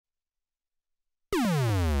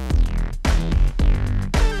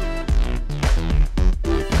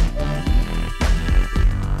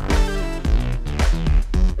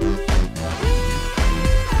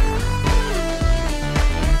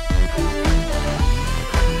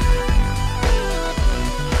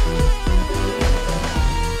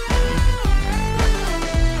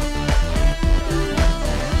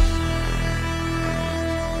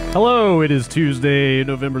Hello, it is Tuesday,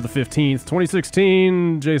 November the 15th,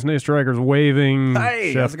 2016. Jason A. Striker's waving.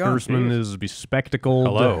 Hey, Chef how's it going? Gersman is bespectacled.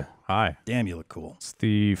 Hello. Hi. Damn, you look cool. It's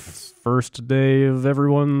the first day of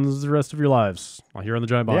everyone's the rest of your lives. Here on the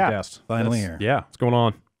Giant Bombcast. Finally here. Yeah. What's going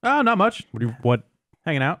on? Oh, not much. What?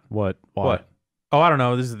 Hanging out. What? Why? What? Oh, I don't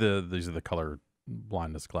know. These are the color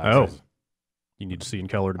blindness glasses. Oh. You need to see in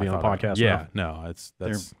color to be I on the thought podcast. Yeah. now. No, that's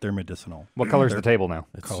They're medicinal. What color's the table now?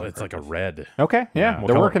 it's like a red. Okay, yeah, What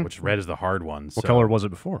they're color? working. Which red is the hard one. What color was it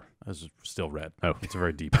before? It's still red. Oh. It's a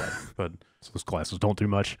very deep red. But So those glasses don't do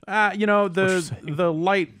much. you know,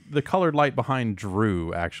 you're the colored light behind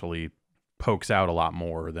Drew actually pokes out a lot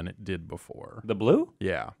more than it did before. The blue?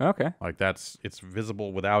 Yeah. Okay. Like it's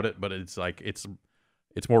visible without it, but it's like it's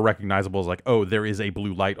more recognizable as like, oh, there is a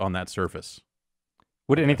blue light on that surface.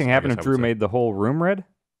 Would anything I happen guess if I would Drew say. made the whole room red?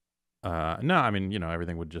 No, I mean, you know,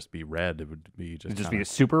 everything would just be red. It would be just It'd just kinda- be a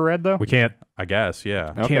super red though? We can't I guess,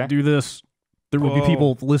 yeah. Okay. can't do this. There will be Whoa.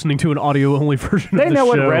 people listening to an audio-only version They of the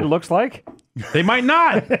know show. what red looks like. They might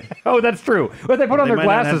not. Oh, that's true. But they put on They their might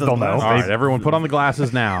not have glasses, those they'll know. glasses. All right, everyone put on the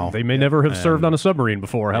glasses now. They may never have served And- on a submarine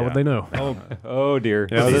before. How yeah. would they know? Oh dear.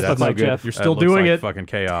 Yeah, No, this that's looks not like good. Jeff. You're It still looks doing like it. fucking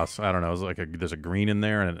chaos. I don't know. It's like there's a green in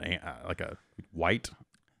there and like a white.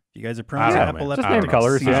 You guys are I prone don't to know, Apple man. Just I don't name know.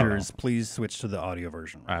 colors, yeah. seizures. Please switch to the audio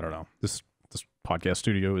version. I don't know. This podcast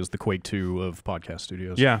studio is the Quake 2 of podcast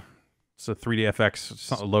studios. Yeah, it's a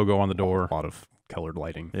 3DFX logo on the door. A lot of colored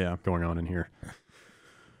lighting Yeah, going on in here.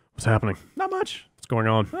 What's happening? not much. What's going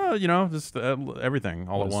on? You know, just everything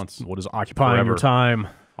all What at is- What is occupying your Forever. time?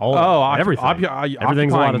 Everything. Everything.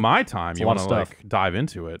 Everything's a lot occupying of my time. a You lot want of to stuff. like dive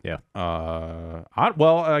into it? Yeah.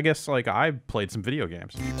 I guess like I played some video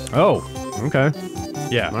games. Oh, okay.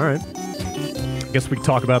 Yeah. All right. Guess we can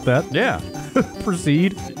talk about that. Yeah.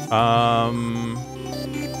 Proceed.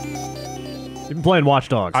 You've been playing Watch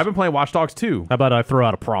Dogs. I've been playing Watch Dogs 2. How about I throw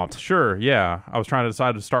out a prompt? Sure, yeah. I was trying to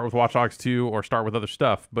decide to start with Watch Dogs 2 or start with other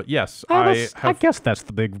stuff, but yes, I have. guess that's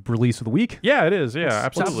the big release of the week. Yeah, it is. Yeah,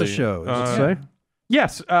 What's the absolutely. show? Let's Yeah. say.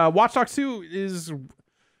 Yes, Watch Dogs 2 is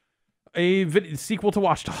a sequel to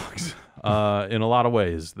Watch Dogs. In a lot of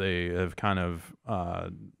ways, they have kind of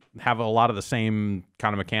have a lot of the same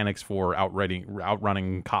kind of mechanics for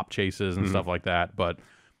outrunning cop chases and stuff like that, but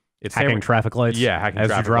it's Hacking traffic lights. Yeah, hacking as you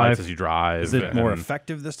traffic drive. lights as you drive. Is it more and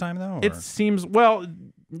effective this time, though? It or- seems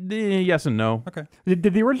yes and no. Okay. Did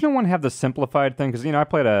the original one have the simplified thing? Because, you know, I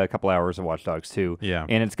played a couple hours of Watch Dogs 2. Yeah.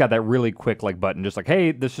 And it's got that really quick, like, button, just like,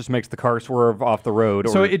 hey, this just makes the car swerve off the road.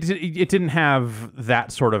 So or, it didn't have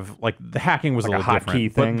that sort of like the hacking was Like a a little different.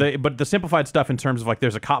 hotkey thing? But the simplified stuff in terms of like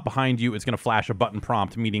there's a cop behind you, it's going to flash a button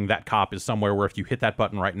prompt, meaning that cop is somewhere where if you hit that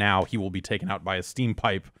button right now, he will be taken out by a steam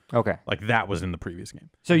pipe. Okay. Like that was in the previous game.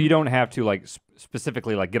 So you don't have to, like,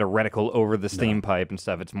 specifically, like, get a reticle over the steam pipe and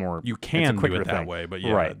stuff. It's more... You it's a can do quicker it that thing. way, but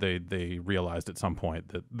yeah, Right. they realized at some point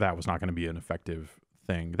that that was not going to be an effective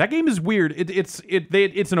thing. That game is weird. It's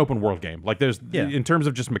an open world game. Like there's in terms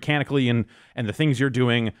of just mechanically and the things you're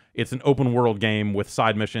doing, it's an open world game with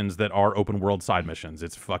side missions that are open world side missions.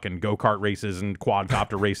 It's fucking go-kart races and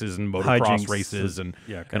quadcopter races and motocross Hijinks. races and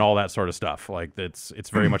Yeah, okay. and all that sort of stuff. Like it's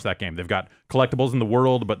very much that game. They've got collectibles in the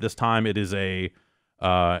world, but this time it is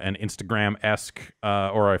an Instagram-esque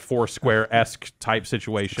or a Foursquare-esque type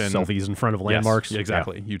situation. Selfies in front of landmarks. Yes,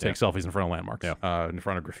 exactly. Yeah. You take selfies in front of landmarks, in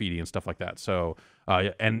front of graffiti and stuff like that. So,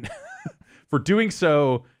 and for doing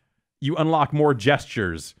so, you unlock more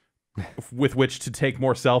gestures with which to take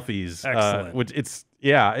more selfies. Excellent. Which it's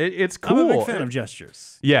I'm cool. a big fan of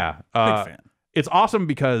gestures. Yeah, Big fan. it's awesome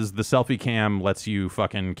because the selfie cam lets you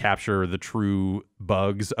fucking capture the true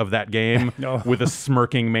bugs of that game with a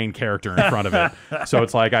smirking main character in front of it. So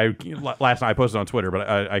it's like last night I posted on Twitter, but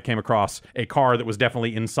I came across a car that was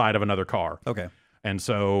definitely inside of another car. Okay. And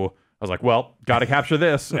so I was like, well, got to capture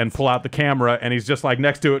this and pull out the camera. And he's just like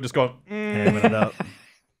next to it, just going, Hamming it up.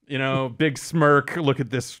 you know, big smirk. Look at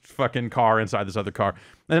this fucking car inside this other car.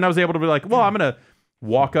 And then I was able to be like, well, I'm going to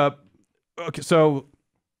walk up. Okay, so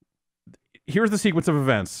here's the sequence of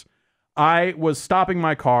events. I was stopping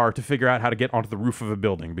my car to figure out how to get onto the roof of a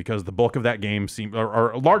building because the bulk of that game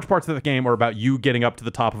or large parts of the game are about you getting up to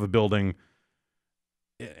the top of a building,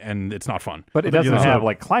 and it's not fun. But it doesn't have,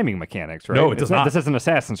 like, climbing mechanics, right? No, it does not. This isn't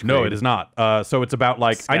Assassin's Creed. No, it is not. So it's about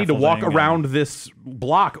like I need to walk Scaffolding around this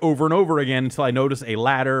block over and over again until I notice a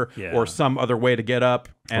ladder or some other way to get up.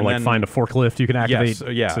 And or like then find a forklift you can activate.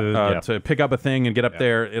 to pick up a thing and get up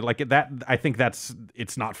there. I think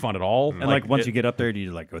it's not fun at all. And like once you get up there, do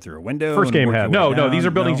you like go through a window? First and game work had- your way no, these down?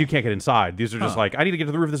 are buildings No? you can't get inside. These are just like I need to get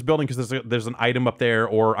to the roof of this building because there's an item up there,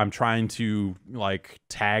 or I'm trying to like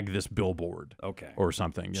tag this billboard, Okay. or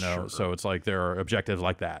something. You know, Sure. so it's like there are objectives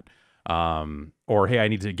like that. Or hey, I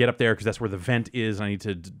need to get up there because that's where the vent is. And I need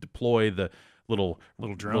to deploy the little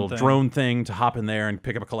drone thing to hop in there and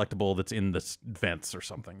pick up a collectible that's in the vents or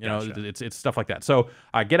something. You know, it's stuff like that. So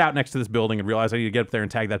I get out next to this building and realize I need to get up there and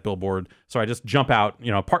tag that billboard. So I just jump out,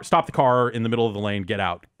 you know, stop the car in the middle of the lane, get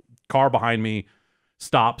out. Car behind me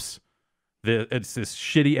stops. It's this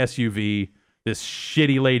shitty SUV. This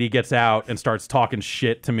shitty lady gets out and starts talking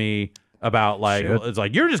shit to me about like it's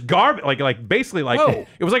like you're just garbage, like basically like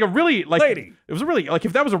it was like a really like lady. It was a really like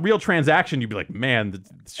if that was a real transaction, you'd be like, man, the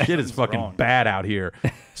shit is fucking bad out here.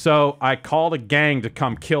 So I called a gang to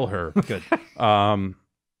come kill her. Good.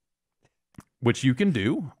 Which you can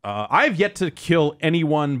do. I have yet to kill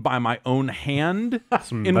anyone by my own hand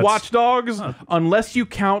in Watch Dogs, unless you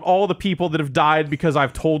count all the people that have died because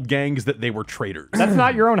I've told gangs that they were traitors. That's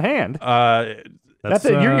not your own hand. That's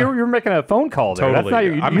it. You're making a phone call there. Totally. That's not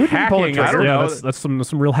your. I'm you hacking. I don't know. That's some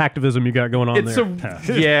real hacktivism you got going on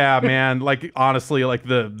there. Yeah, man. Like honestly, like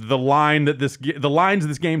the lines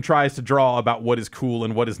this game tries to draw about what is cool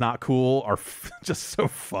and what is not cool are just so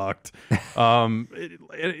fucked.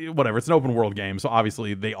 Whatever. It's an open world game, so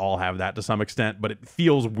obviously they all have that to some extent, but it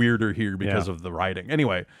feels weirder here because of the writing.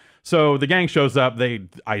 Anyway, so the gang shows up. They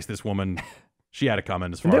ice this woman. She had it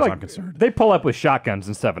coming, as far as I'm concerned. They pull up with shotguns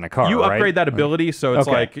and stuff in a car. You right? upgrade that ability, so it's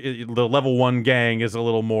like the level 1 gang is a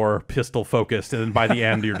little more pistol focused, and then by the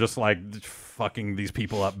end, you're just like fucking these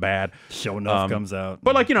people up bad. Show enough comes out.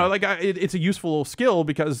 But like, you know, like it's a useful skill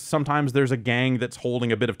because sometimes there's a gang that's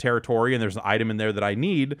holding a bit of territory and there's an item in there that I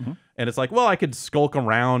need. And it's like, well, I could skulk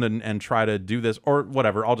around and try to do this or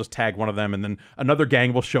whatever. I'll just tag one of them and then another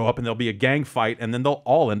gang will show up and there'll be a gang fight and then they'll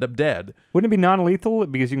all end up dead. Wouldn't it be non-lethal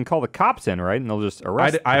because you can call the cops in, right? And they'll just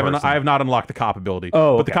arrest I have not unlocked the cop ability.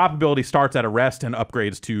 But the cop ability starts at arrest and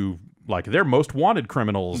upgrades to like they're most wanted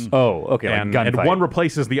criminals. And one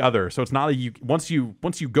replaces the other. So it's not like once you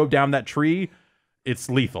go down that tree, it's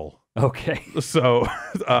lethal. Okay. So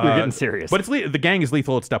you're getting serious. But the gang is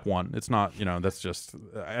lethal at step 1. It's not, you know, that's just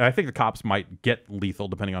I think the cops might get lethal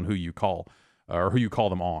depending on who you call or who you call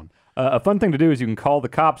them on. A fun thing to do is you can call the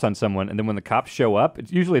cops on someone, and then when the cops show up,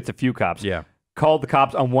 usually it's a few cops. Yeah. Call the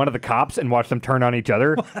cops on one of the cops and watch them turn on each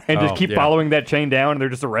other and just keep following that chain down, and they're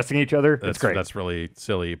just arresting each other. That's great. That's really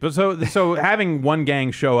silly. But so having one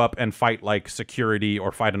gang show up and fight like security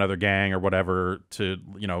or fight another gang or whatever to,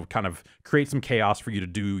 you know, kind of create some chaos for you to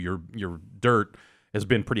do your dirt has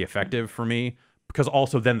been pretty effective for me because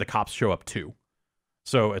also then the cops show up too.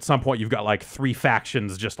 So at some point you've got like 3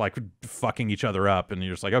 factions just like fucking each other up, and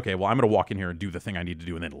you're just like, okay, well I'm gonna walk in here and do the thing I need to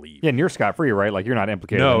do and then leave. Yeah, and you're scot-free, right? Like you're not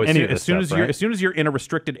implicated. No, in any of as soon this as as soon as you're in a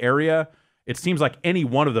restricted area, it seems like any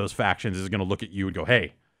one of those factions is gonna look at you and go,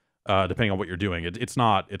 hey, depending on what you're doing, it's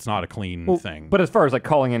not a clean thing. But as far as like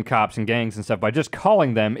calling in cops and gangs and stuff, by just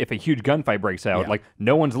calling them, if a huge gunfight breaks out, like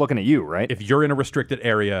no one's looking at you, right? If you're in a restricted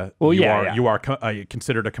area, you are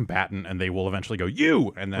considered a combatant, and they will eventually go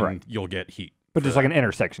you, and then you'll get heat. But just like an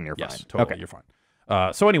intersection, you're fine. Yes, totally, you're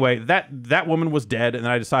fine. So anyway, that woman was dead, and then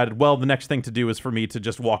I decided, well, the next thing to do is for me to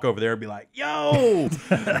just walk over there and be like, yo,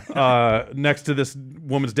 next to this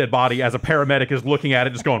woman's dead body as a paramedic is looking at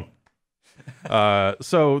it, just going.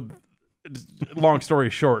 So long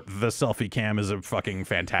story short, the selfie cam is a fucking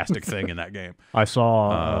fantastic thing in that game. I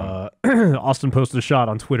saw Austin posted a shot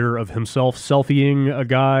on Twitter of himself selfieing a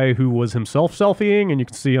guy who was himself selfieing, and you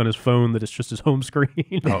can see on his phone that it's just his home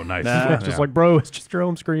screen. Oh, nice. It's just like, bro, it's just your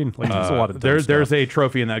home screen. Like, it's a lot of there's a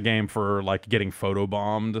trophy in that game for like getting photo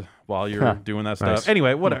bombed while you're doing that stuff. Nice.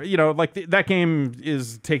 Anyway, whatever. You know, like that game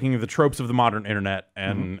is taking the tropes of the modern internet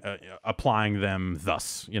and applying them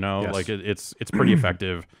thus. You know, like it's pretty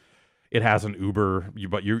effective. It has an Uber,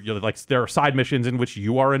 but you're like there are side missions in which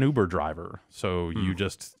you are an Uber driver. So you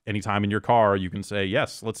just anytime in your car you can say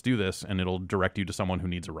yes, let's do this, and it'll direct you to someone who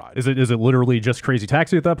needs a ride. Is it literally just Crazy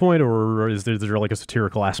Taxi at that point, or is there like a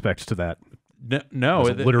satirical aspect to that? No,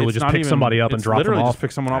 it literally just pick somebody up and drop them off. Just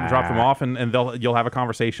pick someone up and drop them off, and you'll have a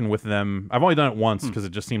conversation with them. I've only done it once because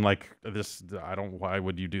it just seemed like this. Why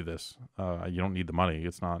would you do this? You don't need the money.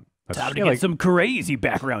 It's not. Time to get some crazy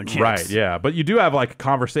background checks. Right, yeah. But you do have like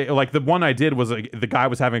conversation. Like the one I did was the guy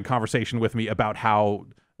was having a conversation with me about how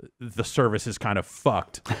the service is kind of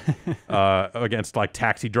fucked against like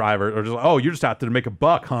taxi drivers, or just like, oh, you're just out there to make a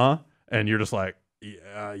buck, huh? And you're just like,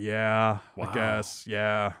 yeah, I guess,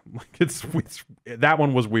 yeah. Like it's that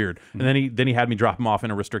one was weird. And then he had me drop him off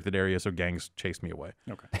in a restricted area, so gangs chased me away.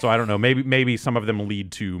 Okay. So I don't know. Maybe some of them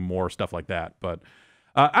lead to more stuff like that, but.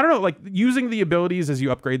 I don't know, like using the abilities as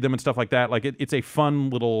you upgrade them and stuff like that. Like it's a fun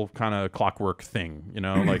little kind of clockwork thing, you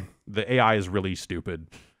know. Like the AI is really stupid,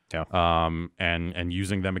 And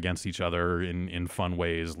using them against each other in fun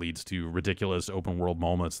ways leads to ridiculous open world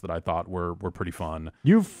moments that I thought were pretty fun.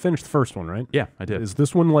 You've finished the first one, right? Yeah, I did. Is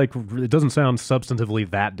this one like, it doesn't sound substantively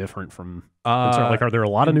that different from like, are there a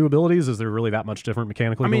lot of new abilities? Is there really that much different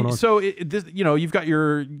mechanically going on? So you've got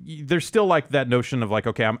there's still like that notion of like,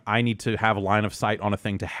 okay, I need to have a line of sight on a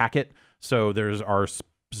thing to hack it. So there's our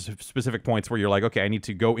specific points where you're like, okay, I need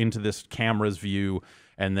to go into this camera's view,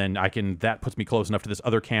 and then that puts me close enough to this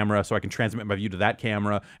other camera so I can transmit my view to that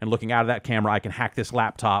camera, and looking out of that camera I can hack this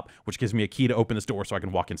laptop, which gives me a key to open this door so I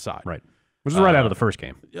can walk inside. Right. Which is right out of the first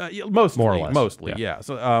game. Mostly, more or less. Mostly, yeah.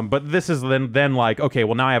 So, but this is then like, okay,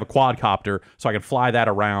 well now I have a quadcopter, so I can fly that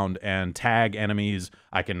around and tag enemies.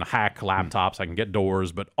 I can hack laptops. I can get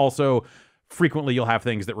doors, but also frequently you'll have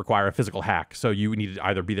things that require a physical hack. So you need to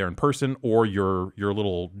either be there in person, or your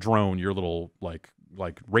little drone, your little like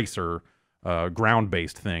racer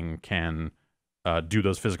ground-based thing can do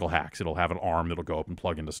those physical hacks. It'll have an arm that'll go up and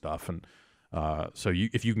plug into stuff, and so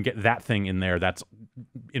if you can get that thing in there, that's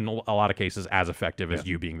in a lot of cases as effective as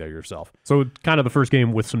you being there yourself. So kind of the first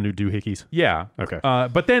game with some new doohickeys. Yeah. Okay.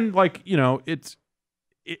 But then like,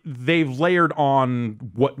 they've layered on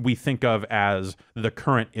what we think of as the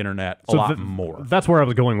current internet a lot more. That's where I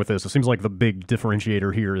was going with this. It seems like the big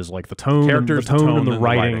differentiator here is like the tone, characters, the tone and the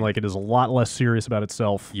writing. writing. Like, it is a lot less serious about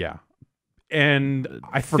itself. Yeah. And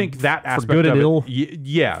I think that aspect good of and it, ill?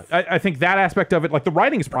 yeah, I think that aspect of it, like the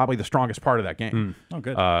writing is probably the strongest part of that game. Oh,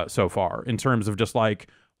 good. So far, in terms of just like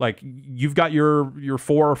you've got your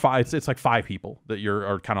 4 or 5, it's like 5 people that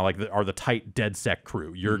are kind of like are the tight DedSec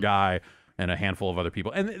crew. Your guy and a handful of other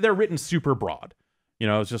people, and they're written super broad.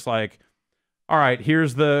 It's just like, all right,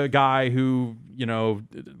 here's the guy who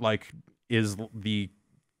like is the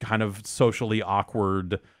kind of socially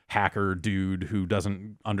awkward hacker dude who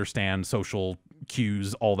doesn't understand social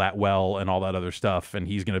cues all that well and all that other stuff, and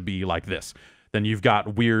he's gonna be like this. Then you've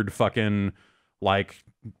got weird fucking like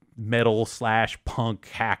metal / punk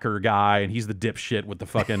hacker guy, and he's the dipshit with the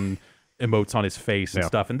fucking emotes on his face and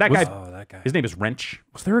stuff. And that guy, his name is Wrench.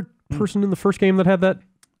 Was there a person in the first game that had that?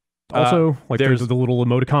 Also, like there's the little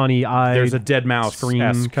emoticon-y eye. There's a Dead Mouse screen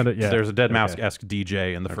kind of. Yeah. There's a Dead Mouse-esque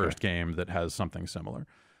DJ in the first game that has something similar.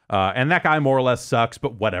 And that guy more or less sucks,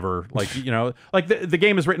 but whatever. Like, like the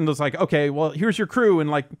game is written as like, okay, well, here's your crew.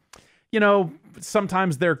 And like,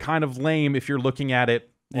 sometimes they're kind of lame if you're looking at it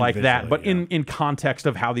like that. But in context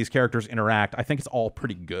of how these characters interact, I think it's all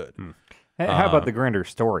pretty good. How about the grander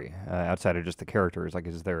story outside of just the characters? Like,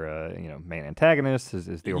 is there a main antagonist?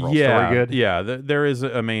 Is the overall story good? Yeah, there is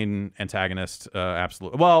a main antagonist.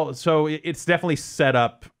 Absolutely. Well, so it's definitely set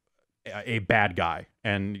up a bad guy,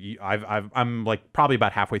 and I'm like probably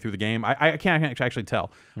about halfway through the game. I can't actually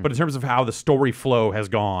tell, but in terms of how the story flow has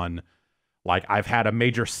gone, like I've had a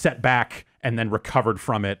major setback and then recovered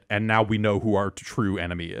from it, and now we know who our true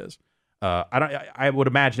enemy is. I would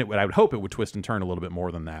imagine it would. I would hope it would twist and turn a little bit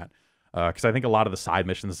more than that, because I think a lot of the side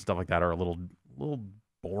missions and stuff like that are a little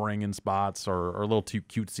boring in spots, or a little too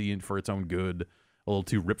cutesy and for its own good. A little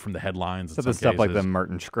too ripped from the headlines. So the stuff like the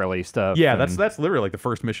Martin Shkreli stuff. Yeah, that's literally like the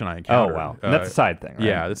first mission I encountered. Oh wow, and that's a side thing, right?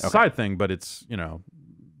 Yeah, it's a side thing, but it's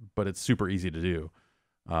but it's super easy to do.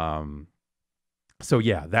 So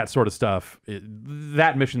yeah, that sort of stuff.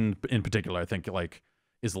 That mission in particular, I think, like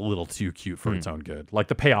is a little too cute for its own good. Like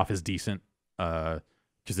the payoff is decent, because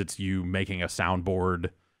it's you making a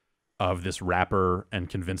soundboard of this rapper and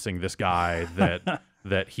convincing this guy that.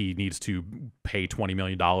 That he needs to pay $20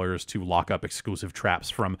 million to lock up exclusive traps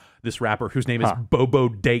from this rapper whose name is Bobo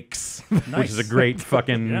Dakes, which is a great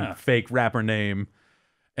fucking fake rapper name.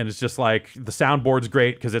 And it's just like the soundboard's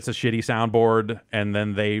great because it's a shitty soundboard, and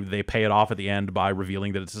then they pay it off at the end by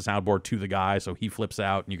revealing that it's a soundboard to the guy, so he flips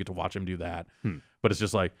out and you get to watch him do that. But it's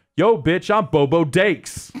just like, yo, bitch, I'm Bobo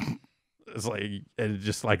Dakes. It's like, and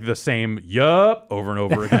just like the same yup over and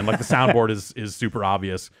over again. Like the soundboard is super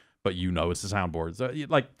obvious, but it's the soundboard. So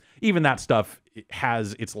like even that stuff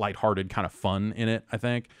has its lighthearted kind of fun in it, I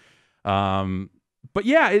think. But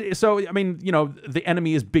yeah, so I mean, the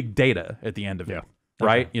enemy is big data at the end of it,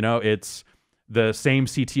 right? Okay. It's the same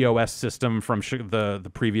CTOS system from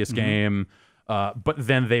the previous game, but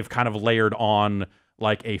then they've kind of layered on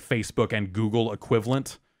like a Facebook and Google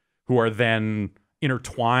equivalent, who are then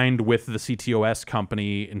intertwined with the CTOS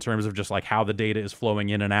company in terms of just like how the data is flowing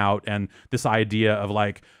in and out, and this idea of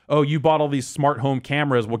like, oh, you bought all these smart home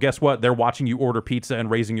cameras. Well, guess what? They're watching you order pizza and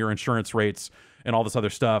raising your insurance rates and all this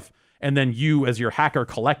other stuff. And then you, as your hacker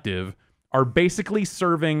collective, are basically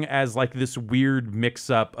serving as like this weird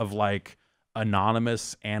mix up of like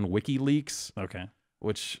Anonymous and WikiLeaks. Okay.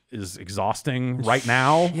 which is exhausting right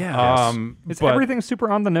now. Yeah. Is everything super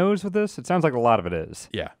on the nose with this? It sounds like a lot of it is.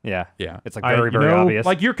 Yeah. Yeah. Yeah. It's like very obvious.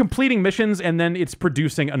 Like you're completing missions and then it's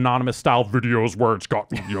producing anonymous style videos where it's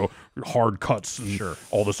got hard cuts and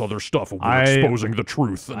all this other stuff. We're exposing the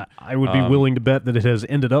truth. And, I would be willing to bet that it has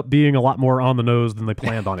ended up being a lot more on the nose than they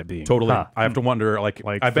planned on it being. Totally. I have to wonder, like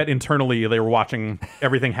I bet internally they were watching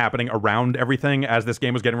everything happening around everything as this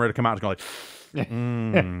game was getting ready to come out and going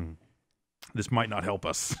like, this might not help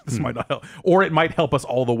us. This might not help. Or it might help us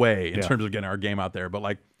all the way in terms of getting our game out there. But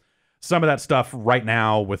like some of that stuff right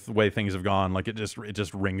now with the way things have gone, like it just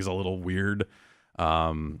rings a little weird.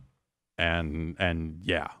 And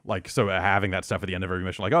yeah, like so having that stuff at the end of every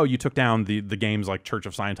mission, like, oh, you took down the game's like Church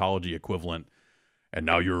of Scientology equivalent, and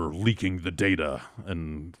now you're leaking the data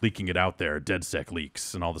and leaking it out there, DedSec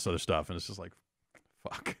leaks and all this other stuff. And it's just like,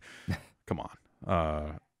 fuck. Come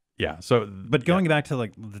on. Yeah. So, but going back to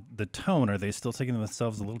like the tone, are they still taking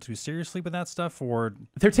themselves a little too seriously with that stuff, or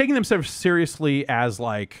they're taking themselves seriously as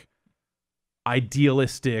like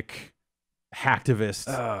idealistic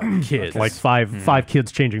hacktivist kids, like five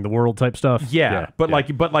kids changing the world type stuff? Yeah, but like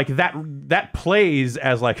that plays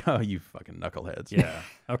as like, oh, you fucking knuckleheads. Yeah.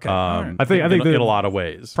 Okay. I think in a lot of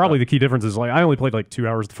ways, probably the key difference is like I only played like 2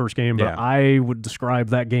 hours the first game, but I would describe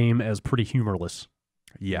that game as pretty humorless.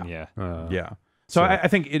 Yeah. So I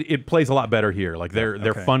think it plays a lot better here. Like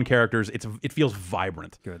they're fun characters. It feels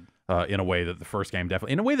vibrant. Good. In a way that the first game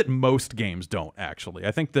definitely, in a way that most games don't actually.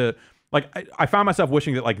 I think I found myself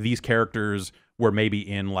wishing that like these characters were maybe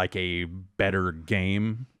in like a better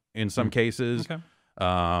game in some cases. Okay.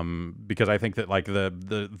 Because I think that like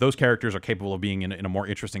those characters are capable of being in a more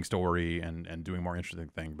interesting story and doing more interesting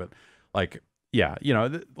thing. But like, yeah,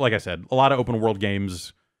 like I said, a lot of open world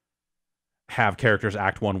games have characters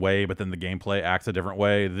act one way, but then the gameplay acts a different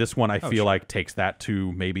way. This one I feel like takes that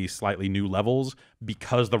to maybe slightly new levels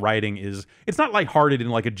because the writing it's not lighthearted in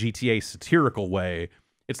like a GTA satirical way.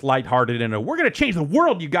 It's lighthearted in we're going to change the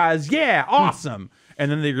world, you guys. Yeah, awesome.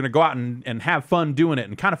 And then they're going to go out and have fun doing it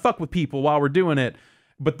and kind of fuck with people while we're doing it.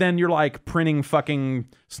 But then you're like printing fucking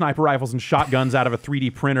sniper rifles and shotguns out of a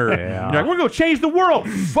 3D printer. Yeah. You're like, we're going to change the world.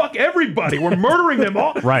 Fuck everybody. We're murdering them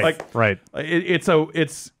all. Right. It's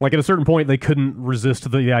like at a certain point they couldn't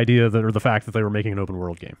resist the idea or the fact that they were making an open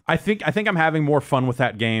world game. I think I'm having more fun with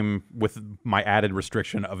that game with my added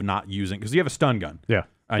restriction of not using, because you have a stun gun. Yeah.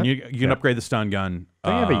 And you can upgrade the stun gun.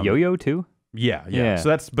 Don't you have a yo-yo too? Yeah. So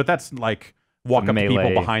that's like walk up to people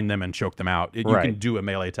melee behind them and choke them out. You can do a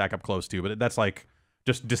melee attack up close too, but that's like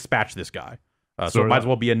just dispatch this guy. So it might as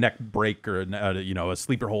well be a neck break or a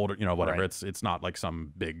sleeper hold or whatever. Right. It's not like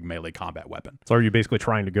some big melee combat weapon. So are you basically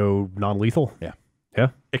trying to go non-lethal? Yeah. Yeah.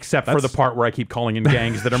 Except for the part where I keep calling in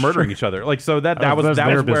gangs that are murdering each other. Like so that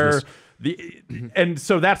was where and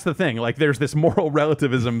so that's the thing. Like there's this moral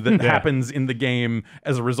relativism that happens in the game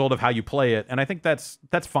as a result of how you play it, and I think that's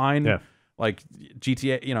fine. Yeah. Like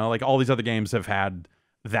GTA, like all these other games have had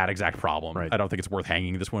that exact problem. Right. I don't think it's worth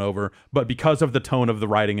hanging this one over, but because of the tone of the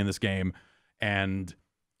writing in this game and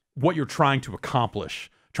what you're trying to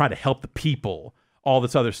accomplish, trying to help the people, all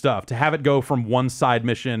this other stuff, to have it go from one side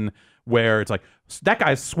mission where it's like, that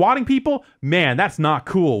guy's swatting people? Man, that's not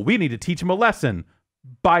cool. We need to teach him a lesson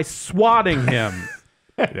by swatting him.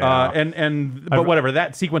 But whatever,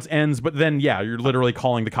 that sequence ends, but then you're literally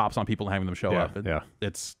calling the cops on people and having them show up.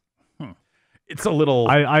 It's a little.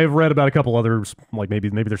 I've read about a couple others, like maybe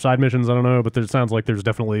they're side missions. I don't know, but it sounds like there's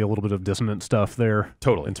definitely a little bit of dissonant stuff there.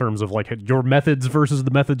 Totally, in terms of like your methods versus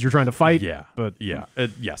the methods you're trying to fight. Yeah, but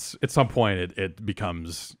yes, at some point it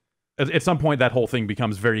becomes. At some point that whole thing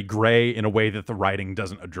becomes very gray in a way that the writing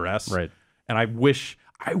doesn't address. Right, and I wish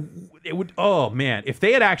it would. Oh man, if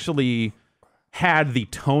they had actually had the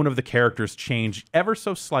tone of the characters change ever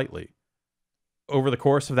so slightly over the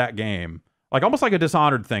course of that game. Like almost like a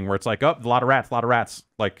Dishonored thing where it's like, oh, a lot of rats.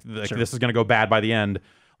 Like this is going to go bad by the end.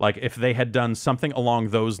 Like if they had done something along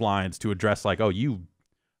those lines to address like, oh, you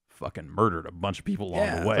fucking murdered a bunch of people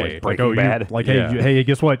along the way. Like Breaking Bad. Hey,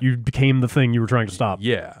 guess what? You became the thing you were trying to stop.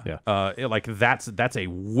 Yeah. Like that's a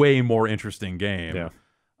way more interesting game.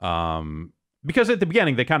 Yeah. Because at the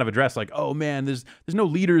beginning they kind of address like, oh man, there's no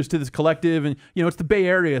leaders to this collective, and it's the Bay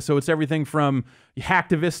Area, so it's everything from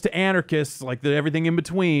hacktivists to anarchists, like everything in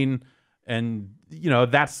between. And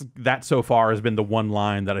that so far has been the one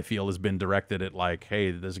line that I feel has been directed at like,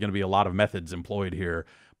 hey, there's going to be a lot of methods employed here,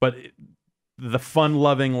 but the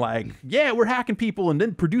fun-loving like, yeah, we're hacking people and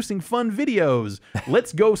then producing fun videos.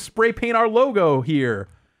 Let's go spray paint our logo here.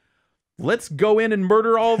 let's go in and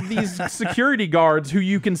murder all of these security guards who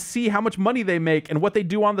you can see how much money they make and what they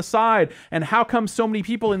do on the side. And how come so many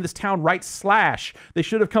people in this town write slash? They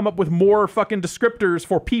should have come up with more fucking descriptors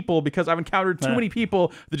for people, because I've encountered too many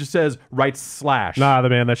people that just says write slash. Nah,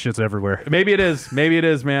 man, that shit's everywhere. Maybe it is. Maybe it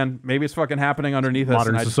is, man. Maybe it's fucking happening underneath us.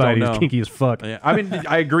 Modern And society I is just don't know. kinky as fuck. Yeah, I mean,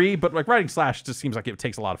 I agree, but like writing slash just seems like it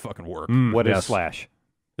takes a lot of fucking work. What is yes. slash?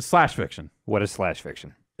 It's slash fiction. What is slash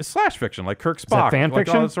fiction? It's slash fiction, like Kirk Spock, that fan like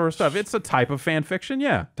all fiction? that sort of stuff. It's a type of fan fiction,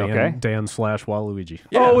 yeah. Okay. Dan slash Waluigi.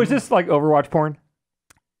 Yeah. Oh, is this like Overwatch porn?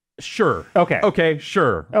 Sure. Okay. Okay,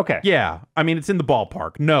 sure. Okay. Yeah. I mean, it's in the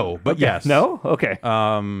ballpark. No, but yes. No? Okay.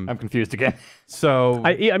 Um. I'm confused again. So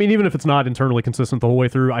I mean, even if it's not internally consistent the whole way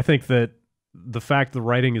through, I think that the fact the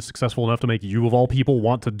writing is successful enough to make you, of all people,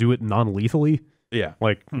 want to do it non-lethally. yeah,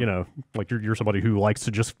 Like, you know, like you're somebody who likes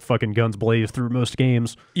to just fucking guns blaze through most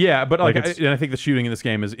games. yeah, but like, Like, it's- and I think the shooting in this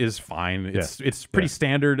game is fine. It's pretty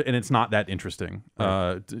standard, and it's not that interesting.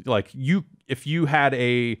 Like if you had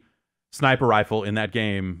a sniper rifle in that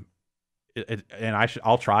game. And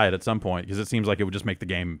I'll try it at some point, because it seems like it would just make the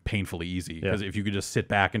game painfully easy. Because if you could just sit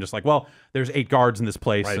back and just like, well, there's 8 guards in this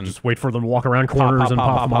place, Right, and just wait for them to walk around corners and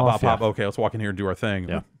pop them off. Yeah. Okay, let's walk in here and do our thing.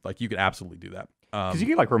 Yeah. Like you could absolutely do that. Because you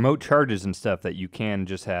get like remote charges and stuff that you can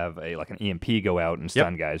just have like an EMP go out and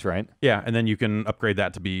stun guys, right? Yeah, and then you can upgrade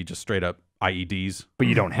that to be just straight up IEDs. But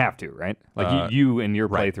you don't have to, right? Like you in your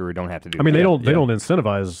playthrough don't have to do I mean, that. they don't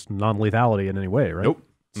incentivize non-lethality in any way, right? Nope.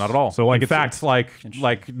 Not at all. So, like, in it's- fact,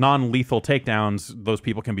 like non-lethal takedowns, those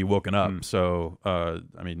people can be woken up. So,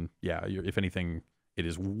 I mean, yeah, if anything, it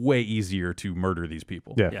is way easier to murder these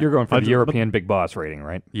people. Yeah. You're going for the but- European big boss rating,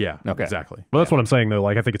 right? Yeah. Okay. Exactly. Well, that's what I'm saying, though.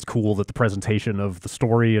 Like, I think it's cool that the presentation of the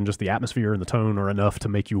story and just the atmosphere and the tone are enough to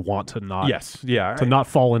make you want to not, Yes. Yeah. to not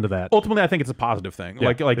fall into that. Ultimately, I think it's a positive thing. Yeah,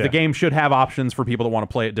 Like yeah. the game should have options for people that want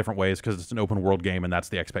to play it different ways, because it's an open world game, and that's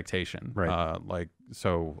the expectation. Right.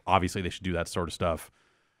 So obviously they should do that sort of stuff.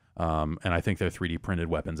 And I think their 3D printed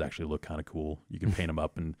weapons actually look kind of cool. You can paint them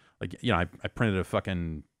up, and like, you know, I printed a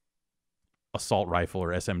fucking assault rifle or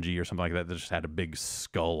SMG or something like that just had a big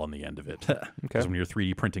skull on the end of it. Because when you're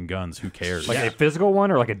 3D printing guns, who cares? Like a physical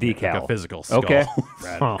one or like a decal? Like a physical skull. Okay.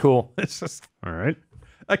 Huh. Cool. It's just, All right.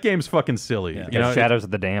 that game's fucking silly. Yeah. You know, Shadows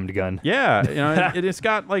of the Damned gun. yeah, you know, it's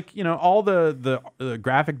got like, you know, all the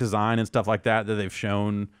graphic design and stuff like that they've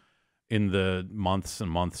shown in the months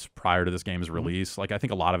and months prior to this game's release. Like, I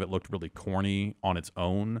think a lot of it looked really corny on its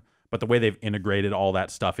own, but the way they've integrated all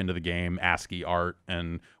that stuff into the game, ASCII art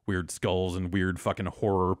and weird skulls and weird fucking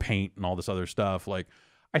horror paint and all this other stuff, like,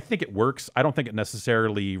 I think it works. I don't think it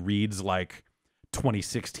necessarily reads like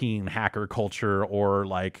 2016 hacker culture or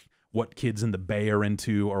like what kids in the Bay are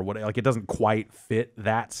into or what, like, it doesn't quite fit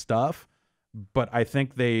that stuff, but I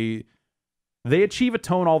think they achieve a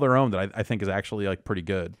tone all their own that I think is actually like pretty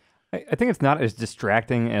good. I think it's not as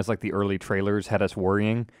distracting as like the early trailers had us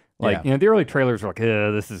worrying. Like, Yeah. you know, the early trailers were like,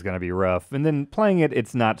 this is going to be rough. And then playing it,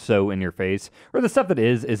 it's not so in your face. Or the stuff that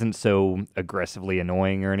isn't so aggressively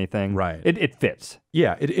annoying or anything. Right. It fits.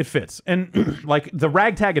 Yeah, it fits. And like the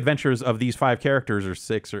ragtag adventures of these 5 characters or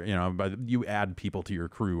 6, or, you know, but you add people to your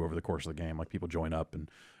crew over the course of the game. Like, people join up, and,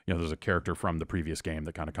 you know, there's a character from the previous game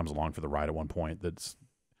that kind of comes along for the ride at one point that's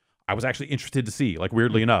I was actually interested to see, like,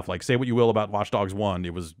 weirdly enough. Like, say what you will about Watch Dogs 1,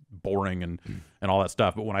 it was boring and all that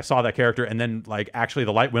stuff. But when I saw that character, and then, like, actually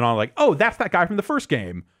the light went on, like, oh, that's that guy from the first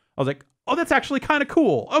game. I was like, oh, that's actually kind of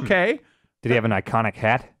cool. Okay. Did he have an iconic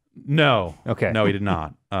hat? No. Okay. No, he did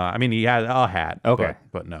not. I mean, he had a hat. Okay.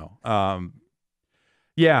 But no.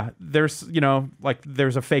 Yeah, there's, you know, like,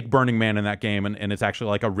 there's a fake Burning Man in that game, and it's actually,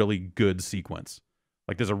 like, a really good sequence.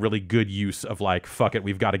 Like, there's a really good use of, like, fuck it,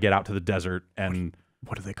 we've got to get out to the desert, and...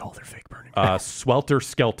 What do they call their fake burning? Swelter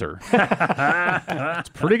Skelter. It's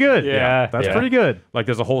pretty good. Yeah, That's yeah. pretty good. Like,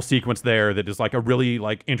 there's a whole sequence there that is like a really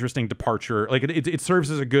like interesting departure. Like, it serves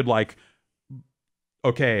as a good, like,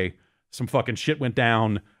 okay, some fucking shit went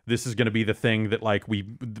down. This is going to be the thing that, like,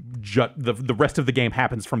 the rest of the game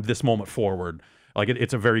happens from this moment forward. Like,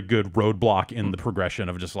 it's a very good roadblock in the progression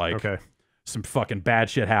of just like, Okay. some fucking bad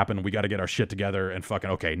shit happened. We got to get our shit together and fucking,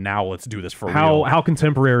 okay, now let's do this for real. How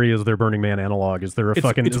contemporary is their Burning Man analog? Is there a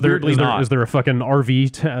It's weirdly is not. there a fucking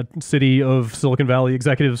RV city of Silicon Valley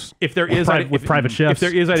executives? If there with is, with private chefs.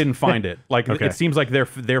 If there is, I didn't find it. Like, Okay. it seems like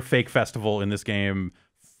their fake festival in this game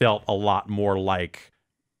felt a lot more like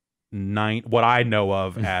what I know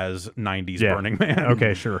of as 90s Yeah. Burning Man.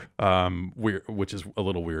 Okay, sure. Weird, which is a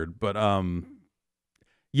little weird, but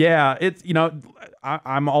yeah, it's, you know,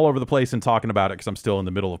 I'm all over the place in talking about it because I'm still in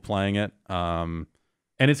the middle of playing it. And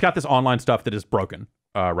it's got this online stuff that is broken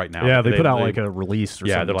right now. Yeah, they put out like a release or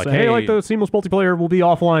Yeah, something. they're like, saying, hey, like hey- the seamless multiplayer will be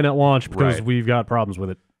offline at launch because Right. we've got problems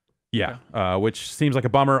with it. Yeah, which seems like a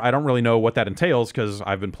bummer. I don't really know what that entails because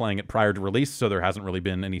I've been playing it prior to release, so there hasn't really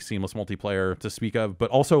been any seamless multiplayer to speak of. But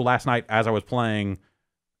also last night, as I was playing,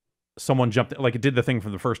 someone jumped, like it did the thing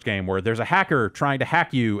from the first game where there's a hacker trying to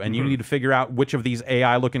hack you, and you need to figure out which of these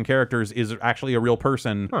AI-looking characters is actually a real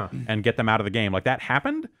person and get them out of the game. Like that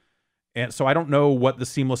happened. And so I don't know what the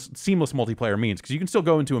seamless multiplayer means, because you can still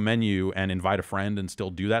go into a menu and invite a friend and still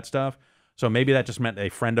do that stuff. So maybe that just meant a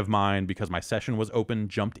friend of mine, because my session was open,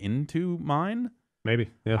 jumped into mine. Maybe,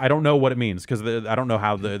 yeah. I don't know what it means, because I don't know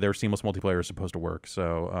how their seamless multiplayer is supposed to work.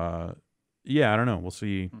 So, yeah, I don't know. We'll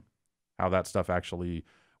see how that stuff actually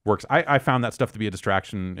works. I found that stuff to be a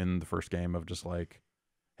distraction in the first game of just like,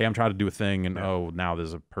 hey, I'm trying to do a thing, and oh, now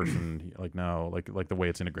there's a person. Like, no, like the way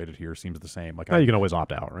it's integrated here seems the same. Like, you can always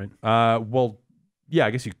opt out, right? Well, yeah,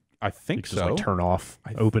 I guess I think you just like turn off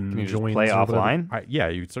open Can you just joins. play or whatever. offline? Yeah,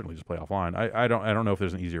 you could certainly just play offline. I don't know if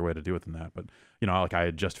there's an easier way to do it than that, but like I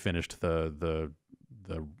had just finished the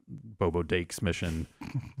Bobo Dakes mission,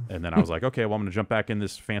 and then I was like, okay, well, I'm gonna jump back in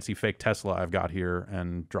this fancy fake Tesla I've got here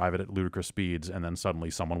and drive it at ludicrous speeds, and then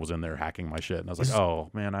suddenly someone was in there hacking my shit, and I was like,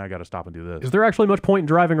 oh man, I got to stop and do this. Is there actually much point in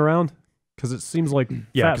driving around? Because it seems like 'cause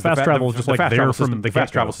the fast travel is just like there from the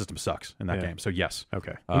fast travel system sucks in that game. So yes,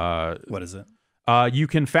 okay. What is it? You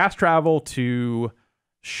can fast travel to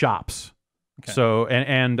shops. Okay. So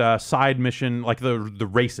and side mission, like the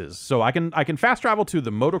races. So I can fast travel to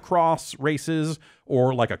the motocross races,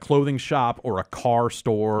 or like a clothing shop, or a car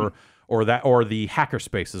store, or the hacker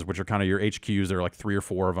spaces, which are kind of your HQs. There are like 3 or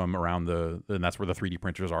 4 of them around and that's where the 3D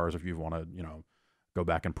printers are. If you want to go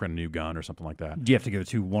back and print a new gun or something like that. Do you have to go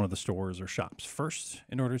to one of the stores or shops first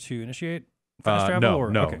in order to initiate fast travel?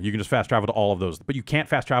 No. Okay. You can just fast travel to all of those, but you can't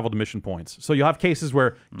fast travel to mission points. So you'll have cases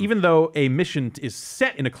where even though a mission is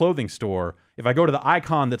set in a clothing store, if I go to the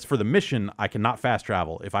icon that's for the mission, I cannot fast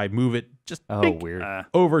travel. If I move it just Weird.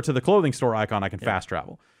 over to the clothing store icon, I can fast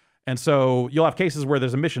travel. And so you'll have cases where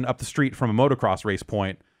there's a mission up the street from a motocross race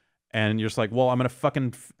point, and you're just like, well, I'm going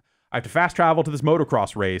to I have to fast travel to this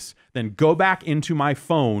motocross race, then go back into my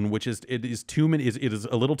phone, which is it is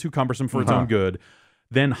a little too cumbersome for its own good.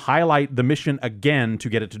 Then highlight the mission again to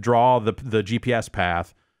get it to draw the GPS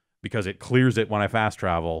path, because it clears it when I fast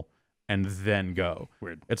travel, and then go.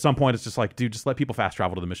 Weird. At some point, it's just like, dude, just let people fast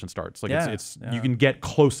travel to the mission starts. Like you can get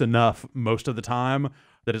close enough most of the time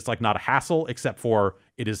that it's like not a hassle, except for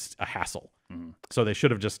it is a hassle. So they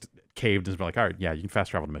should have just caved and been like, all right, yeah, you can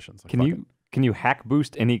fast travel to missions. Like, Can you hack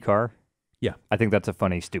boost any car? Yeah. I think that's a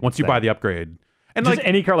funny, stupid once you thing. buy the upgrade. And Just like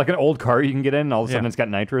any car, like an old car you can get in, and all of a sudden it's got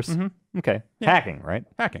nitrous? Okay. Yeah. Hacking, right?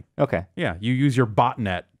 hacking. Okay. Yeah, you use your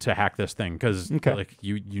botnet to hack this thing, because Okay. like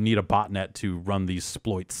you need a botnet to run these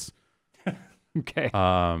exploits. Okay.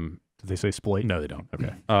 Did they say sploit? No, they don't.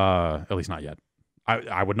 Okay. At least not yet.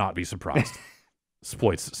 I would not be surprised.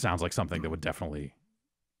 Exploits sounds like something that would definitely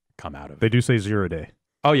come out of it. They do say 0 day.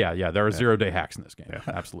 Oh yeah. There are 0 day hacks in this game. Yeah.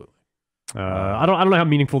 Absolutely. I don't know how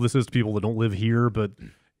meaningful this is to people that don't live here, but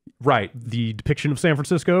Right. the depiction of San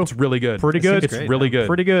Francisco, It's really good. Pretty good. It's really good.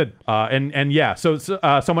 pretty good. And yeah, so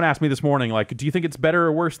someone asked me this morning, like, do you think it's better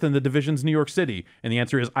or worse than the Division's New York City? And the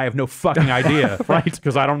answer is, I have no fucking idea, right?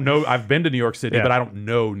 Because I don't know. I've been to New York City, but I don't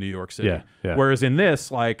know New York City. Yeah. Whereas in this,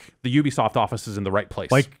 like, the Ubisoft office is in the right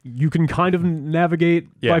place. Like you can kind of navigate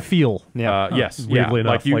by feel. Yes. Weirdly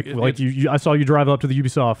enough, I saw you drive up to the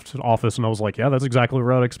Ubisoft office, and I was like, yeah, that's exactly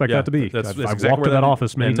where I'd expect that to be. That's I've exactly walked where to that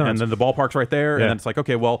office many times. And then the ballpark's right there, Yeah. and then it's like,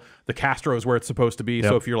 okay, well, the Castro is where it's supposed to be.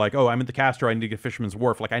 So if you're like, oh, I'm in the Castro, I need to get Fisherman's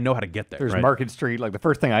Wharf, like I know how to get there. There's Market Street. Like the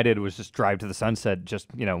first thing I did was just drive to the Sunset, just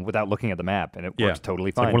without looking at the map, and it works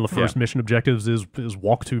totally fine. Like one of the first mission objectives is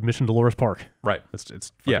walk to Mission Dolores Park. Right.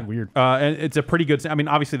 It's fucking weird. And it's a pretty good. I mean,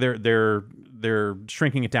 obviously they're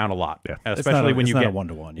shrinking it down a lot. Yeah. Especially when you get get a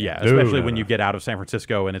 1-to-1. Yeah. Especially when you get out of San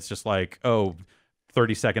Francisco and it's just like, oh,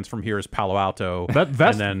 30 seconds from here is Palo Alto.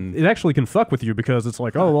 That's and then it actually can fuck with you, because it's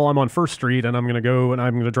like, oh well, I'm on First Street and I'm gonna go and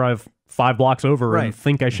I'm gonna drive 5 blocks over and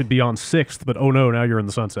think I should be on 6th, but oh no, now you're in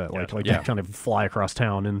the Sunset. Like you kind of fly across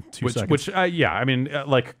town in 2 seconds. Which I mean,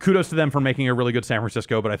 like kudos to them for making a really good San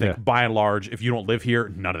Francisco, but I think by and large, if you don't live here,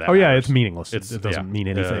 none of that. Oh yeah, matters. it's meaningless. It doesn't mean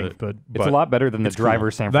anything. But it's a lot better than the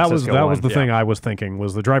driver San that Francisco was the one. thing I was thinking,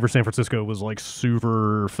 was the driver San Francisco was like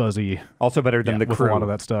super fuzzy. Also better than the with crew. a lot of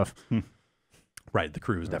that stuff. Right, the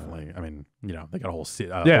crew is definitely. I mean, they got a whole city.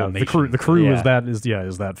 Yeah, whole the nation. crew is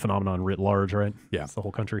that phenomenon writ large, right? Yeah, it's the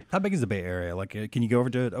whole country. How big is the Bay Area? Like, can you go over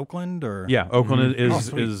to Oakland or? Yeah, Oakland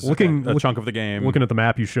is looking a chunk of the game. Looking at the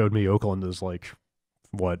map you showed me, Oakland is like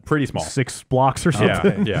what? Pretty small, 6 blocks or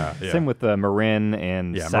something. Yeah. Same with Marin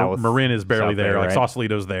and South. Marin is barely South there. Bay, Like right?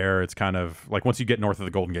 Sausalito's there. It's kind of like once you get north of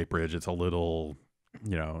the Golden Gate Bridge, it's a little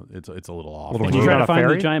you know, it's a little off. Little Did you rude. try On to a find the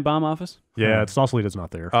ferry? giant bomb office? Yeah, Sausalito's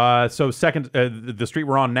not there. So second, the street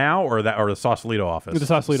we're on now, or the Sausalito office. The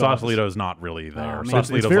Sausalito office. Sausalito is not really there. man.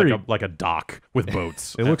 Sausalito's It's very- like a dock with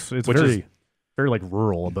boats. It's which very is- very like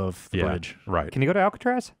rural above the yeah, bridge. right. Can you go to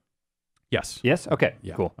Alcatraz? Yes. Yes. Okay.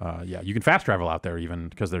 Yeah. Cool. Yeah, you can fast travel out there even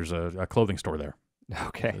because there's a clothing store there,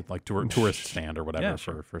 Okay. like tourist stand or whatever Yeah,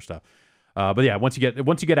 sure. for stuff. But yeah, once you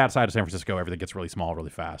get outside of San Francisco, everything gets really small, really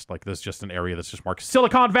fast. Like there's just an area that's just marked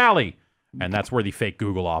Silicon Valley, and that's where the fake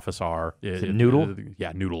Google office are. Is it Noodle?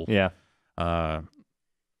 Yeah, Noodle. Yeah.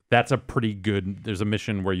 That's a pretty good. There's a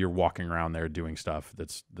mission where you're walking around there doing stuff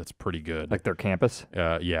that's pretty good. Like their campus.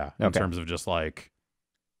 Yeah, in Okay. terms of just like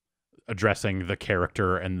addressing the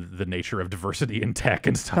character and the nature of diversity in tech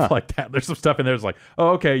and stuff like that. There's some stuff in there that's like, oh,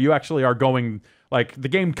 okay, you actually are going, like, the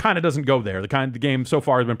game kind of doesn't go there. The game so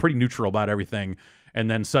far has been pretty neutral about everything,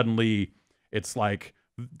 and then suddenly it's like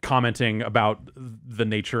commenting about the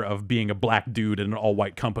nature of being a black dude in an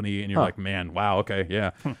all-white company, and you're like, man, wow, okay,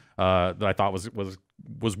 yeah. That I thought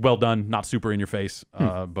was well done, not super in your face,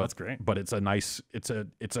 but That's great. But it's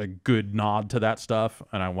a good nod to that stuff,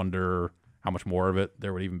 and I wonder how much more of it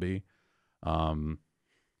there would even be.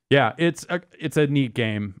 Yeah, it's a neat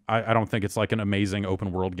game. I don't think it's like an amazing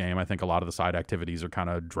open world game. I think a lot of the side activities are kind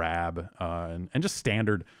of drab and just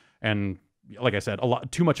standard. And like I said,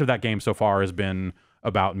 too much of that game so far has been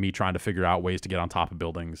about me trying to figure out ways to get on top of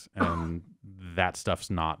buildings, and that stuff's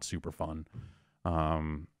not super fun.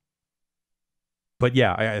 But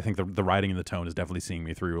yeah, I think the writing and the tone is definitely seeing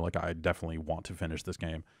me through. Like I definitely want to finish this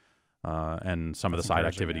game, and some of the side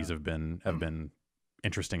activities have been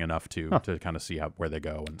interesting enough to kind of see where they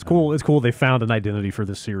go. And It's cool. It's cool. They found an identity for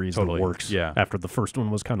this series Totally. that works. Yeah. After the first one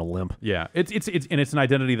was kind of limp. Yeah, it's an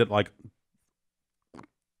identity that like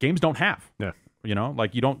games don't have. Yeah. You know,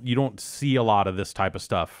 like you don't see a lot of this type of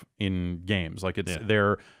stuff in games. Like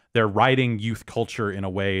they're writing youth culture in a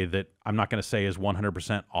way that I'm not going to say is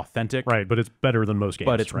 100% authentic. Right, but it's better than most games.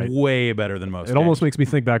 But it's right? way better than most. It almost makes me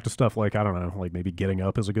think back to stuff like, I don't know, like maybe Getting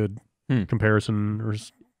Up is a good comparison. Or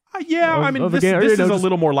yeah, I mean, this is a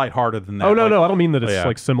little more lighthearted than that. Oh, no, like, no, I don't mean that it's yeah.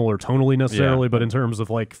 like similar tonally necessarily, but in terms of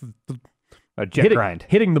like A jet grind.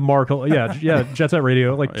 hitting the mark. Yeah, Jet Set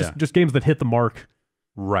Radio, like just games that hit the mark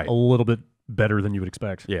right a little bit better than you would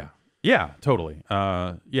expect. Yeah. Yeah, totally.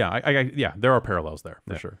 Yeah, there are parallels there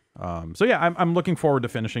for sure. So yeah, I'm looking forward to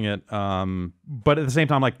finishing it. But at the same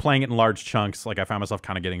time, like playing it in large chunks, like I found myself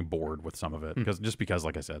kind of getting bored with some of it because,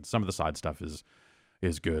 like I said, some of the side stuff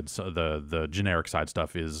is good. So the generic side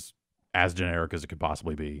stuff is as generic as it could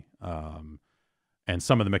possibly be. And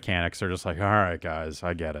some of the mechanics are just like, all right, guys,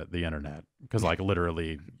 I get it. The internet, because like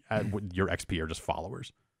literally, your XP are just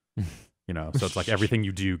followers. You know, so it's like everything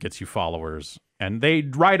you do gets you followers. And they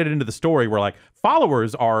write it into the story where like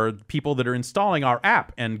followers are people that are installing our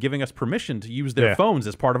app and giving us permission to use their phones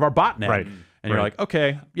as part of our botnet. Right. And you're like,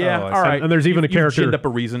 okay, yeah, all right. And there's even a character. You've ginned up a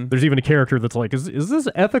reason. There's even a character that's like, is this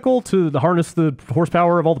ethical to harness the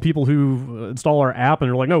horsepower of all the people who install our app? And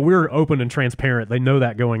you're like, no, we're open and transparent. They know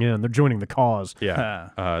that going in. They're joining the cause. Yeah.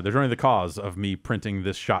 They're joining the cause of me printing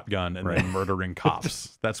this shotgun and then murdering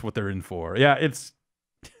cops. That's what they're in for. Yeah, it's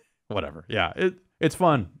whatever. Yeah, it's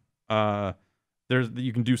fun.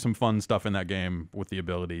 You can do some fun stuff in that game with the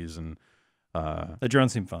abilities, and The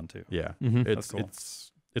drones seem fun too. yeah, That's cool.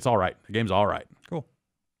 it's all right. The game's all right.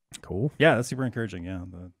 Cool. Yeah, that's super encouraging. Yeah,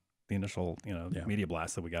 the initial Yeah. media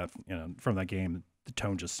blast that we got from that game, the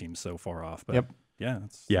tone just seems so far off. But Yep. yeah,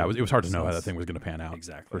 It was hard to know how that thing was going to pan out.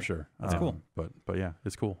 Exactly. For sure. That's cool. But yeah,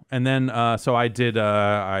 it's cool. And then so I did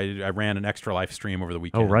I ran an Extra Life stream over the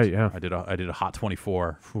weekend. Oh, right, yeah. I did a Hot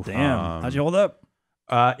 24. Damn, how'd you hold up?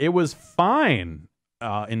 It was fine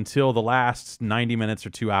until the last 90 minutes or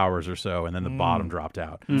 2 hours or so, and then the bottom dropped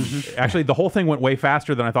out. Actually, the whole thing went way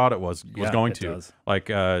faster than I thought it was going it to. does. Like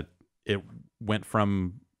it went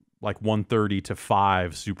from like 1:30 to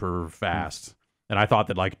 5 super fast. And I thought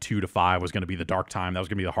that like 2 to 5 was going to be the dark time. That was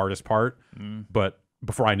going to be the hardest part. But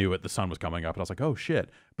before I knew it, the sun was coming up, and I was like, oh shit.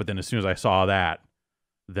 But then as soon as I saw that,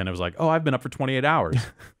 then it was like, oh, I've been up for 28 hours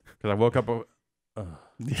because I woke up.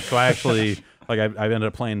 So I actually I ended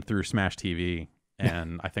up playing through Smash TV,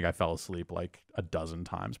 and I think I fell asleep like a dozen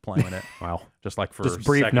times playing it. Wow. Just like for Just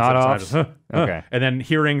brief seconds nod at a time, offs? just, Okay. And then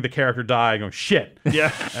hearing the character die, going shit.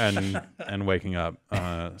 Yeah. and waking up.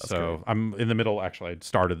 So I'm in the middle. Actually, I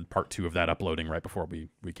started part 2 of that uploading right before we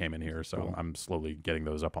came in here. So I'm slowly getting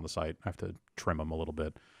those up on the site. I have to trim them a little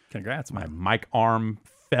bit. Congrats, My man. mic arm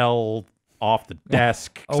fell off the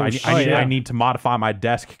desk. Oh, I need to modify my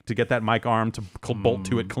desk to get that mic arm to bolt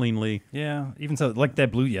to it cleanly. Yeah, even so, like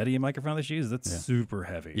that Blue Yeti microphone they use, that's super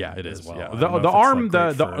heavy. Yeah, it is. As well. Yeah. I don't The know if arm, it's,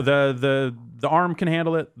 like, great for- the arm can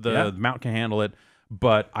handle it. The mount can handle it.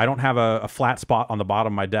 But I don't have a flat spot on the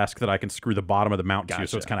bottom of my desk that I can screw the bottom of the mount to,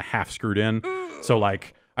 so it's kind of half screwed in. So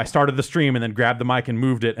like I started the stream and then grabbed the mic and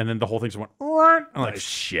moved it, and then the whole thing just went. I'm like,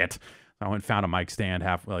 shit. I went and found a mic stand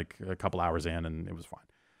a couple hours in, and it was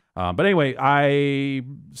fine. But anyway,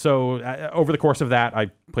 over the course of that,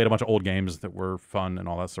 I played a bunch of old games that were fun and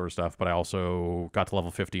all that sort of stuff. But I also got to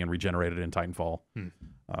level 50 and regenerated in Titanfall.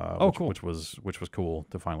 Cool. Which was cool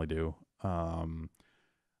to finally do.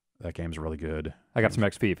 That game's really good. I got some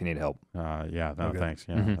XP if you need help. Yeah, no, thanks.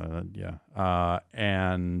 Yeah,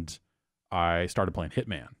 and I started playing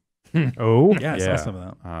Hitman. Oh, Yeah, I saw some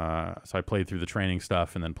of that. So I played through the training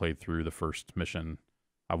stuff and then played through the first mission.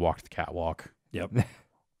 I walked the catwalk. Yep.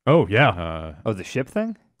 oh yeah. The ship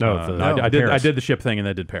thing? No, I did the ship thing and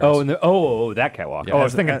then did Paris. Oh, that catwalk. Yeah. I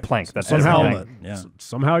was thinking plank. That's somehow, helmet. Yeah.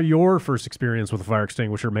 somehow your first experience with a fire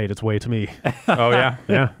extinguisher made its way to me. Oh yeah,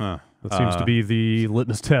 Yeah. Huh. That seems to be the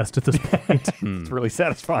litmus test at this point. It's really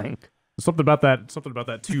satisfying. Something about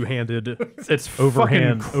that two-handed. It's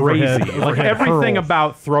Overhand- fucking crazy. overhead- Like overhead everything hurl.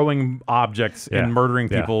 about throwing objects Yeah. and murdering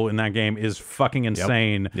Yeah. people in that game is fucking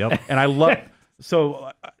insane. Yep. And I love so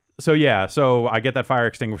I get that fire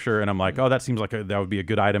extinguisher and I'm like, oh, that seems like that would be a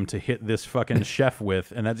good item to hit this fucking chef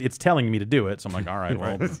with, and it's telling me to do it. So I'm like, all right,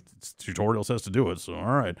 well, this tutorial says to do it, so all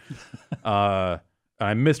right.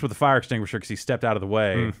 I missed with the fire extinguisher because he stepped out of the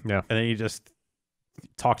way, yeah. and then he just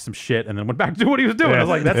talked some shit and then went back to what he was doing. Yeah. I was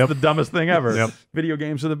like, that's the dumbest thing ever. Yep. Video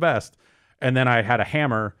games are the best. And then I had a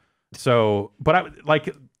hammer. But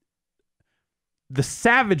the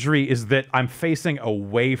savagery is that I'm facing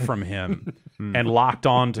away from him and locked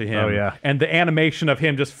onto him. Oh, yeah. And the animation of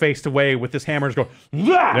him just faced away with this hammer is going,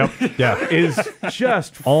 Yep. Yeah. is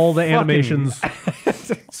just All the fucking- animations,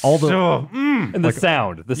 all the And the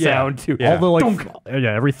sound. The sound, too. Yeah. all the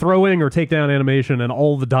every throwing or takedown animation and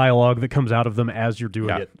all the dialogue that comes out of them as you're doing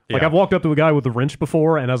it. Like Yeah. I've walked up to a guy with the wrench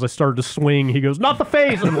before, and as I started to swing, he goes, "Not the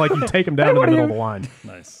face!" And like you take him down in the middle of the line.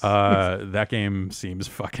 Nice. that game seems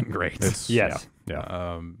fucking great. Yes.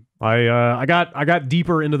 Yeah. I got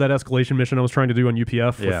deeper into that escalation mission I was trying to do on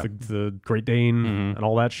UPF Yeah. with the Great Dane and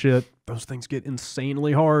all that shit. Those things get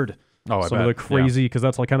insanely hard. Oh, I Some bet. of the crazy, because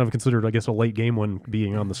that's like kind of considered, I guess, a late game one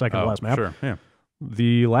being on the second to last map. Sure. Yeah.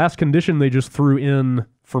 The last condition they just threw in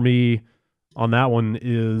for me on that one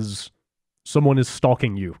is someone is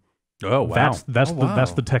stalking you. Oh wow. That's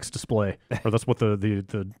the text display, or that's what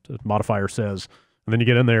the modifier says. And then you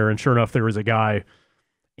get in there, and sure enough, there is a guy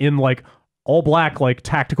in like all black, like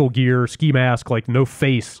tactical gear, ski mask, like no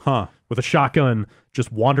face, with a shotgun,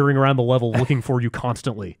 just wandering around the level looking for you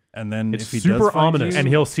constantly. And then It's if he super does find ominous. you, And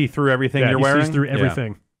he'll see through everything you're he wearing. sees through Yeah.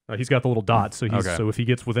 everything. He's got the little dot, so Okay. so if he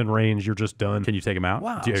gets within range, you're just done. Can you take him out?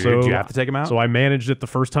 Wow. Do you So- have to take him out? So I managed it the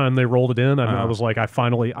first time they rolled it in. I was like, I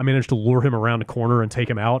managed to lure him around a corner and take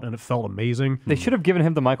him out, and it felt amazing. They should have given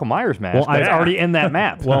him the Michael Myers mask. Well, That's I- already in that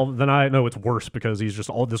map. Well, then I know it's worse because he's just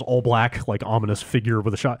this all black, like ominous figure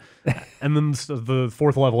with a shot. And then the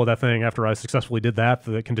fourth level of that thing, after I successfully did that,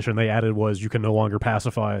 the condition they added was you can no longer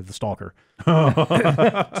pacify the stalker.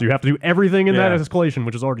 So you have to do everything in that Yeah. escalation,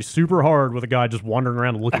 which is already super hard with a guy just wandering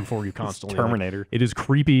around looking for you constantly. Terminator. It is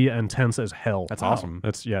creepy and tense as hell. That's awesome.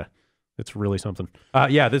 It's really something.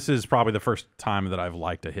 Yeah, this is probably the first time that I've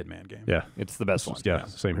liked a Hitman game. Yeah. It's the best one. Yeah,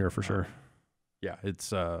 same here for sure. Yeah,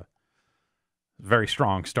 it's a very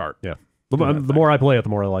strong start. Yeah. The more I play it, the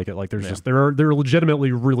more I like it. Like there's just there are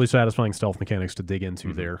legitimately really satisfying stealth mechanics to dig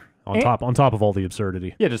into there on top of all the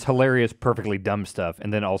absurdity. Yeah, just hilarious, perfectly dumb stuff,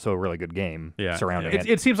 and then also a really good game surrounding it.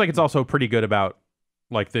 It seems like it's also pretty good about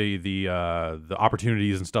like the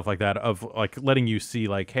opportunities and stuff like that of like letting you see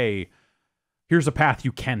like, hey, here's a path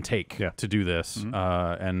you can take to do this,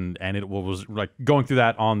 and it was like going through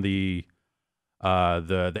that on the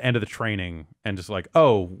end of the training and just like,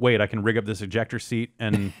 oh wait, I can rig up this ejector seat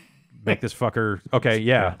and make this fucker.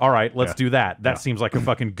 Okay, all right, let's do that. That seems like a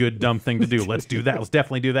fucking good dumb thing to do. Let's do that. Let's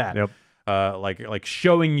definitely do that. Yep. Like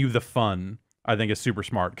showing you the fun, I think is super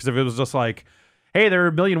smart. Because if it was just like, hey, there are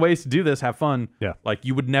a million ways to do this, have fun. Yeah. Like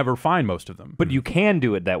you would never find most of them. But you can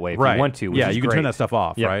do it that way if right. you want to. Which yeah, is you can great. turn that stuff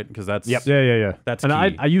off, Yep. right? Because that's Yeah. That's and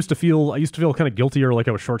key. I used to feel kind of guilty or like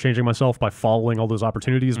I was shortchanging myself by following all those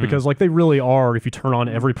opportunities because like they really are. If you turn on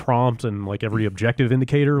every prompt and like every objective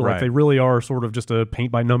indicator, like Right. they really are sort of just a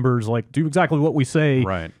paint by numbers. Like do exactly what we say,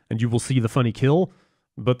 Right. and you will see the funny kill.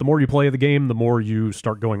 But the more you play the game, the more you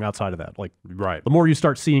start going outside of that. Like right. the more you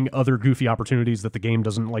start seeing other goofy opportunities that the game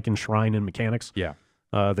doesn't like enshrine in mechanics. Yeah.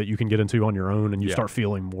 that you can get into on your own, and you Yeah. start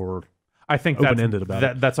feeling more I think open-ended about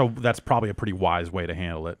it. that's probably a pretty wise way to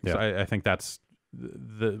handle it. Yeah. So I think that's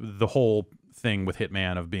the whole thing with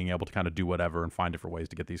Hitman of being able to kind of do whatever and find different ways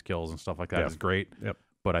to get these kills and stuff like that is great. Yep.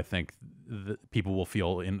 But I think people will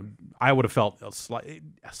feel I would have felt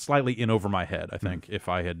slightly in over my head, I think, if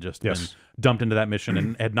I had just been dumped into that mission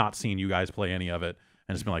and had not seen you guys play any of it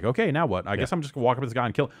and just been like, okay, now what? I guess I'm just gonna walk up to this guy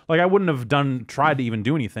and kill. Like, I wouldn't have tried to even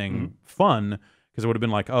do anything fun, because it would have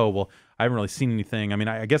been like, oh, well, I haven't really seen anything. I mean,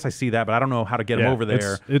 I guess I see that, but I don't know how to get him over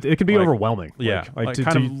there. It can be Like, overwhelming. Yeah, like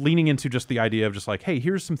kind of leaning into just the idea of just like, hey,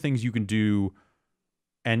 here's some things you can do,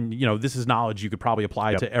 and this is knowledge you could probably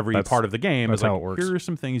apply to every part of the game. That's like, how it works. here are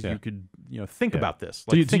some things you could think about this.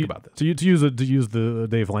 To Like, think about this. To use the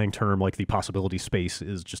Dave Lang term, like the possibility space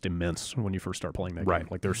is just immense when you first start playing that game.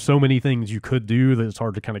 Like, there's so many things you could do that it's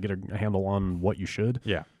hard to kind of get a handle on what you should.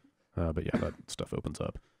 Yeah. But yeah, that stuff opens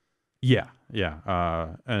up. Yeah.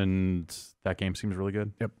 And that game seems really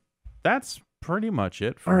good. Yep. That's pretty much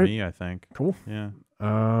it for me, I think. Cool. Yeah.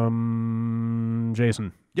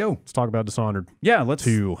 Jason, let's talk about Dishonored. Yeah, let's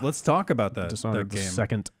 2. talk about that Dishonored game. the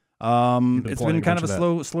second. It's playing been a kind bunch of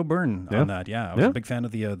of a slow burn on that. Yeah, I was Yeah. a big fan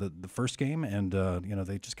of the first game, and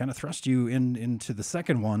they just kind of thrust you into the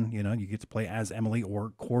second one. You get to play as Emily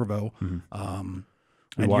or Corvo.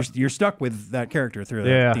 And you're stuck with that character through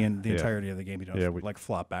the entirety of the game. You don't like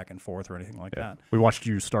flop back and forth or anything like that. We watched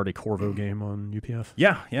you start a Corvo game on UPF.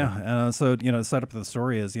 Yeah. So the setup of the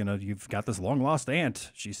story is you've got this long lost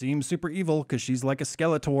aunt. She seems super evil because she's like a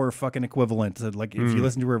Skeletor fucking equivalent. Like if you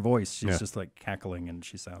listen to her voice, she's just like cackling and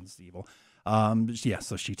she sounds evil.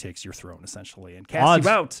 So she takes your throne essentially and casts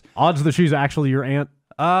you out. Odds that she's actually your aunt.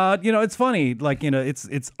 It's funny, like,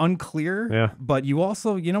 it's unclear, but you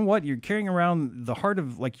also, you're carrying around the heart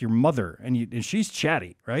of like your mother, and she's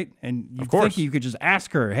chatty, right? And you think you could just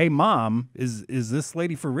ask her, hey, mom, is this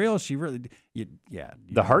lady for real? She really,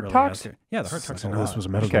 the heart really talks? Yeah, the heart talks. This was a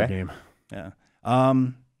Metal Gear game. Yeah.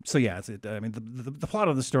 So yeah, the plot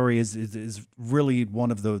of the story is really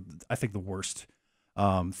one of the worst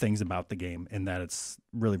things about the game, in that it's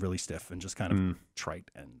really, really stiff and just kind of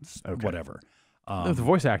trite and whatever. The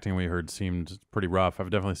voice acting we heard seemed pretty rough. I've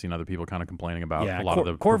definitely seen other people kind of complaining about a lot of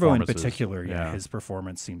the Corvo in performances. particular. His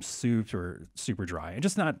performance seems super dry and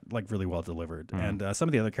just not like really well delivered, and some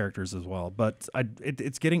of the other characters as well. But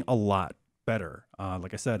it's getting a lot better.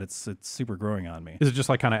 Like I said, it's super growing on me. Is it just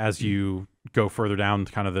like kind of as you go further down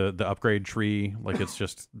kind of the upgrade tree, like it's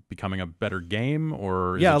just becoming a better game,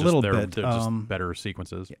 or is it just a little they're bit. just better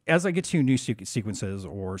sequences? As I get to new sequences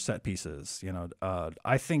or set pieces,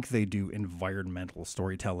 I think they do environmental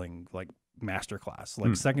storytelling like masterclass,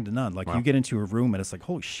 like second to none. Like you get into a room and it's like,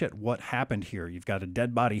 holy shit, what happened here? You've got a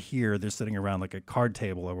dead body here. They're sitting around like a card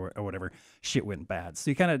table or whatever. Shit went bad. So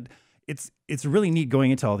you kind of, it's really neat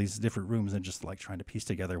going into all these different rooms and just like trying to piece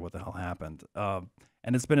together what the hell happened.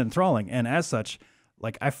 And it's been enthralling. And as such,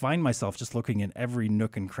 like I find myself just looking in every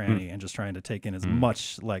nook and cranny and just trying to take in as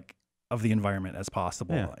much like of the environment as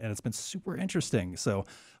possible. Yeah. And it's been super interesting. So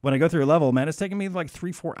when I go through a level, man, it's taken me like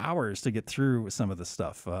 3-4 hours to get through some of the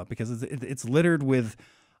stuff because it's littered with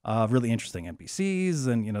really interesting NPCs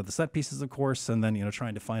and, the set pieces, of course, and then,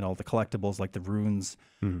 trying to find all the collectibles like the runes.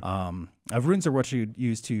 Runes are what you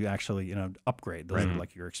use to actually, upgrade. Those are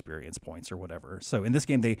like your experience points or whatever. So in this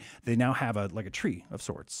game, they now have a tree of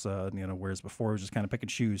sorts, whereas before it was just kind of pick and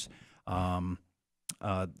choose. In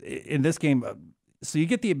this game, so you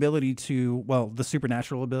get the ability to, the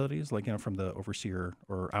supernatural abilities, like, from the Overseer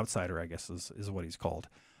or Outsider, I guess is what he's called.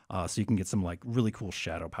 So you can get some like really cool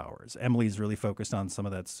shadow powers. Emily's really focused on some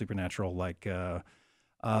of that supernatural like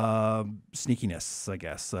sneakiness, I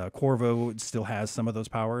guess. Corvo still has some of those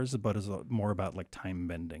powers, but is more about like time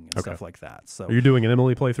bending and stuff like that. So are you doing an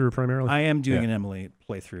Emily playthrough primarily? I am doing an Emily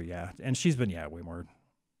playthrough, and she's been way more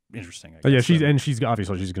interesting. I guess. She's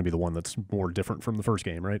obviously going to be the one that's more different from the first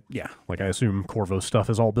game, right? Yeah. Like I assume Corvo's stuff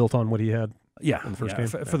is all built on what he had. Yeah, in the first game.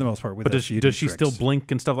 For the most part. With But does she still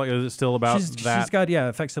blink and stuff like that? Is it still about that? She's got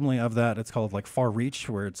a facsimile of that. It's called like Far Reach,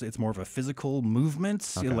 where it's more of a physical movement,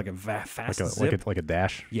 like a fast zip. like a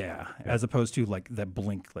dash. Yeah, as opposed to like that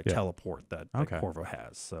blink, like teleport that Corvo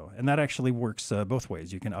has. So, and that actually works both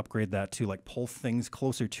ways. You can upgrade that to like pull things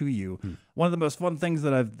closer to you. One of the most fun things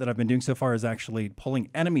that I've been doing so far is actually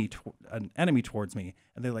pulling an enemy towards me,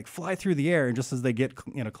 and they like fly through the air, and just as they get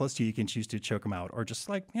close to you, you can choose to choke them out or just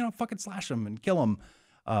like fucking slash them and kill them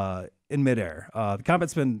in midair. The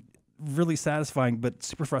combat's been really satisfying, but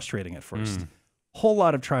super frustrating at first. whole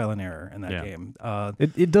lot of trial and error in that Yeah. game.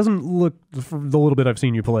 It doesn't look, for the little bit I've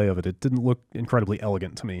seen you play of it, it didn't look incredibly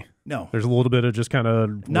elegant to me. No. There's a little bit of just kind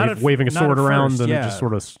of Not waving a not sword at around first, and yeah. it just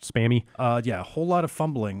sort of spammy. Yeah, a whole lot of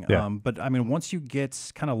fumbling. Yeah. But I mean, once you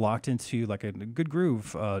get kind of locked into like a good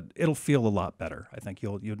groove, it'll feel a lot better. I think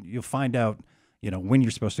you'll find out, when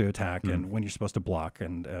you're supposed to attack and when you're supposed to block,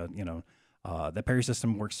 and the parry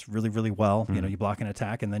system works really, really well. You block an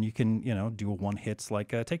attack, and then you can, do a one hits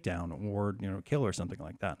like a takedown or kill or something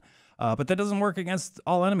like that. But that doesn't work against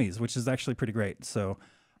all enemies, which is actually pretty great. So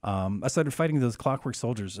I started fighting those clockwork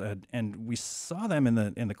soldiers, and we saw them in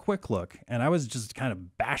the quick look, and I was just kind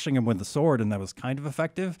of bashing them with the sword, and that was kind of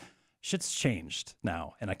effective. Shit's changed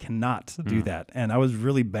now, and I cannot do that. And I was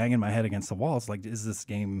really banging my head against the wall. It's like, is this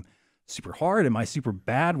game super hard? Am I super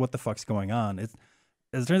bad? What the fuck's going on? As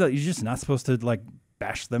it turns out, you're just not supposed to like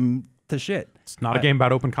bash them to shit. It's not a game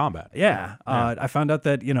about open combat. Yeah. I found out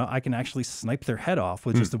that, I can actually snipe their head off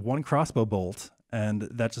with just one crossbow bolt, and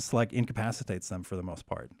that just like incapacitates them for the most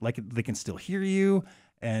part. Like they can still hear you,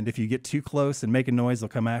 and if you get too close and make a noise, they'll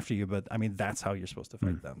come after you. But I mean, that's how you're supposed to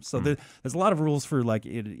fight them. So there's a lot of rules for like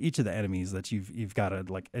each of the enemies that you've got to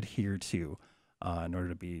like adhere to in order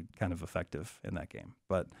to be kind of effective in that game.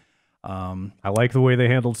 But I like the way they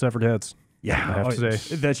handled severed heads. yeah, I have to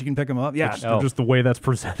say. that you can pick them up. Yeah, Just the way that's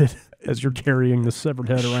presented as you're carrying the severed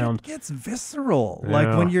head around. It gets visceral. Yeah.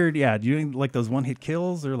 Like when you're doing like those one hit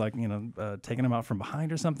kills or like taking them out from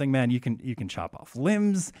behind or something. Man, you can chop off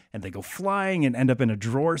limbs and they go flying and end up in a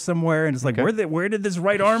drawer somewhere. And it's like where did this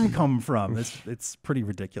right arm come from? It's pretty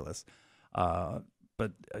ridiculous,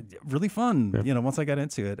 but really fun. Yeah. Once I got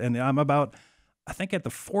into it, and I'm about, I think at the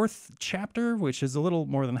 4th chapter, which is a little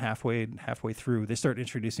more than halfway through, they start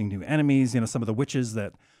introducing new enemies. Some of the witches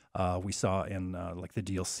that we saw in like the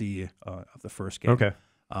DLC of the first game. Okay.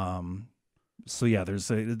 So yeah, there's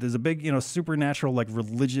a big supernatural like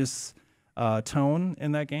religious tone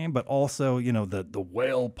in that game, but also the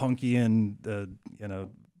whale punkian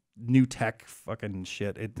new tech fucking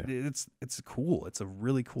shit. It's cool. It's a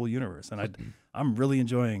really cool universe, and I'm really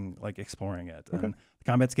enjoying like exploring it. Okay. And the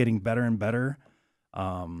combat's getting better and better.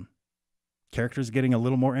 Characters getting a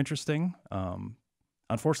little more interesting.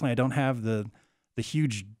 Unfortunately, I don't have the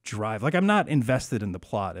huge drive. Like I'm not invested in the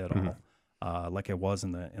plot at all, like I was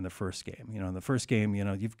in the first game. In the first game,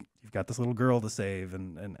 you've got this little girl to save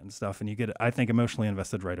and stuff, and you get, I think, emotionally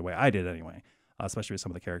invested right away. I did anyway, especially with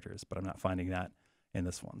some of the characters. But I'm not finding that in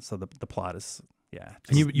this one. So the plot is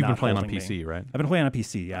And you've been not playing on holding PC, me. right? I've been playing on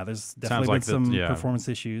PC. Yeah, there's definitely like been some that- yeah, performance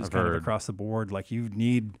issues I've kind of heard. across the board. Like you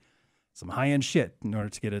need some high-end shit in order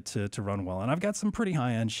to get it to run well. And I've got some pretty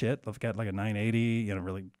high-end shit. I've got like a 980,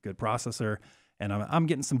 really good processor, and I'm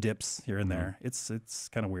getting some dips here and there. It's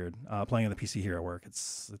kind of weird playing on the PC here at work.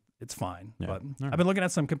 It's fine, Yeah. but All right. I've been looking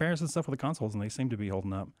at some comparison stuff with the consoles, and they seem to be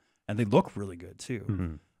holding up, and they look really good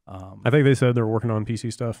too. I think they said they're working on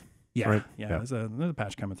PC stuff. Yeah, Right. yeah. Yeah. There's a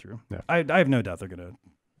patch coming through. Yeah. I have no doubt they're gonna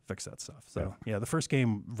fix that stuff. So yeah, the first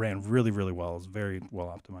game ran really, really well. It was very well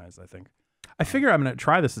optimized, I think. I figure I'm gonna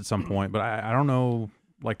try this at some point, but I don't know.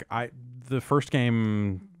 Like the first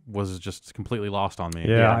game was just completely lost on me.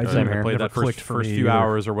 Yeah, I same here. played Never that clicked first for me few either.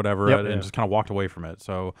 hours or whatever, Yep. and Yeah. just kind of walked away from it.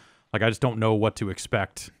 So like I just don't know what to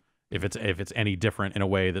expect if it's any different in a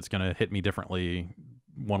way that's gonna hit me differently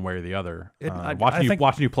one way or the other. I Watching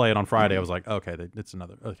think- you play it on Friday, I was like, okay, it's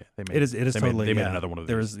another. Okay, they made It is they made- totally. they made yeah. another one of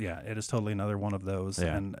There these. is it is totally another one of those.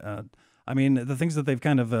 Yeah. And I mean, the things that they've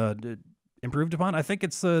kind of improved upon, I think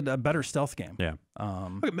it's a better stealth game. Yeah.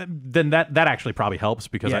 Um, Okay, then that actually probably helps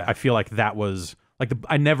because Yeah. I feel like that was like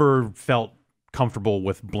I never felt comfortable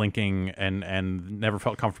with blinking and never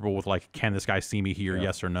felt comfortable with like, can this guy see me here?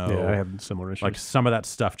 Yes or no? Yeah, I had similar issues. Like some of that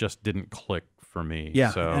stuff just didn't click for me.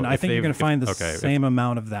 Yeah, So and I if think you're they've- going to find the okay, if- same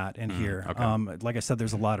amount of that in here. okay. Like I said,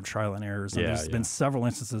 there's a lot of trial and errors. And Yeah, there's yeah. been several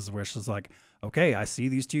instances where it's just like, okay, I see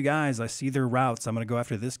these two guys, I see their routes, I'm going to go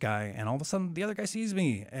after this guy, and all of a sudden the other guy sees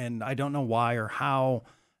me, and I don't know why or how.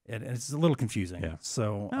 And it's a little confusing. Yeah.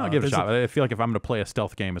 So I'll give it a there's shot. I feel like if I'm going to play a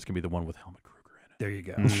stealth game, it's going to be the one with Helmut Kruger in it. there you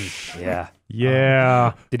go. Yeah.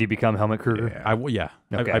 yeah, Did you become Helmut Kruger?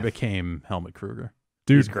 I became Helmut Kruger.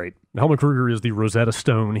 dude, He's great. Helmut Kruger is the Rosetta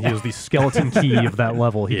Stone. He is the skeleton key of that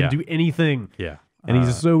level. He Yeah. can do anything, Yeah. and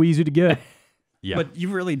he's so easy to get. Yeah. But you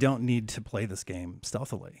really don't need to play this game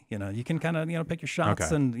stealthily. You can kind of, pick your shots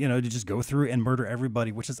Okay. and, you just go through and murder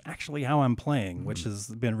everybody, which is actually how I'm playing, which has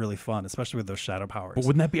been really fun, especially with those shadow powers. But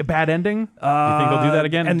wouldn't that be a bad ending? Do you think they'll do that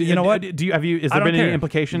again? and you know what? Do you have you? Is I there don't been any care.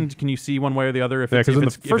 implications? Can you see one way or the other? If Yeah, it's, because if in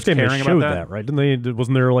the it's, if first it's game they caring showed about that, right? Didn't they?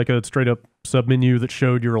 Wasn't there like a straight up sub menu that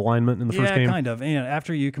showed your alignment in the first game? Yeah, kind of. And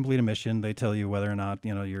after you complete a mission, they tell you whether or not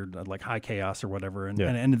you're like high chaos or whatever. And,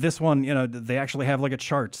 and this one, they actually have like a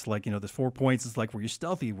chart. Like there's 4 points. It's like, were you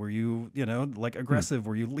stealthy? Were you like aggressive?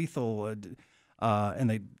 Were you lethal?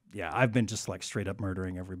 And I've been just like straight up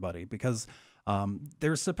murdering everybody because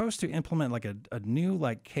they're supposed to implement like a new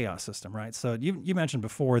like chaos system, right? So you mentioned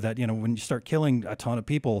before that when you start killing a ton of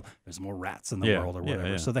people, there's more rats in the world or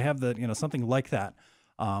whatever. So they have something like that.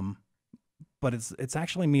 But it's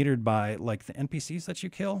actually metered by like the NPCs that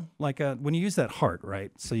you kill. Like when you use that heart,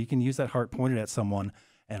 right? So you can use that heart pointed at someone,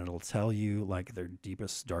 and it'll tell you like their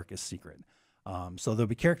deepest, darkest secret. So there'll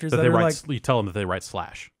be characters that are like you tell them that they write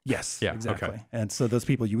 /. Yes, yeah, exactly. Okay. And so those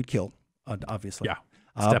people you would kill, obviously. Yeah.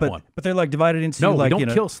 Step one. But they're like divided into no, like we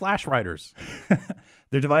don't kill / writers.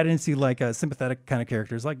 They're divided into like sympathetic kind of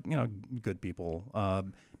characters, like good people.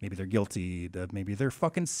 Maybe they're guilty. Maybe they're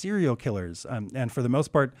fucking serial killers. And for the most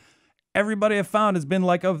part, everybody I've found has been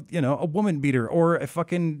like a woman beater or a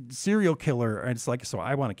fucking serial killer. And it's like, so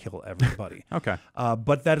I want to kill everybody. Okay.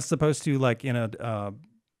 But that is supposed to like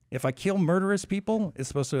if I kill murderous people, it's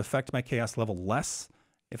supposed to affect my chaos level less.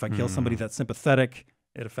 If I kill somebody that's sympathetic,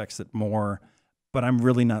 it affects it more. But I'm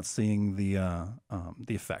really not seeing the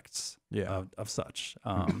effects of such.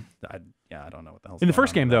 I don't know what the hell's in the going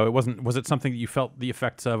first on game with though. Was it something that you felt the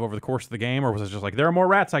effects of over the course of the game, or was it just like there are more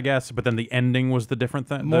rats, I guess, but then the ending was the different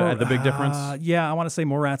thing, the big difference? Yeah, I want to say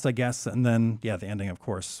more rats, I guess, and then the ending, of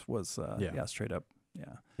course, was straight up,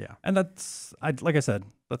 yeah. And that's like I said,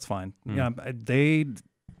 that's fine. Yeah,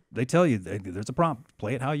 they tell you there's a prompt,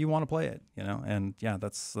 play it how you want to play it, and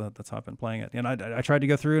that's how I've been playing it. And I tried to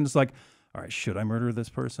go through, and it's like, all right, should I murder this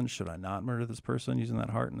person? Should I not murder this person using that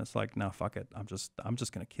heart? And it's like, no, fuck it. I'm just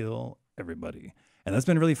gonna kill everybody. And that's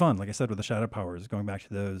been really fun. Like I said, with the shadow powers, going back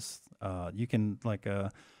to those, you can like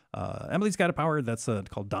Emily's got a power that's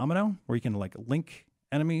called Domino, where you can like link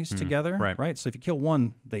enemies together. Right. So if you kill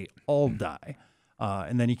one, they all die.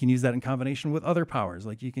 And then you can use that in combination with other powers.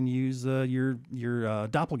 Like you can use your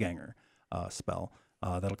doppelganger spell.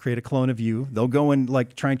 That'll create a clone of you. They'll go and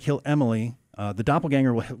like try and kill Emily. The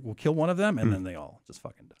doppelganger will kill one of them, and then they all just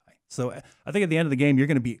fucking die. So I think at the end of the game, you're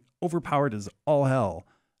going to be overpowered as all hell,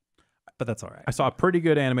 but that's all right. I saw a pretty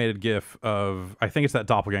good animated GIF of, I think it's that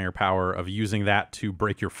doppelganger power of using that to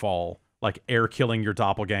break your fall, like air killing your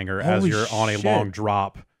doppelganger as you're on a long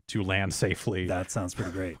drop to land safely. That sounds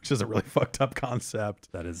pretty great. Which is a really fucked up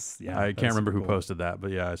concept. That is, I can't remember who posted that,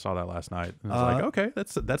 but I saw that last night. And I was like, okay,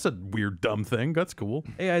 that's a weird, dumb thing. That's cool.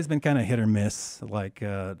 AI's been kind of hit or miss. Like,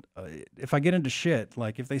 if I get into shit,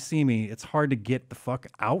 like if they see me, it's hard to get the fuck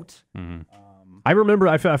out. I remember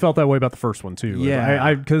I felt that way about the first one too.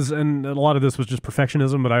 Yeah, because and a lot of this was just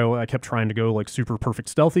perfectionism, but I kept trying to go like super perfect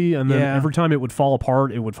stealthy, and then every time it would fall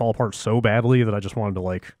apart so badly that I just wanted to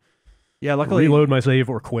like. Yeah, luckily reload my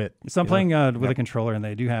save or quit. So I'm playing with a controller, and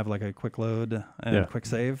they do have like a quick load and quick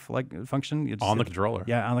save like function. You just on the controller.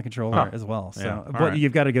 Yeah, on the controller as well. So, but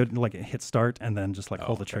you've got to go like hit start and then just like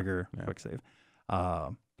hold the trigger, quick save.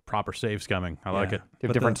 Proper save scumming. I like it. Do you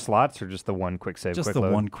have different slots or just the one quick save? Just quick the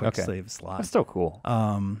load? one quick save slot. That's still cool.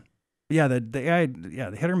 Yeah, the AI,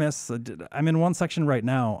 the hit or miss. I'm in one section right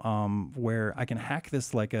now where I can hack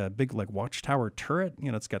this like a big like watchtower turret.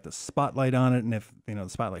 It's got the spotlight on it, and if the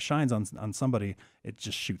spotlight shines on somebody, it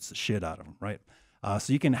just shoots the shit out of them, right?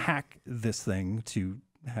 So you can hack this thing to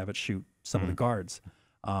have it shoot some of the guards.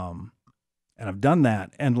 And I've done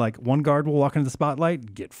that, and like one guard will walk into the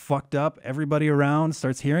spotlight, get fucked up. Everybody around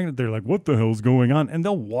starts hearing it. They're like, "What the hell's going on?" And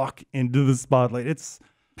they'll walk into the spotlight. It's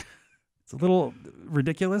a little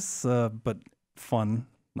ridiculous, but fun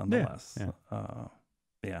nonetheless.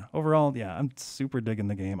 Overall, I'm super digging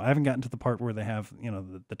the game. I haven't gotten to the part where they have,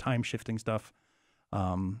 the time shifting stuff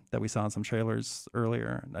that we saw in some trailers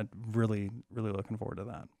earlier. I'm really, really looking forward to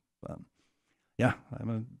that. But yeah,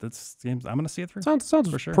 I'm gonna see it through. Sounds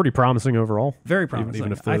for sure. Pretty promising overall. Very promising.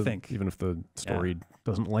 Even if the story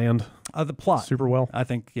doesn't land the plot super well. I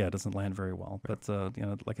think it doesn't land very well. But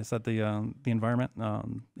like I said, the environment,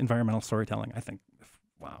 environmental storytelling. I think,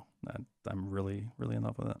 wow, I'm really, really in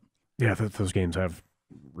love with it. Yeah, those games have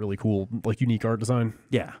really cool, like unique art design.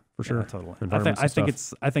 Yeah, for sure. Yeah, totally. I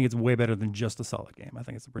think it's way better than just a solid game. I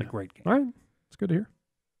think it's a pretty great game. All right, it's good to hear.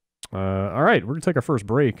 All right, we're gonna take our first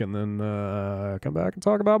break and then come back and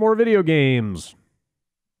talk about more video games.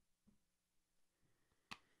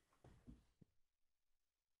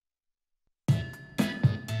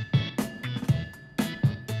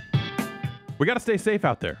 We got to stay safe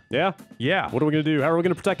out there. Yeah? Yeah. What are we going to do? How are we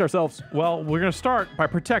going to protect ourselves? Well, we're going to start by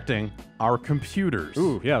protecting our computers.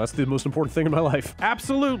 Ooh, yeah, that's the most important thing in my life.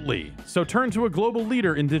 Absolutely. So turn to a global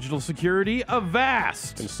leader in digital security,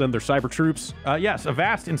 Avast. Gonna send their cyber troops. Yes,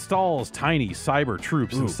 Avast installs tiny cyber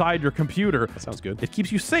troops inside your computer. That sounds good. It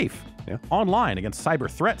keeps you safe Yeah. online against cyber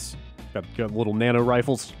threats. Got little nano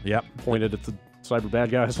rifles Yep. pointed at the cyber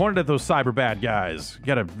bad guys. Pointed at those cyber bad guys. You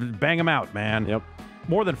gotta bang them out, man. Yep.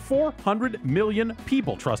 More than 400 million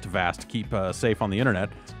people trust Avast to keep safe on the internet.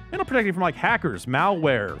 It'll protect you from like hackers,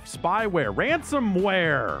 malware, spyware,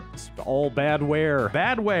 ransomware. It's all badware.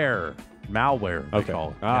 Badware. Malware, they call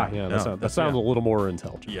it. That sounds a little more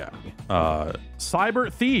intelligent. Yeah.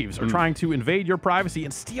 Cyber thieves are trying to invade your privacy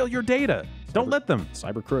and steal your data. Don't let them.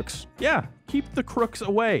 Cyber crooks. Yeah. Keep the crooks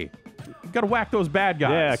away. You gotta whack those bad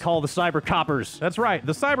guys. Yeah, call the cyber coppers. That's right.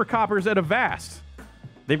 The cyber coppers at Avast.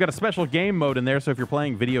 They've got a special game mode in there, so if you're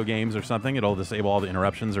playing video games or something, it'll disable all the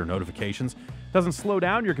interruptions or notifications. Doesn't slow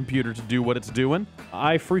down your computer to do what it's doing.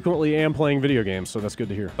 I frequently am playing video games, so that's good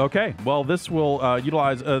to hear. Okay, well, this will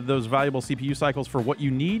utilize those valuable CPU cycles for what you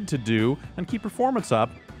need to do and keep performance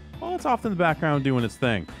up while it's off in the background doing its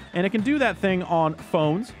thing. And it can do that thing on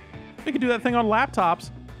phones. It can do that thing on laptops.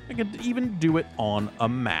 It can even do it on a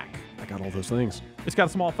Mac. I got all those things. It's got a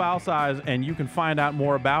small file size, and you can find out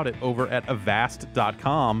more about it over at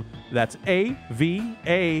avast.com. That's AVAST.com.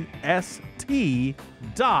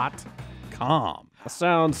 That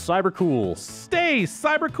sounds cyber cool. Stay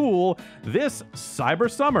cyber cool this cyber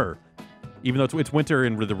summer. Even though it's winter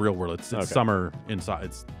in the real world, it's summer inside.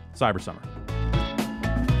 It's cyber summer.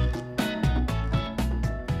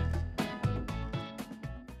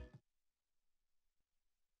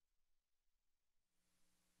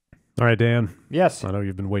 All right, Dan. Yes. I know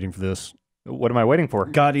you've been waiting for this. What am I waiting for?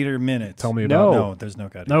 God Eater Minute. Tell me about No. it. No, there's no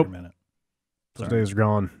God Nope. Eater Minute. Those days are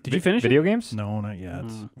gone. Did you finish Video games? No, not yet.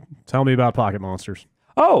 Tell me about Pocket Monsters.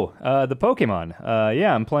 Oh, the Pokemon.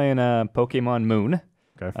 Yeah, I'm playing Pokemon Moon.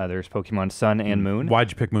 Okay. There's Pokemon Sun and Moon. Why'd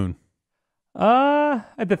you pick Moon?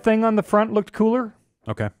 The thing on the front looked cooler.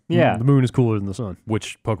 Okay. Yeah. The moon is cooler than the sun.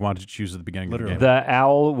 Which Pokemon did you choose at the beginning Literally. of the game? The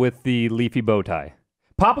owl with the leafy bow tie.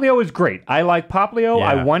 Poplio is great. I like Poplio. Yeah.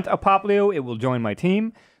 I want a Poplio. It will join my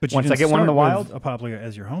team. But once you I get one in the start wild. with a Poplio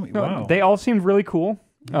as your homie. No, Wow. They all seemed really cool.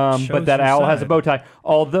 Shows But that your owl has a side. bow tie.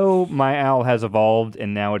 Although my owl has evolved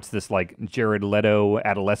and now it's this like Jared Leto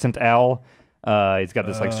adolescent owl. He's got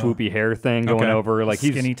this like swoopy hair thing going Okay. over. Like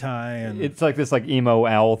he's skinny tie and It's like this like emo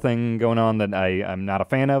owl thing going on that I'm not a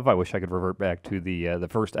fan of. I wish I could revert back to the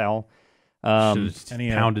first owl. Should've just any,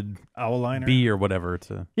 pounded owl liner. B or whatever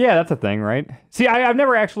to. Yeah, that's a thing, right? See, I've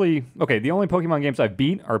never actually. Okay, the only Pokemon games I've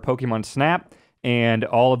beat are Pokemon Snap and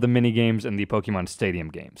all of the mini games and the Pokemon Stadium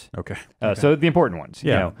games. Okay. So the important ones.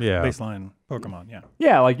 Yeah. You know. Yeah. Baseline Pokemon. Yeah.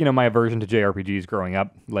 Yeah, like, my aversion to JRPGs growing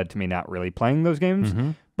up led to me not really playing those games.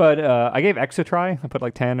 Mm-hmm. But I gave X a try. I put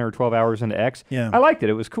like 10 or 12 hours into X. Yeah. I liked it.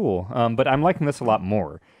 It was cool. But I'm liking this a lot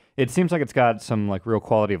more. It seems like it's got some like real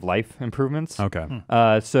quality of life improvements. Okay.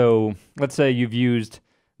 So let's say you've used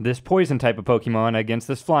this poison type of Pokemon against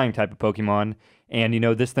this flying type of Pokemon, and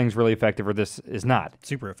this thing's really effective or this is not.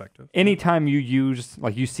 Super effective. Anytime you use,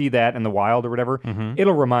 like you see that in the wild or whatever,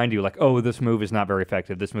 it'll remind you like, oh, this move is not very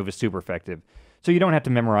effective. This move is super effective. So you don't have to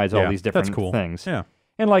memorize all these different that's cool. things. Yeah.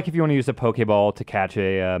 And like if you want to use a Pokeball to catch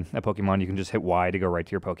a Pokemon, you can just hit Y to go right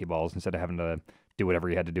to your Pokeballs instead of having to do whatever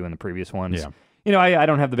you had to do in the previous ones. Yeah. I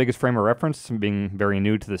don't have the biggest frame of reference, being very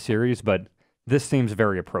new to the series, but this seems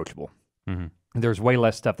very approachable. Mm-hmm. There's way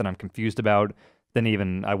less stuff that I'm confused about than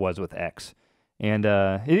even I was with X. And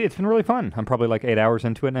it's been really fun. I'm probably like 8 hours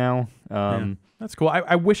into it now. That's cool.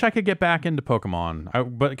 I wish I could get back into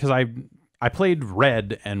Pokemon, but because I played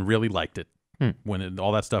Red and really liked it. When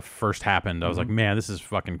all that stuff first happened, I was like, man, this is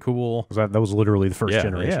fucking cool. That was literally the first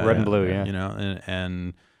generation. Red and blue, yeah.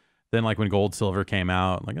 And then like when Gold Silver came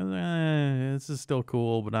out, like this is still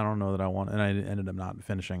cool, but I don't know that I want. And I ended up not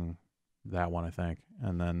finishing that one, I think.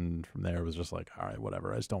 And then from there it was just like, all right,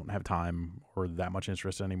 whatever. I just don't have time or that much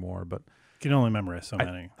interest anymore. But You can only memorize so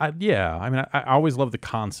many. I always love the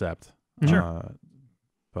concept. Sure.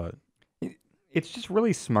 But It's just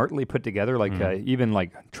really smartly put together, like even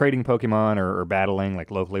like trading Pokemon or battling like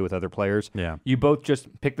locally with other players. yeah. You both just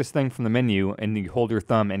pick this thing from the menu and you hold your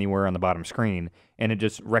thumb anywhere on the bottom screen, and it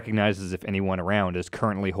just recognizes if anyone around is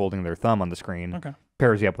currently holding their thumb on the screen, Okay.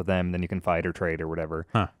 pairs you up with them, then you can fight or trade or whatever.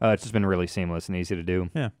 Huh. It's just been really seamless and easy to do.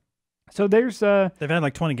 Yeah. So there's They've had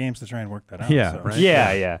like 20 games to try and work that out. Yeah, so. right?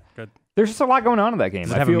 yeah. Good. There's just a lot going on in that game.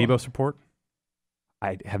 Does it I have feel amiibo support?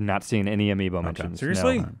 I have not seen any amiibo mentions.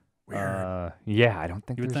 Seriously? No. Weird. Yeah, I don't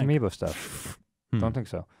think You would there's think. amiibo stuff. Hmm. Don't think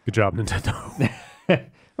so. Good job, Nintendo.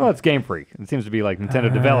 Well, it's Game Freak. It seems to be like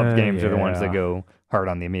Nintendo developed games are the ones that yeah. go hard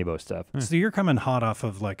on the amiibo stuff. So you're coming hot off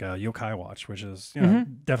of like a Yokai Watch, which is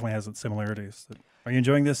definitely has its similarities. Are you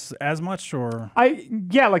enjoying this as much, or Like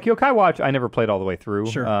Yokai Watch, I never played all the way through.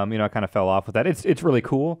 Sure. I kind of fell off with that. It's really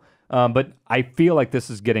cool, but I feel like this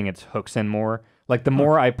is getting its hooks in more. Like the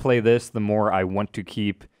more I play this, the more I want to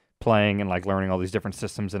keep playing and like learning all these different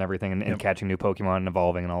systems and everything, and catching new Pokemon and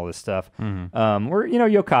evolving and all this stuff. Where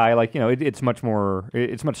Yokai, like it's much more,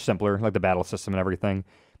 it's much simpler, like the battle system and everything.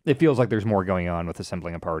 It feels like there's more going on with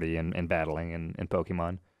assembling a party and battling and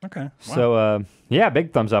Pokemon. okay? Wow. So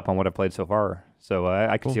big thumbs up on what I've played so far. So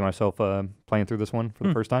I can see myself playing through this one for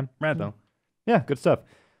the first time. Rad. So yeah, good stuff.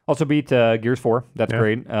 Also beat Gears 4. That's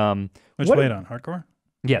great. Which what- played on hardcore?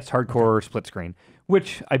 Yes, hardcore split screen.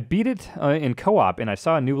 Which I beat it in co-op, and I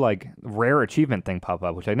saw a new like rare achievement thing pop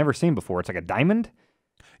up, which I'd never seen before. It's like a diamond.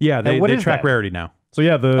 Yeah, they what is track that? rarity now. So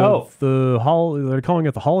yeah, Oh. they're calling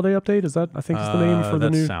it the holiday update. Is that I think is the name for the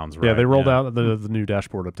that new? sounds Yeah, they right, rolled yeah. out the new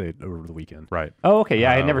dashboard update over the weekend. Right. Oh, okay.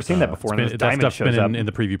 Yeah, I had never seen that It's before. been- And this that diamond stuff's shows been up. in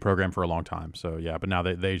the preview program for a long time. So yeah, but now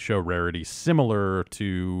they show rarity similar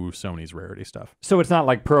to Sony's rarity stuff. So it's not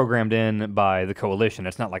like programmed in by the coalition.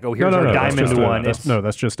 It's not like, oh, here's no, our that's diamond just one.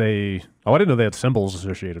 That's just a. Oh, I didn't know they had symbols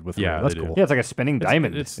associated with it. Yeah, that's they do. cool. Yeah, it's like a spinning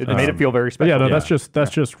diamond. it's- It made it feel very But special. yeah, no, Yeah.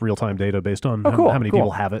 that's just real time data based on Oh, cool, how many cool.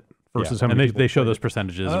 people have it versus how and many they people show play those it.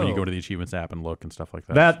 percentages when you Oh. go to the achievements app and look and stuff like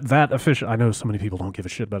that. That official. I know so many people don't give a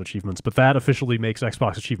shit about achievements, but that officially makes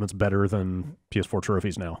Xbox achievements better than PS4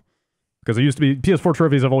 trophies now. Because it used to be PS4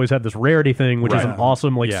 trophies have always had this rarity thing, which is Right. an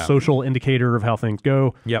awesome Yeah. social indicator of how things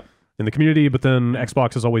go Yep. in the community. But then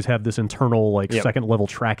Xbox has always had this internal Yep. second level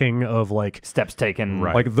tracking of Steps taken.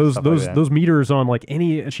 Right. like those Stuff like that. those meters on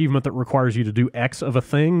any achievement that requires you to do X of a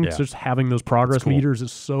thing. Yeah. Just having those progress cool. meters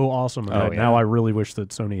is so awesome. And Oh, I- now I really wish that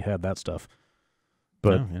Sony had that stuff.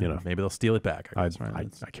 But Yeah, maybe they'll steal it back. I I, guess, right?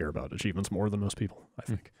 I care about achievements more than most people, I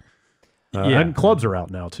think. Yeah. And clubs are out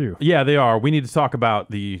now too. Yeah, they are. We need to talk about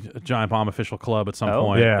the Giant Bomb official club at some Oh.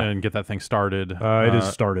 point Yeah. and get that thing started. It is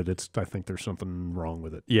started. I think there's something wrong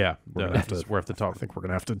with it. Yeah, We're gonna have to- we're have to I talk. think we're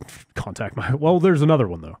gonna have to contact my. Well, there's another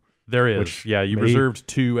one though, There is. which Yeah, you may- reserved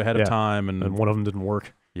 2 ahead Yeah. of time, and one of them didn't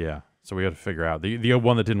work. yeah. So we have to figure out the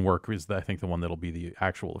one that didn't work is I think the one that'll be the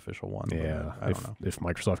actual official one. but, Yeah, I don't know. if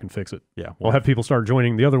Microsoft can fix it, Yeah, we'll have people start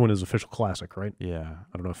joining. The other one is official classic, right? yeah.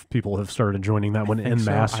 I don't know if people have started joining that one I think en so.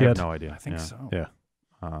 masse I have yet. no idea. I think yeah. so. Yeah.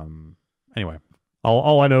 Anyway,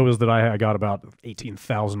 All I know is that I got about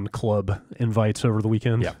 18,000 club invites over the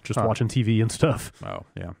weekend. Yeah. just watching TV and stuff. oh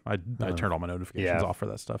yeah, I turned all my notifications yeah. off for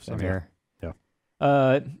that stuff. So Same here.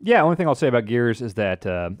 Yeah. Only thing I'll say about Gears is that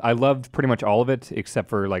I loved pretty much all of it except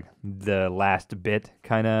for like the last bit.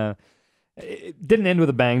 Kind of, it didn't end with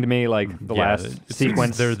a bang to me. Like the Yeah, last it's-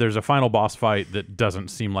 sequence. There's a final boss fight that doesn't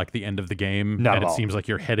seem like the end of the game, Not and at it all. seems like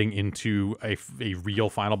you're heading into a real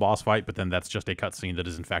final boss fight, but then that's just a cutscene that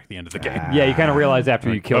is in fact the end of the game. Yeah, you kind of realize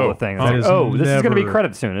after you kill oh, the thing. It's that like, is oh, this is going to be never-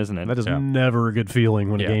 credits soon, isn't it? That is Yeah. never a good feeling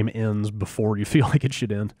when Yeah. a game ends before you feel like it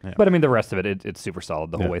should end. But I mean, the rest of it's super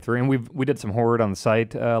solid the whole Yeah. way through. And we did some Horde on the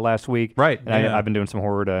site last week. Right, And yeah. I've been doing some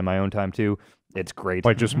Horde in my own time too. It's great.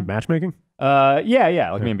 Like just matchmaking.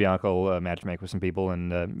 Yeah. Like me and Bianca will matchmake with some people, and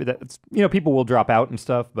that's people will drop out and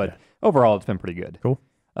stuff. But overall, it's been pretty good. Cool.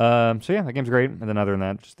 So yeah, that game's great. And then other than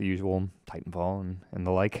that, just the usual Titanfall and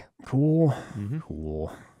the like. Cool. Mm-hmm.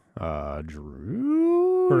 Cool.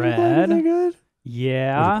 Drew. Brad? Anything good?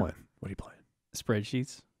 Yeah. What are you playing?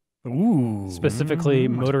 Spreadsheets. Ooh. Specifically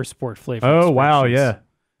motorsport flavor. Oh wow, yeah.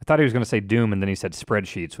 I thought he was going to say Doom, and then he said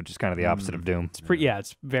spreadsheets, which is kind of the opposite of Doom.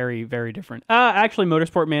 It's very, very different. Actually,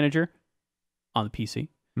 Motorsport Manager on the PC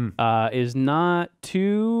is not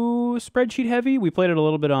too spreadsheet heavy. We played it a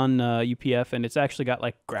little bit on UPF, and it's actually got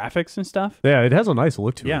like graphics and stuff. Yeah, it has a nice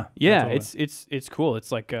look to Yeah. it. Yeah, Absolutely. it's cool.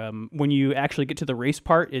 It's like when you actually get to the race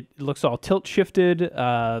part, it looks all tilt shifted.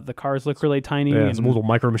 The cars look really tiny. Yeah, and some little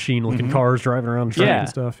micro machine looking cars driving around the track yeah. and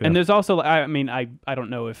stuff. Yeah. And there's also, I mean, I don't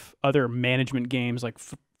know if other management games like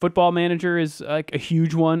Football Manager is like a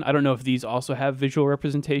huge one. I don't know if these also have visual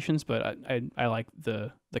representations, but I like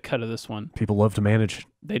the cut of this one. People love to manage.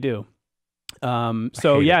 They do. So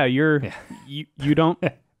hate yeah, it. you don't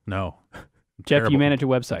No, Jeff. terrible. You manage a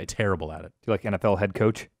website. terrible at it. Do you like NFL head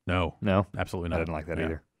coach? No, No, absolutely I not. didn't like that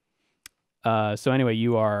Yeah. either. So anyway,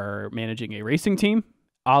 you are managing a racing team,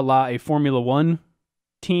 a la a Formula One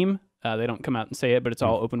team. They don't come out and say it, but it's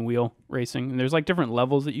all open wheel racing, and there's like different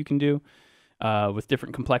levels that you can do with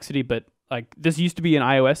different complexity. But like this used to be an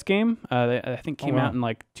iOS game. I think came out in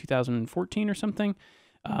like 2014 or something.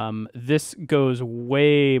 This goes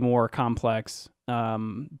way more complex,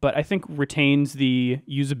 but I think retains the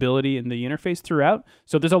usability and the interface throughout.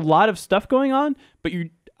 So there's a lot of stuff going on, but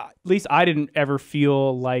at least I didn't ever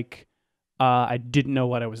feel like I didn't know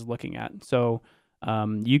what I was looking at. So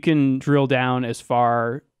you can drill down as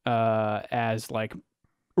far as like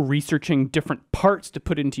researching different parts to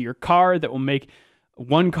put into your car that will make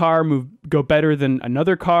one car go better than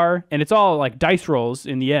another car, and it's all like dice rolls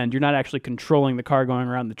in the end. You're not actually controlling the car going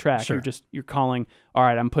around the track. Sure. You're calling, all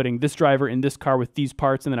right, I'm putting this driver in this car with these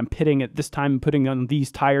parts, and then I'm pitting at this time and putting on these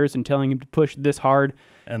tires and telling him to push this hard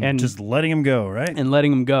and just letting him go, right? and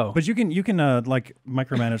letting him go. But you can like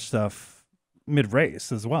micromanage stuff mid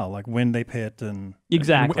race as well, like when they pit and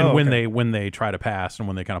Exactly. And okay. when they try to pass and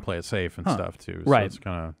when they kind of play it safe and stuff too. So Right. it's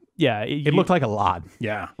kind of Yeah. it looked like a lot.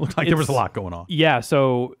 yeah. It looked like there was a lot going on. Yeah,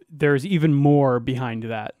 so there's even more behind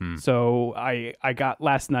that. Hmm. So I got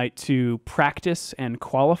last night to practice and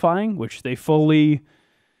qualifying, which they fully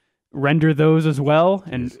render those as well,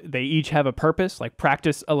 and they each have a purpose. Like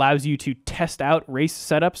practice allows you to test out race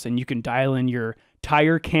setups, and you can dial in your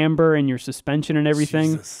tire camber and your suspension and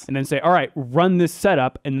everything, Jesus. and then say, all right, run this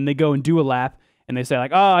setup, and then they go and do a lap, and they say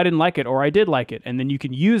like, oh, I didn't like it, or I did like it, and then you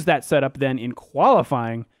can use that setup then in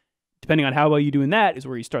qualifying. Depending on how well you do in that is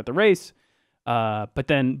where you start the race. But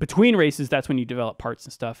then between races, that's when you develop parts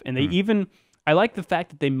and stuff. And they I like the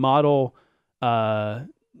fact that they model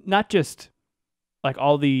not just like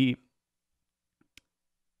all the,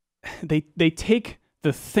 they take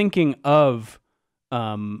the thinking of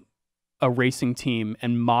a racing team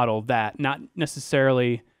and model that, not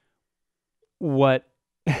necessarily what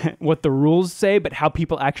what the rules say, but how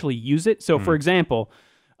people actually use it. So for example,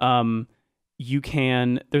 you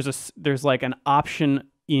can there's like an option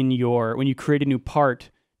in your when you create a new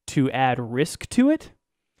part to add risk to it.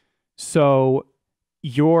 So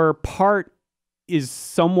your part is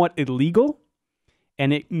somewhat illegal,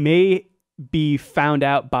 and it may be found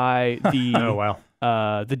out by the Oh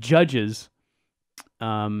wow. the judges,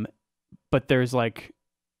 but there's like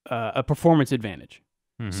a performance advantage.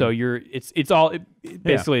 So it's all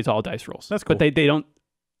basically it's all dice rolls. That's cool. But they don't,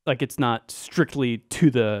 like, it's not strictly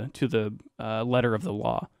to the letter of the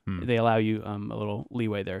law. They allow you a little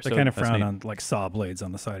leeway there. They So kind of that's frown neat. on like saw blades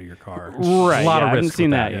on the side of your car. right, a lot yeah, of I risk. haven't seen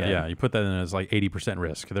with that yet. Yeah, you put that in as like 80%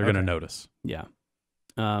 risk. They're going to notice. Yeah.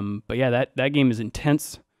 But yeah, that game is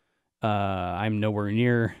intense. I'm nowhere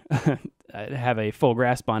near I have a full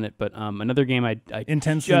grasp on it, but another game I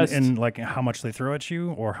Intense just in like how much they throw at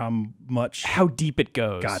you or how much. how deep it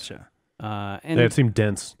goes. Gotcha. And They seem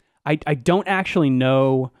dense. I don't actually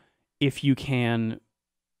know if you can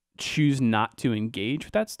choose not to engage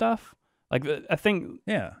with that stuff. Like I think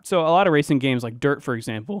Yeah. so. A lot of racing games, like Dirt, for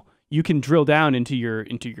example, you can drill down into your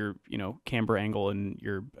camber angle and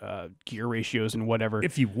your gear ratios and whatever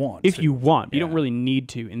If you want. if to. you want. You don't Yeah. really need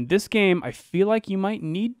to. In this game, I feel like you might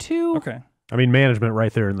need to. Okay. I mean, management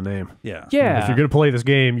right there in the name. Yeah. Yeah. If you're gonna play this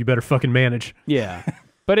game, you better fucking manage. Yeah,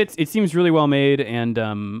 but it seems really well made, and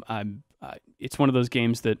it's one of those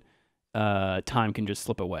games that time can just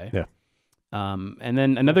slip away. Yeah. And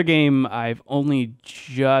then another game I've only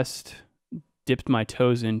just dipped my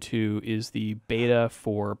toes into is the beta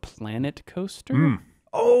for Planet Coaster.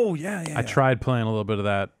 Oh yeah. I tried playing a little bit of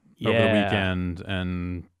that over the Yeah. weekend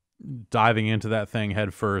and diving into that thing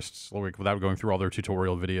head first, like, without going through all their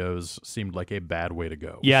tutorial videos, seemed like a bad way to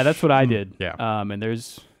go. Yeah, that's what I did. Yeah. And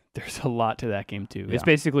there's a lot to that game too. It's Yeah.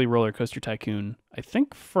 basically Roller Coaster Tycoon. I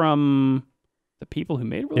think from the people who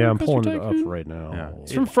made Roller Yeah, I'm Coaster pulling it Tycoon. up right now. Yeah.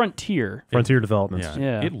 It's from Frontier. Frontier Developments.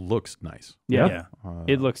 Yeah. Yeah. It looks nice. Yeah. Yeah.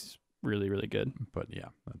 It looks really, really good. But yeah,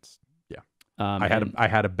 that's I I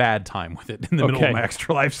had a bad time with it in the middle Okay. of my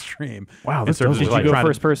extra live stream. Wow, In this terms does of, Did look you like, go trying to-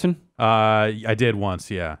 first person? I did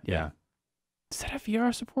once, yeah. Does that have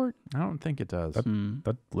VR support? I don't think it does.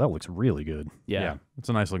 that looks really good. Yeah. It's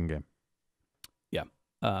a nice looking game.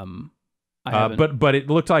 I haven't. But it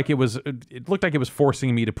looked like it was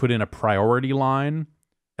forcing me to put in a priority line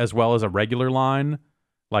as well as a regular line.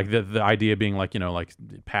 Like the idea being like, like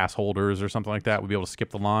pass holders or something like that would be able to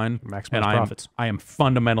skip the line. Maximize And profits. I am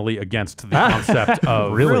fundamentally against the concept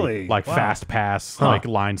of Really? like Wow. fast pass, like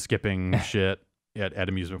line skipping shit at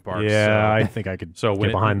amusement parks. Yeah, So- I think I could So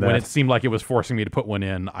get behind that. when it seemed like it was forcing me to put one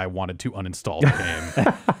in, I wanted to uninstall the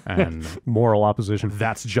game, and Moral opposition.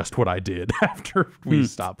 that's just what I did after we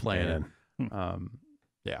stopped playing it.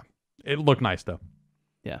 Yeah, it looked nice though.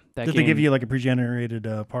 yeah. That Did game, they give you like a pre-generated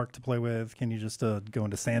park to play with? Can you just go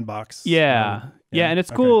into sandbox? Yeah. Yeah, and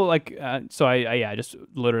it's Okay. cool. Like, so I just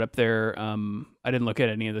loaded up their. I didn't look at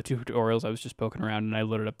any of the tutorials. I was just poking around, and I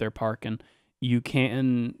loaded up their park, and you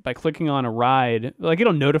can, by clicking on a ride, like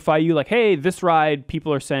it'll notify you, like, hey, this ride,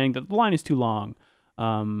 people are saying that the line is too long.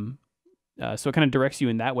 So it kind of directs you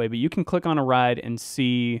in that way. But you can click on a ride and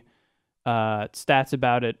see stats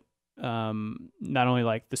about it not only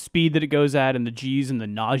like the speed that it goes at and the G's and the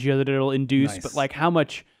nausea that it'll induce, but like how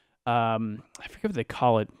much I forget what they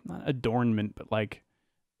call it, not adornment, but like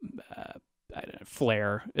I don't know,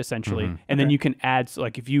 flair essentially. And then you can add, so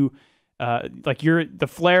like if you like the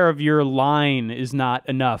flare of your line is not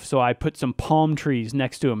enough, so I put some palm trees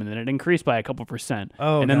next to them, and then it increased by a couple %.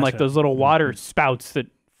 And then like those little water spouts that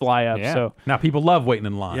fly up. So now people love waiting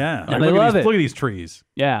in line. Yeah. Like, they love it. Look at these trees.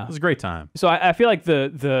 Yeah, It was a great time. so I feel like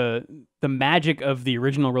the magic of the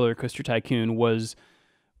original Roller Coaster Tycoon was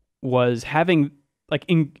having like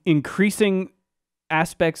increasing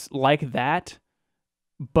aspects like that,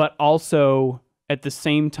 but also at the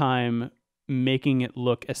same time making it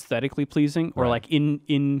look aesthetically pleasing, or like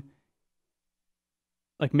in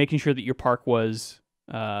like making sure that your park was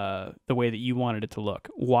the way that you wanted it to look,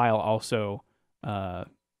 while also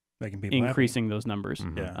Making people increasing those numbers.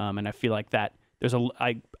 Yeah. And I feel like that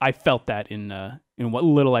I felt that in what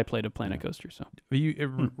little I played of Planet Coaster. So Did you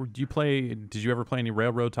ever play any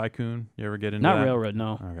Railroad Tycoon? You ever get into not that? Railroad,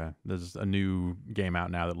 no. Okay. There's a new game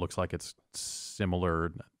out now that looks like it's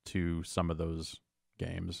similar to some of those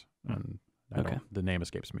games. And the name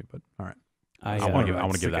escapes me, but all right. I want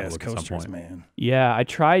to give that a look at some point. Man. Yeah, I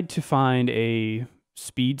tried to find a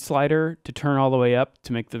speed slider to turn all the way up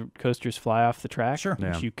to make the coasters fly off the track, Sure.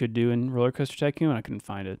 which you could do in Roller Coaster Tycoon. I couldn't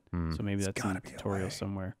find it, so maybe It's that's in gotta the be a tutorial way.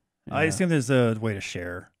 somewhere. I assume there's a way to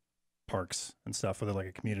share parks and stuff, whether like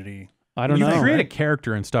a community. I don't You know. can create a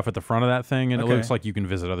character and stuff at the front of that thing, and Okay. it looks like you can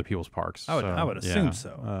visit other people's parks. I would assume yeah.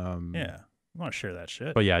 so. Yeah. I want to share that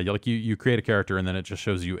shit. But yeah, you create a character, and then it just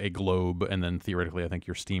shows you a globe, and then theoretically, I think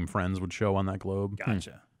your Steam friends would show on that globe.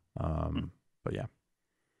 Gotcha. But yeah.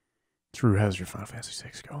 Drew has your Final Fantasy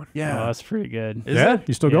VI going. Oh, that's pretty good. Is yeah, it?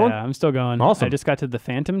 you still going? Yeah, I'm still going. Awesome. I just got to the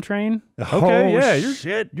Phantom Train. Okay, yeah,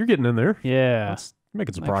 shit. You're getting in there. Yeah, That's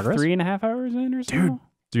making some like progress. 3.5 hours in or so. Dude.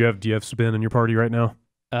 Do you have Spin in your party right now?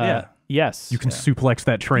 Yeah. Yes. You can suplex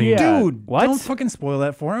that train. Yeah. Dude, What? don't fucking spoil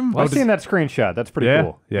that for him. I've seen that screenshot. That's pretty Yeah?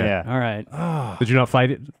 cool. Yeah. All right. Did you not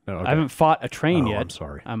fight it? No, okay. I haven't fought a train Oh, yet. I'm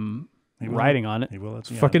sorry. I'm He will. riding on it. He will at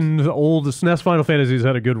the end. Fucking old SNES Final Fantasies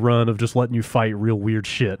had a good run of just letting you fight real weird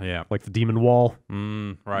shit. Yeah. Like the demon wall.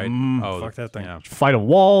 Right. Fuck that thing. Yeah. You fight a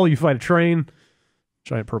wall, you fight a train.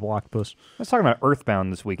 Giant purple octopus. I was talking about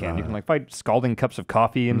Earthbound this weekend. You can like fight scalding cups of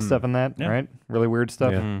coffee and stuff in that, Yeah. right? Really weird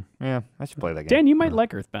stuff. Yeah. Yeah, I should play that game. Dan, you might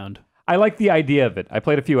like Earthbound. I like the idea of it. I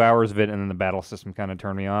played a few hours of it, and then the battle system kind of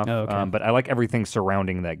turned me off. Oh, okay. But I like everything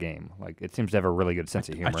surrounding that game. Like it seems to have a really good sense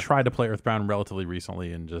of I humor. tried to play Earthbound relatively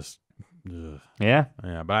recently and just, Yeah.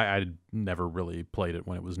 yeah, but I never really played it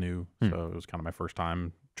when it was new, so it was kind of my first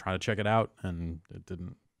time trying to check it out, and it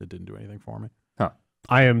didn't do anything for me.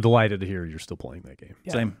 I am delighted to hear you're still playing that game.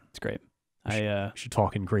 Yeah, Same. It's great. We should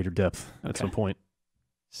talk in greater depth at some point.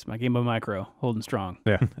 It's my Game Boy Micro, holding strong.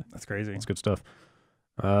 Yeah, That's crazy. that's good stuff.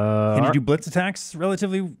 Can you do blitz attacks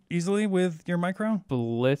relatively easily with your micro?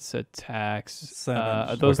 Blitz attacks. Seven.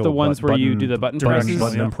 Are those Like the a ones where you do the button direct presses?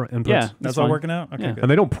 button inputs? Yeah, That's fine. all working out? Okay, Yeah. good. And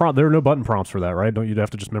they don't there are no button prompts for that, right? Don't you have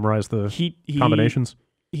to just memorize the He combinations?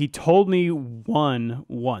 He told me one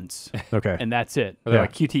once, Okay. and that's it. Are they Yeah.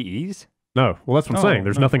 like QTEs? No, well, that's what I'm No, saying.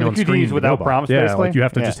 There's no. nothing Like on QTEs screen to without go by. prompts, Yeah, basically? like you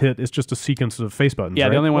have to Yeah. just hit. It's just a sequence of face buttons. Yeah,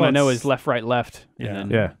 right? the only one Well, I know it's- is left, right, left, Yeah. and then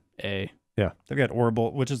Yeah. A. They've got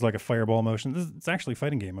Orbital, which is like a fireball motion. It's actually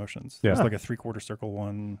fighting game motions. Yeah. It's like a 3/4 circle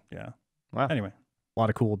one. Yeah. Wow. Anyway. A lot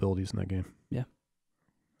of cool abilities in that game. Yeah.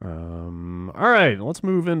 All right, let's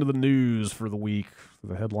move into the news for the week.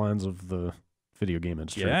 The headlines of the video game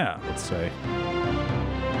industry. Yeah. Let's say.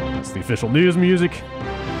 It's the official news music,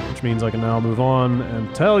 which means I can now move on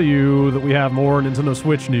and tell you that we have more Nintendo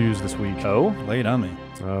Switch news this week. Oh? Lay it on me.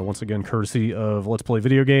 Once again, courtesy of Let's Play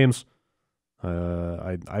Video Games.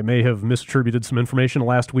 I may have misattributed some information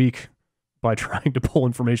last week by trying to pull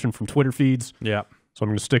information from Twitter feeds. Yeah. So I'm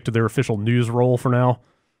going to stick to their official news roll for now,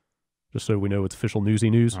 just so we know it's official newsy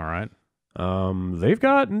news. All right. They've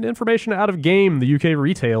got information out of Game, the UK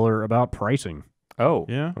retailer, about pricing. Oh.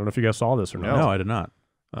 Yeah. I don't know if you guys saw this or not. No, I did not.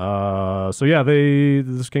 So yeah,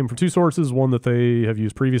 this came from two sources. One that they have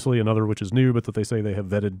used previously, another which is new, but that they say they have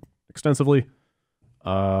vetted extensively.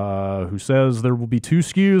 Who says there will be 2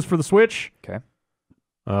 SKUs for the Switch. Okay.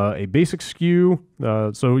 A basic SKU.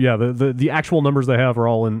 So yeah, the actual numbers they have are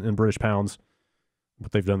all in British pounds,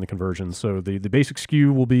 but they've done the conversion. So the basic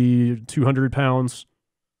SKU will be £200,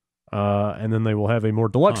 and then they will have a more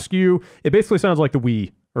deluxe SKU. It basically sounds like the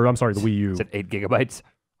Wii, or I'm sorry, the Wii U. Is it 8 gigabytes?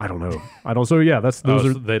 I don't know. So yeah, those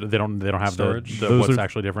are they don't have storage. Those what's are-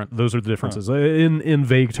 actually different. those are the differences in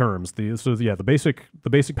vague terms. The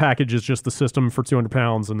basic package is just the system for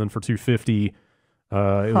 £200, and then for $250,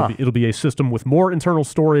 It'll be a system with more internal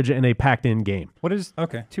storage and a packed-in game. What is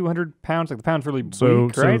Okay. 200 pounds? Like the pound's really So,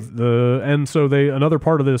 weak, right? another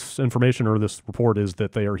part of this information or this report is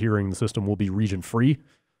that they are hearing the system will be region-free,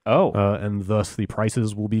 and thus the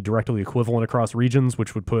prices will be directly equivalent across regions,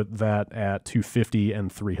 which would put that at $250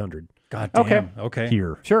 and $300 God damn. Okay.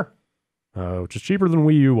 here, Sure. which is cheaper than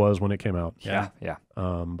Wii U was when it came out, Yeah.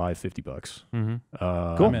 by $50.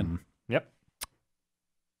 Mm-hmm. Cool. I'm in. Yep.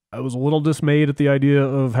 I was a little dismayed at the idea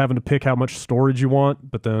of having to pick how much storage you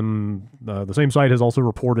want, but then the same site has also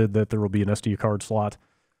reported that there will be an SD card slot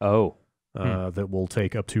Oh. that will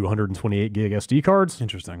take up to 128 gig SD cards.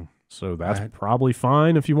 Interesting. So that's Right. probably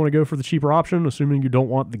fine if you want to go for the cheaper option, assuming you don't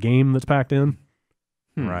want the game that's packed in.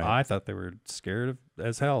 Right. I thought they were scared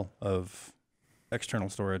as hell of external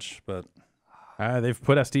storage, but They've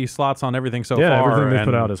put SD slots on everything so yeah, far. everything they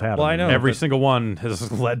put and out has had Well, them. I know. every but- single one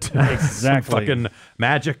has led to Exactly. some fucking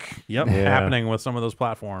magic Yep. Yeah. happening with some of those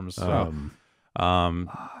platforms. So,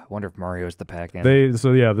 I wonder if Mario's the pack-in.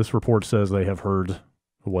 This report says they have heard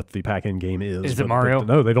what the pack-in game is. Is it but Mario?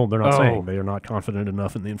 No, they don't. They're not Oh. saying. They are not confident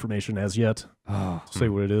enough in the information as yet Oh. to say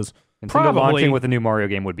what it is. Nintendo Probably. launching with a new Mario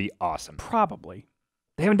game would be awesome. Probably.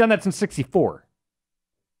 They haven't done that since 64.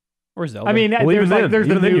 Or Zelda. I mean, Well, there's even then- there's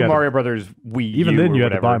the even then you new had to- Mario Brothers Wii Even U then, or you had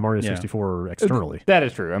to whatever. buy Mario Yeah. 64 externally. That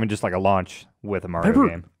is true. I mean, just like a launch with a Mario Remember-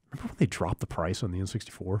 game. Remember when they dropped the price on the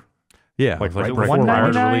N64? yeah, Like, right right before before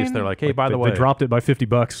prior to $1.99? release, they're like, hey, Like, by the way. they dropped it by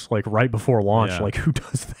 $50, like right before launch. Yeah. Like, who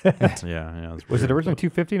does that? Yeah. It's Was it weird. originally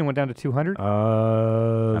 250 and went down to 200?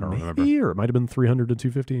 I don't remember. Or it might have been 300 to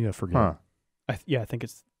 250. I forget. Huh. I think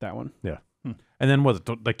it's that one. And then was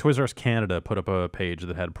it like Toys R Us Canada put up a page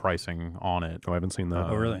that had pricing on it. Oh, I haven't seen that.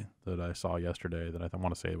 Oh, really? That I saw yesterday. That I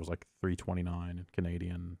want to say it was like $329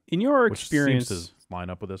 Canadian. In your Which experience, seems to line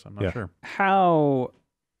up with this. I'm not Yeah. sure. how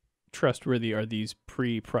trustworthy are these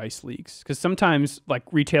pre-price leaks? Because sometimes, like,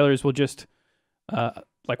 retailers will just,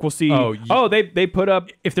 like, we'll see, they put up,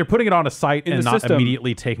 If they're putting it on a site In and the not system.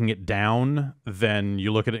 immediately taking it down, then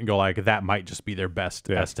you look at it and go like, that might just be their best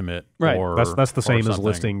Yeah. estimate. Right. Or, That's the or same as something.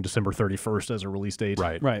 listing December 31st as a release date.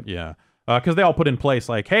 Right. Right. Yeah. Because they all put in place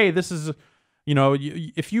like, hey, this is,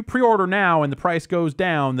 if you pre-order now and the price goes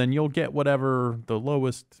down, then you'll get whatever the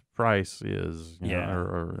lowest price is. you know,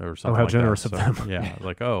 Yeah. or something. how like generous that. of So, them. Yeah.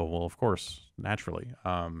 Like, oh, well, of course, naturally.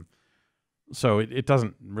 So it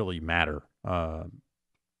doesn't really matter.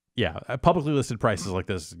 Publicly listed prices like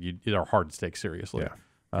this are hard to take seriously.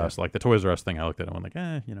 Yeah. So like the Toys R Us thing, I looked at it and went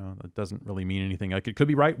like, it doesn't really mean anything. Like it could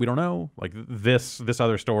be right. We don't know. Like this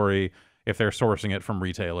other story, if they're sourcing it from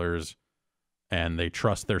retailers and they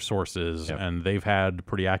trust their sources and they've had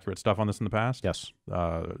pretty accurate stuff on this in the past. Yes.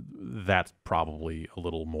 That's probably a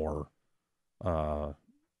little more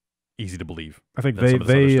easy to believe. I think than some of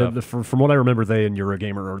this other stuff. from what I remember, they and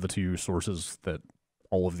Eurogamer are the two sources that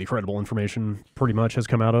all of the credible information pretty much has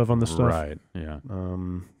come out of on this stuff. Right. Yeah.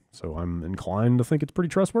 So I'm inclined to think it's pretty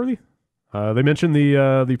trustworthy. They mentioned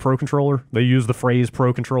the Pro Controller. They use the phrase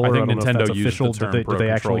Pro Controller. I think don't know if Nintendo that's used official. the term Did Pro they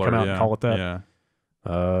actually come Controller, out and call it that?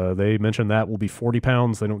 Yeah. They mentioned that will be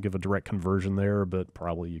 £40. They don't give a direct conversion there, but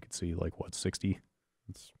probably you could see like 60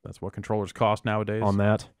 That's what controllers cost nowadays. on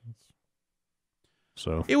that.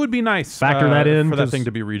 So It would be nice Factor that in, for that 'cause- thing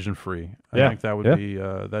to be region free. I Yeah, think that would yeah. be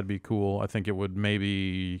that'd be cool. I think it would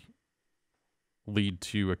maybe lead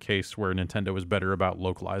to a case where Nintendo is better about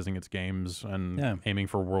localizing its games and aiming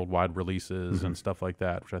for worldwide releases and stuff like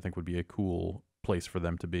that, which I think would be a cool place for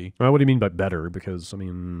them to be. what do you mean by better? Because I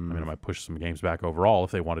mean, it might push some games back overall if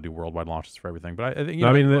they want to do worldwide launches for everything. But I think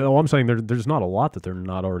I'm saying there's not a lot that they're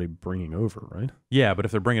not already bringing over, right? yeah, but if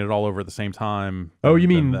they're bringing it all over at the same time, Oh, then you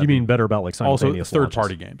mean that'd be- better about like also simultaneous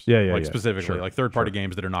third-party launches. games. Yeah, like yeah. specifically, Sure, like third-party sure.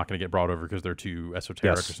 games that are not going to get brought over because they're too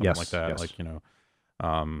esoteric or something like that. Yes.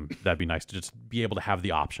 Like that'd be nice to just be able to have the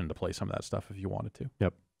option to play some of that stuff if you wanted to.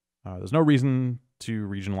 Yep. There's no reason to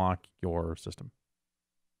region lock your system.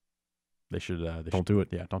 They should. Don't do it.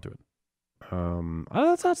 Yeah, don't do it.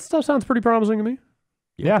 That stuff sounds pretty promising to me.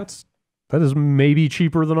 Yeah. That is maybe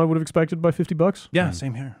cheaper than I would have expected by $50. Yeah,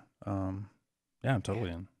 same here. Yeah, I'm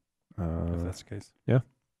totally in. If that's the case.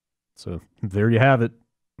 So there you have it.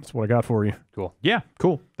 That's what I got for you. Yeah,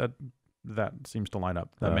 cool. That seems to line up.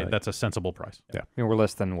 That's a sensible price. Yeah. I mean, we're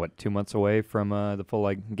less than 2 months away from the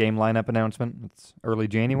full game lineup announcement. It's early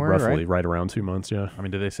January, Roughly, right? right around 2 months. Yeah. I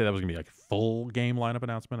mean, did they say that was gonna be like full game lineup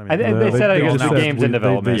announcement? They said, I guess, just the said games in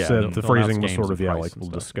development. They Yeah, said they'll the announce phrasing was games sort of and price like and we'll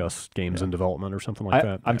stuff. discuss games in development or something like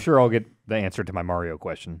that. I'm sure I'll get the answer to my Mario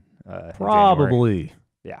question. In January. Probably.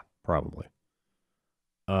 Yeah. Probably.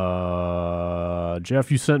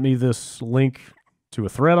 Jeff, you sent me this link to a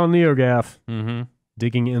thread on NeoGAF. Mm-hmm.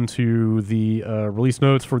 digging into the release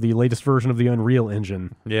notes for the latest version of the Unreal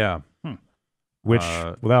Engine, Yeah. which,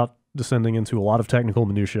 without descending into a lot of technical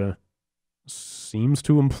minutia, seems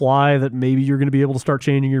to imply that maybe you're going to be able to start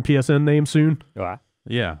changing your PSN name soon. Yeah.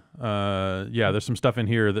 Yeah. There's some stuff in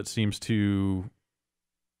here that seems to.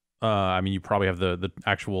 I mean, you probably have the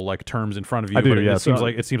actual like terms in front of you. I do, but yeah. it seems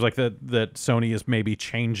like that Sony is maybe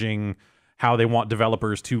changing how they want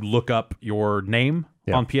developers to look up your name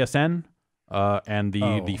on PSN. And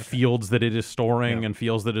the fields that it is storing and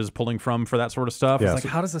fields that it is pulling from for that sort of stuff. Yeah. It's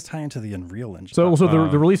like, how does this tie into the Unreal Engine? So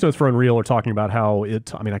the release notes for Unreal are talking about how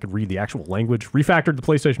it, I mean, I could read the actual language, refactored the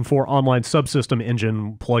PlayStation 4 online subsystem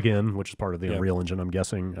engine plugin, which is part of the Unreal Engine, I'm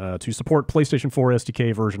guessing, to support PlayStation 4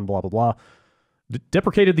 SDK version, blah, blah, blah.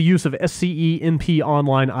 Deprecated the use of SCENP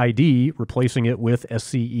Online ID, replacing it with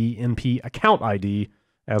SCENP Account ID,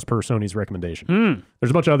 as per Sony's recommendation.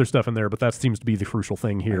 There's a bunch of other stuff in there, but that seems to be the crucial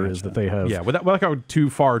thing here is that they have... Yeah, without going too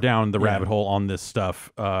far down the rabbit hole on this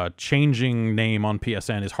stuff, changing name on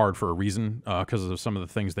PSN is hard for a reason because of some of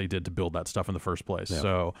the things they did to build that stuff in the first place. Yeah.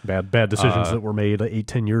 So Bad decisions that were made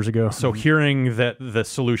 8-10 years ago. So hearing that the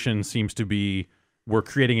solution seems to be we're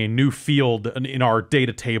creating a new field in our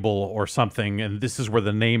data table or something, and this is where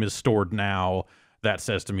the name is stored now, that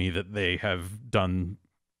says to me that they have done...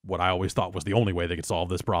 what I always thought was the only way they could solve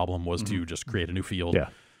this problem was to just create a new field. Yeah.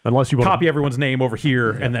 Unless you want copy everyone's name over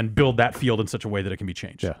here and then build that field in such a way that it can be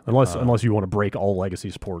changed. Yeah. Unless you want to break all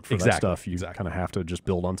legacy support for that stuff, you kind of have to just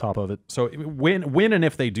build on top of it. So when and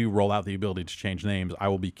if they do roll out the ability to change names, I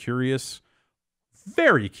will be curious,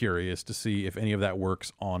 very curious to see if any of that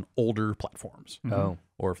works on older platforms.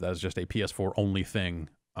 Or if that's just a PS4 only thing.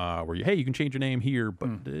 Where you can change your name here, but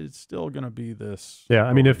it's still going to be this. Yeah,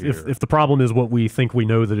 I mean, if the problem is what we think we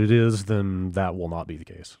know that it is, then that will not be the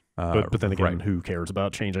case. But then again, who cares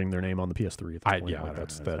about changing their name on the PS3 at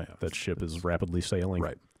this point? That ship is rapidly sailing.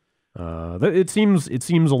 Right. It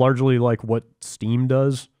seems largely like what Steam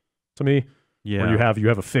does to me. Yeah. Where you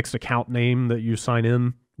have a fixed account name that you sign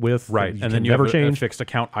in with. Right. And then you never have change. a fixed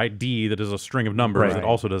account ID that is a string of numbers that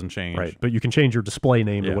also doesn't change. Right. But you can change your display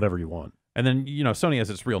name to whatever you want. And then, Sony has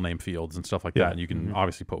its real name fields and stuff like that, and you can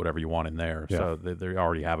obviously put whatever you want in there. Yeah. So they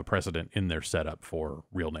already have a precedent in their setup for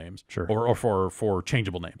real names. Sure. Or for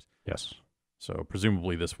changeable names. Yes. So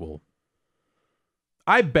presumably this will...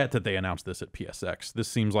 I bet that they announced this at PSX. This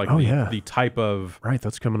seems like the type of... Right,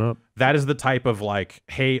 that's coming up. That is the type of like,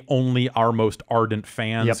 hey, only our most ardent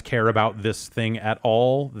fans care about this thing at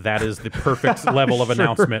all. That is the perfect level of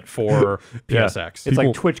announcement for PSX. It's like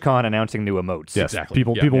TwitchCon announcing new emotes. Yes, exactly.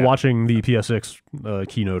 People watching the PSX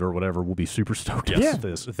keynote or whatever will be super stoked at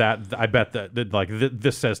this. That I bet that like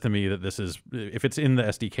this says to me that this is, if it's in the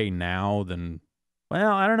SDK now, then...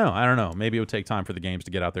 Well, I don't know. Maybe it would take time for the games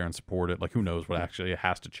to get out there and support it. Like, who knows what actually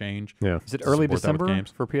has to change. Yeah. Is it early December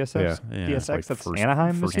for PSX? Yeah. PSX, Like that's first,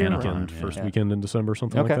 Anaheim this year? First weekend in December,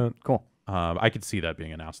 something like that. Cool. I could see that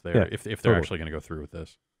being announced there if they're actually going to go through with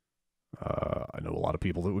this. I know a lot of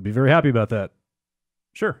people that would be very happy about that.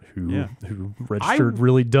 Sure. Who registered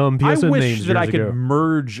really dumb PSN names I wish that I could ago.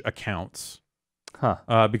 merge accounts.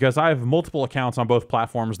 Because I have multiple accounts on both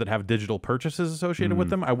platforms that have digital purchases associated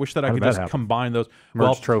with them. I wish that I could just combine those.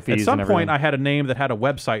 Merge trophies. At some and point, I had a name that had a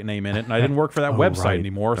website name in it, and I didn't work for that website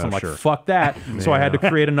anymore. So I'm like, fuck that. So I had to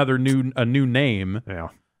create a new name. Yeah.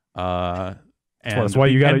 That's why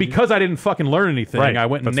you got. And because I didn't fucking learn anything, I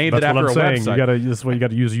went and named it after a website. That's why you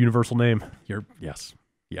got to use a universal name. Yes.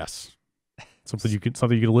 Something you can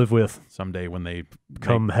live with someday when they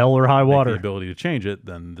come hell or high water. The ability to change it,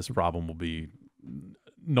 then this problem will be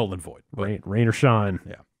null and void. Rain or shine.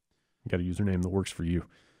 Yeah. You got a username that works for you.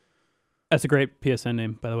 That's a great PSN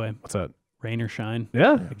name, by the way. What's that? Rain or Shine.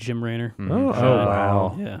 Yeah. Like Jim Raynor. Oh,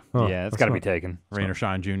 wow. Yeah. Huh, yeah, it's got to be taken. Rain or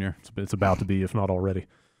Shine Jr. It's about to be, if not already.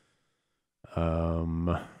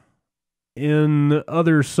 In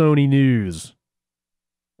other Sony news,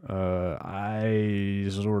 I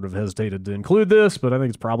sort of hesitated to include this, but I think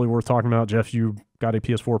it's probably worth talking about. Jeff, you got a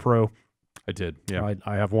PS4 Pro. I did, yeah.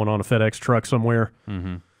 I have one on a FedEx truck somewhere.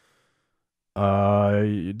 Mm-hmm.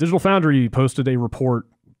 Digital Foundry posted a report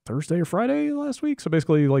Thursday or Friday last week. So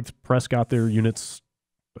basically, like, the press got their units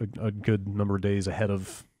a good number of days ahead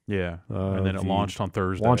of and then it launched on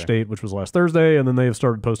Thursday. Launch date, which was last Thursday, and then they have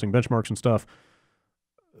started posting benchmarks and stuff.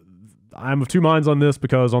 I'm of two minds on this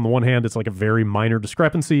because on the one hand, it's like a very minor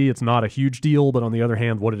discrepancy. It's not a huge deal, but on the other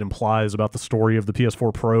hand, what it implies about the story of the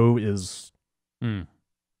PS4 Pro is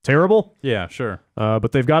terrible. Yeah, sure.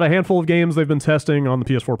 But they've got a handful of games they've been testing on the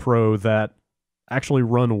PS4 Pro that actually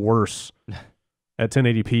run worse at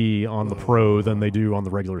 1080p on the Pro than they do on the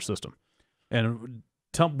regular system. And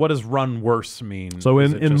what does run worse mean? So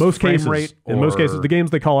Is in it just most frame cases, rate, in most cases, or- the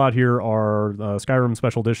games they call out here are Skyrim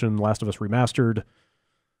Special Edition, Last of Us Remastered.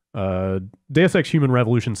 Deus Ex Human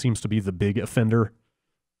Revolution seems to be the big offender.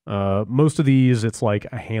 Most of these, it's like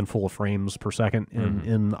a handful of frames per second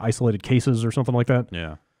in isolated cases or something like that.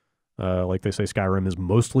 Yeah. Like they say, Skyrim is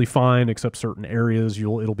mostly fine, except certain areas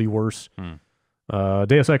it'll be worse.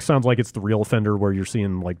 Deus Ex sounds like it's the real offender where you're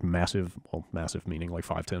seeing like massive meaning like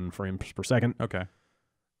 5-10 frames per second. Okay.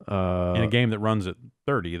 In a game that runs at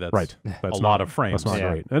 30, that's Right. a lot of frames. That's not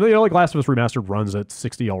Yeah. great. And like Last of Us Remastered runs at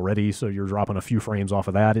 60 already, so you're dropping a few frames off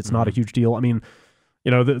of that. It's not a huge deal. I mean,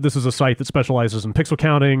 this is a site that specializes in pixel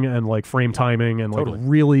counting and like frame timing and like Totally.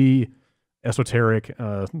 really esoteric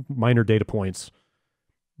minor data points.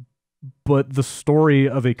 But the story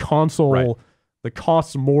of a console Right. that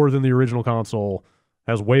costs more than the original console,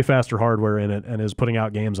 has way faster hardware in it, and is putting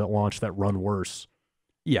out games at launch that run worse.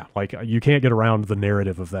 Yeah. Like you can't get around the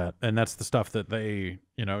narrative of that. And that's the stuff that they,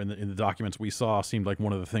 in the documents we saw, seemed like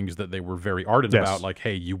one of the things that they were very ardent Yes. about. Like,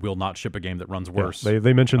 hey, you will not ship a game that runs worse. Yeah,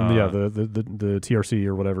 they mentioned the TRC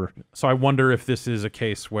or whatever. So I wonder if this is a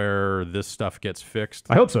case where this stuff gets fixed.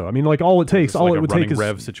 I hope so. I mean, like all it takes, It's all like it a would running take is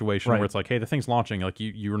rev situation right. where it's like, hey, the thing's launching. Like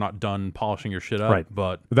you're not done polishing your shit up. Right.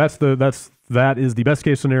 But that is the best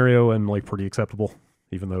case scenario and like pretty acceptable.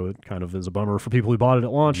 Even though it kind of is a bummer for people who bought it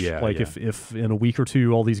at launch. Yeah, like yeah. if in a week or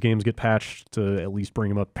two all these games get patched to at least bring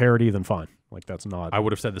them up to parity, then fine. Like that's not. I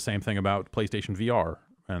would have said the same thing about PlayStation VR,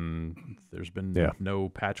 and there's been no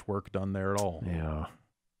patchwork done there at all. Yeah.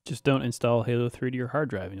 Just don't install Halo 3 to your hard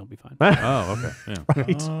drive and you'll be fine. Oh, okay. Yeah.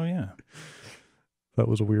 Right. Oh yeah. That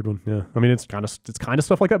was a weird one. Yeah. I mean, it's kind of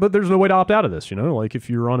stuff like that, but there's no way to opt out of this. Like if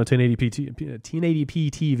you're on a 1080p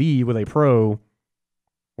TV with a Pro.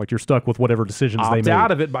 Like you're stuck with whatever decisions they Opt made. out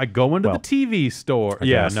of it by going to Well, the TV store. I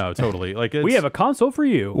Yeah, guess. no, totally. Like We have a console for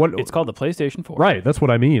you. What- It's called the PlayStation 4. Right. That's what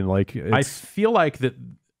I mean. Like I feel like that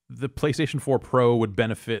the PlayStation 4 Pro would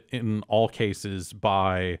benefit in all cases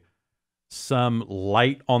by some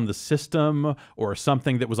light on the system or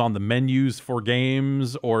something that was on the menus for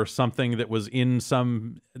games or something that was in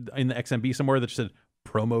the XMB somewhere that said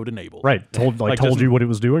Pro mode enabled. right. Told just- you what it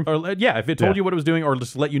was doing. Or if it told Yeah. you what it was doing, or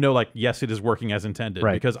just let you know, like, yes, it is working as intended.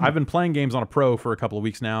 Right. Because I've been playing games on a Pro for a couple of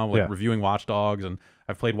weeks now, like Yeah. reviewing Watch Dogs, and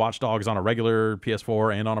I've played Watch Dogs on a regular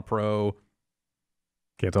PS4 and on a Pro.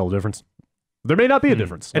 Can't tell the difference. There may not be a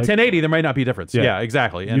difference. At Like, 1080, there might not be a difference. Yeah. Yeah,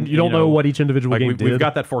 exactly. you, And you don't know what each individual like game did. we've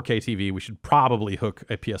got that 4K TV. We should probably hook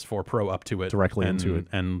a PS4 Pro up to it Directly and, into it.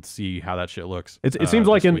 and see how that shit looks. It seems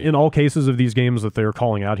like this week. in all cases of these games that they're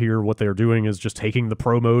calling out here, what they're doing is just taking the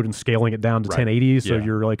Pro mode and scaling it down to Right. 1080. So Yeah.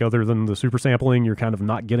 you're like, other than the super sampling, you're kind of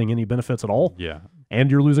not getting any benefits at all, yeah.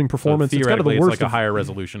 and you're losing So performance. It's kind of the theoretically, worst. it's like a of- higher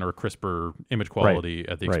resolution or crisper image quality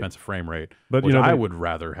at the Right. expense of frame rate. But, which I they- would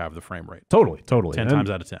rather have the frame rate. totally 10 and,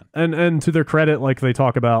 times out of 10. And to their credit, like they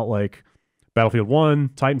talk about like Battlefield 1,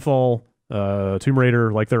 Titanfall, Tomb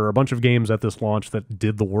Raider. Like there are a bunch of games at this launch that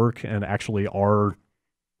did the work and actually are,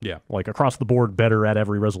 like across the board better at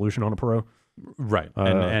every resolution on a Pro. Right.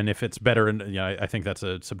 And if it's better, and I think that's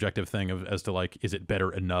a subjective thing as to like, is it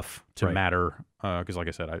better enough to Right. matter? Because like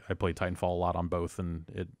I said, I played Titanfall a lot on both, and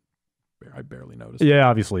I barely noticed. Yeah,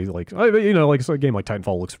 obviously, like so a game like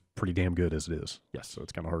Titanfall looks pretty damn good as it is. Yes. So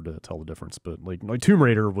it's kind of hard to tell the difference. But like Tomb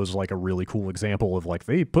Raider was like a really cool example of like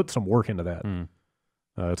they put some work into that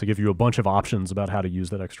to give you a bunch of options about how to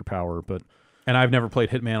use that extra power. But And I've never played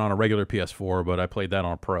Hitman on a regular PS4, but I played that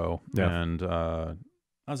on a Pro, Yeah. and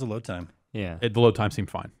How's the load time? Yeah. the load time seemed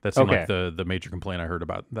fine. That seemed like Okay. the major complaint I heard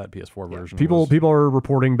about that PS4 version. people was- are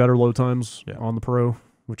reporting better load times Yeah. on the Pro,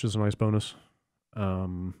 which is a nice bonus.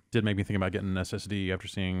 did make me think about getting an SSD after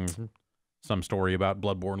seeing some story about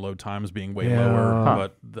Bloodborne load times being way Yeah. lower, Huh.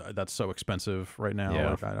 but that's so expensive right now. Yeah.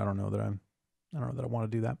 Like, I don't know that I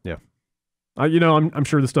want to do that. I'm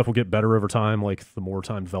sure this stuff will get better over time. Like the more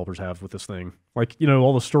time developers have with this thing, like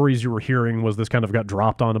all the stories you were hearing was this kind of got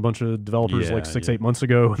dropped on a bunch of developers Yeah, like 6-8 yeah. months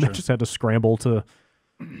ago, and Sure. they just had to scramble to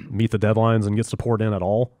meet the deadlines and get support in at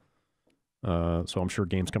all. So I'm sure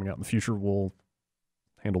games coming out in the future will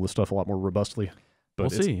handle this stuff a lot more robustly. But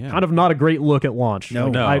We'll it's see, yeah. kind of not a great look at launch. No.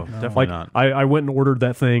 Like, No, I, definitely like not. I went and ordered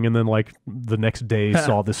that thing, and then like the next day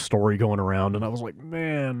saw this story going around, and I was like,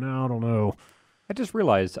 man, no, I don't know. I just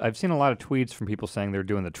realized I've seen a lot of tweets from people saying they're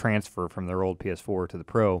doing the transfer from their old PS4 to the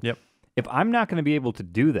Pro. Yep. If I'm not going to be able to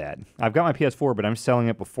do that, I've got my PS4, but I'm selling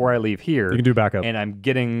it before I leave here, You can do backup. and I'm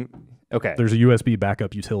getting okay. There's a USB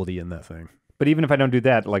backup utility in that thing. But even if I don't do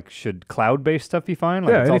that, like, should cloud-based stuff be fine?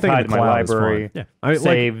 Like, Yeah, it's all anything in tied the to my cloud is library, fine. Yeah.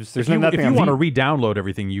 saves. There's If nothing you I'm want to re-download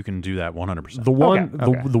everything, you can do that 100%. The one,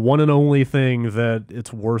 Okay. the one and only thing that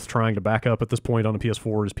it's worth trying to back up at this point on a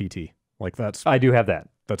PS4 is PT. Like that's I do have that.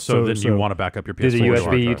 So then you want to back up your PS4 Do the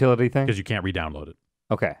USB utility thing? because you can't re-download it.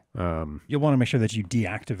 Okay. You'll want to make sure that you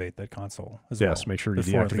deactivate that console as well. Yes, make sure you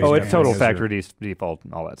before it deactivate goes Oh, it. it's down. total Yes, factory default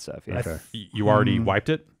and all that stuff. Yeah. Okay. You already wiped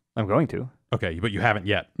it? I'm going to. Okay, but you haven't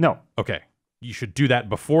yet. No. Okay. You should do that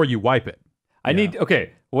before you wipe it.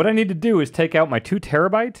 What I need to do is take out my 2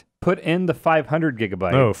 terabyte, put in the 500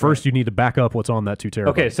 gigabyte. No, first you need to back up what's on that 2 terabyte.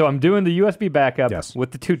 Okay, so I'm doing the USB backup Yes.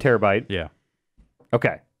 with the 2 terabyte. Yeah.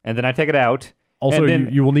 Okay. And then I take it out. Also, and then,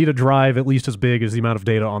 you will need a drive at least as big as the amount of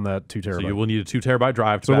data on that 2 terabyte. So you will need a 2 terabyte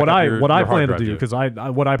drive to So back what up I your what I hard plan to drive do because I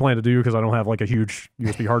plan to do because I don't have like a huge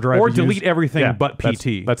USB hard drive or to delete use. everything Yeah, but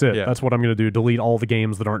PT. That's it. Yeah. That's what I'm going to do. Delete all the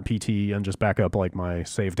games that aren't PT and just back up like my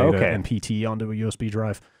save data Okay. and PT onto a USB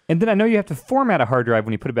drive. and then I know you have to format a hard drive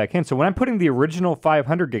when you put it back in. So when I'm putting the original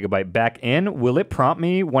 500 gigabyte back in, will it prompt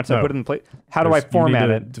me once I No. put it in place? How do I format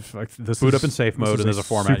it? Boot up in safe mode, and there's a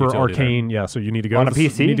format super utility there. arcane. Yeah, so you need to go On to a the,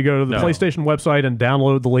 PC? You need to go to the No. PlayStation website and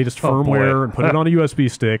download the latest Oh, boy. firmware and put it on a USB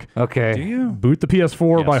stick. Okay. Do you? Boot the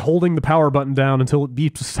PS4 Yes. by holding the power button down until it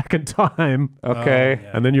beeps a second time. Okay. Yeah.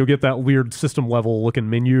 And then you'll get that weird system level looking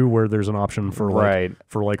menu where there's an option for Right.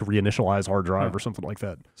 reinitialize hard drive or something like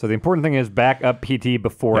that. So the important thing is back up PT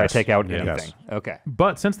before Yes. I take out Yeah. anything. Yes. Okay.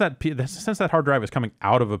 But since that hard drive is coming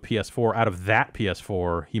out of a PS4, out of that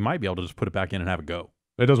PS4, he might be able to just put it back in and have it go.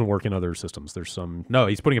 It doesn't work in other systems. There's some No,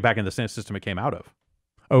 he's putting it back in the same system it came out of.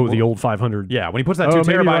 the old 500. Yeah, when he puts that Oh, 2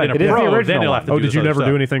 maybe you're terabyte right. in a It is the Pro, then original he'll one. have to Oh, do did this you other never stuff.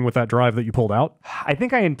 do anything with that drive that you pulled out? I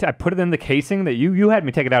think I put it in the casing that you had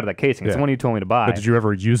me take it out of that casing. It's Yeah. the one you told me to buy. But did you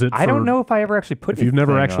ever use it? I don't for- know if I ever actually put If you've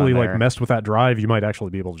never anything actually on like there. messed with that drive, you might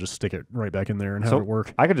actually be able to just stick it right back in there and have So it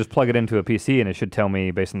work. I could just plug it into a PC and it should tell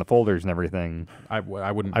me based on the folders and everything. I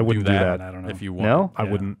wouldn't do that. I don't know. if you want. No? I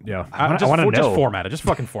wouldn't. Yeah. I Just, wanna just know. format it. Just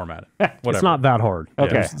fucking format it. Whatever. It's not that hard.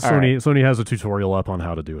 Okay, Yeah, all right. Sony has a tutorial up on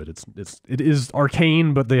how to do it. It is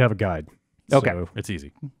arcane, but they have a guide. Okay. So It's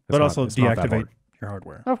easy. But not- also it's not that deactivate hard. your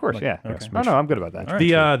hardware. Of course, Like, yeah. okay. No, I'm good about that. All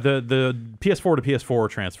right. The PS4 to PS4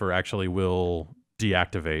 transfer actually will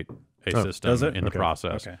deactivate a system does it? in the Okay.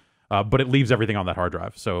 process. Okay. But it leaves everything on that hard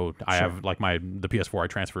drive. So I have like the PS4 I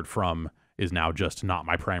transferred from is now just not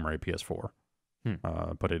my primary PS4.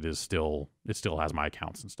 But it still has my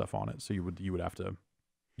accounts and stuff on it. So you would have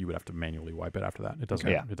to manually wipe it after that. It doesn't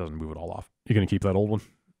Yeah. it doesn't move it all off. You gonna keep that old one?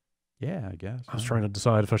 Yeah, I guess. I was trying to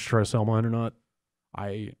decide if I should try to sell mine or not.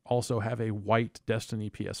 I also have a white Destiny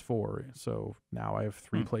PS4, so now I have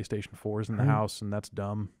 3 PlayStation 4s in the Hmm. house, and that's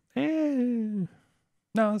dumb.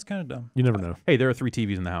 No, that's kind of dumb. You never know. Hey, there are 3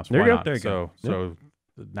 TVs in the house. There Why you go. not? There you go. So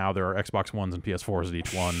now there are Xbox Ones and PS4s at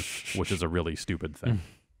each one, which is a really stupid thing.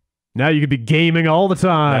 Now you could be gaming all the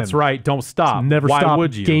time. That's right. Don't stop. Never Why stop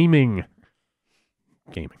would you? gaming.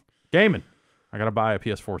 Gaming. I gotta buy a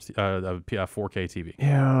PS4, a 4K TV,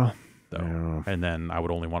 Yeah. though, Yeah. and then I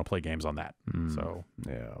would only want to play games on that. Mm. So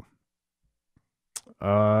yeah.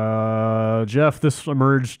 Jeff, this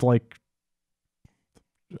emerged like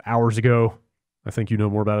hours ago. I think you know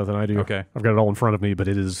more about it than I do. okay. I've got it all in front of me, but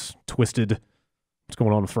it is twisted. What's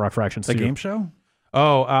going on with Rock Fractions? The 2? game show?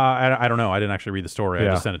 Oh, I don't know. I didn't actually read the story.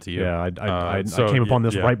 I just sent it to you. Yeah, I So, came upon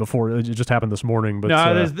this yeah. right before. It just happened this morning. But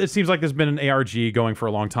No, it seems like there's been an ARG going for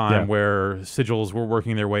a long time Yeah. where sigils were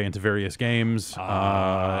working their way into various games,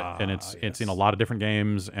 and it's in a lot of different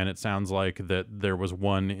games. And it sounds like that there was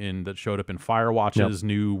one that showed up in Firewatch's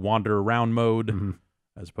new Wander Around mode, Mhm.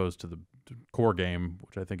 as opposed to the core game,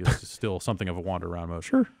 which I think is still something of a Wander Around mode.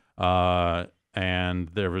 Sure. And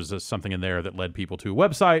there was something in there that led people to a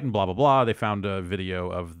website and blah blah blah. They found a video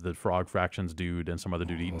of the Frog Fractions dude and some other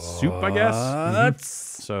dude eating soup, I guess. What?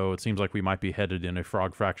 So it seems like we might be headed in a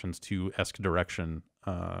Frog Fractions 2-esque direction.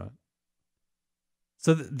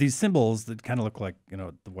 So these symbols that kind of look like,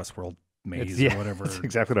 the Westworld maze or whatever. That's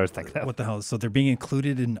exactly what I was thinking of. What the hell? So they're being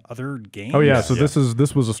included in other games? Oh yeah. Yeah. So this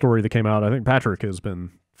was a story that came out. I think Patrick has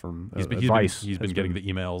been from Vice. He's been getting the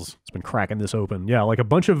emails. It's been cracking this open. Yeah, like a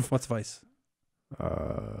bunch of What's Vice?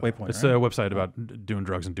 Waypoint. It's right? a website about doing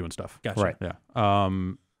drugs and doing stuff. Gotcha. Right. Yeah.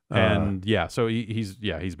 And yeah, so he's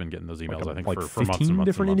been getting those emails. I think like for 15 months and months.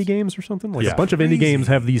 different and indie months. games or something. Like Yeah. a bunch of indie Crazy. games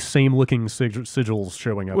have these same looking sigils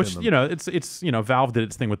showing up. Which in them. it's Valve did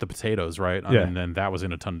its thing with the potatoes, right? Yeah. And then that was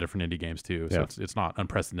in a ton of different indie games too. So Yeah. it's not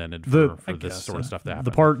unprecedented The- for this guess, sort of stuff to happen.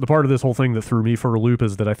 The part of this whole thing that threw me for a loop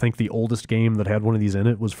is that I think the oldest game that had one of these in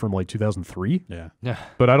it was from like 2003. Yeah. Yeah.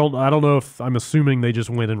 But I don't know if I'm assuming they just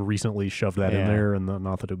went and recently shoved that in Yeah. there, and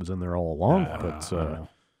not that it was in there all along. I don't know.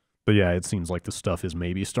 But yeah, it seems like the stuff is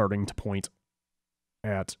maybe starting to point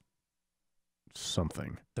at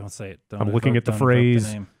something. Don't say it. I'm looking at the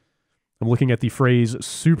phrase. I'm looking at the phrase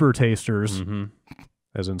 "super tasters," Mm-hmm.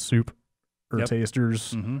 as in soup or Yep.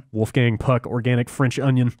 tasters. Mm-hmm. Wolfgang Puck, organic French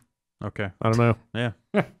onion. Okay. I don't know.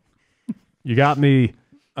 Yeah. You got me.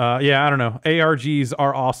 Yeah, I don't know. ARGs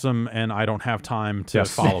are awesome, and I don't have time to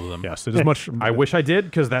follow them. Yes, it is much. I wish I did,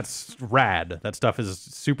 because that's rad. That stuff is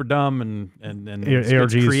super dumb, and it's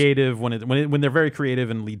ARGs creative when they're very creative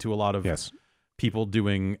and lead to a lot of yes. people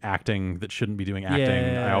doing acting that shouldn't be doing acting.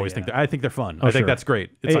 Yeah, I always think they're fun. Oh, I think sure. that's great.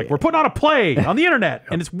 It's like we're putting on a play on the internet,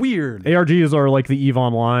 and it's weird. ARGs are like the EVE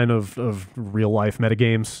Online of real life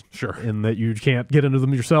metagames. Sure. In that you can't get into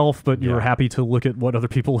them yourself, but you're happy to look at what other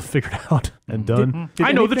people have figured out and done.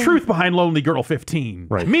 I know the truth behind Lonely Girl 15.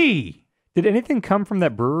 Right. Me. Did anything come from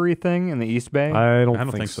that brewery thing in the East Bay? I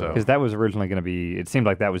don't think so. Because that was originally going to be. It seemed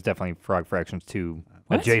like that was definitely Frog Fractions 2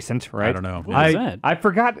 adjacent, right? I don't know. What was that? I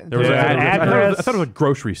forgot. There was an an address. I thought it was a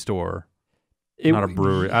grocery store, It- not a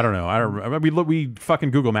brewery. I don't know. I don't remember. We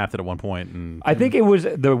fucking Google mapped it at one point, and I think it was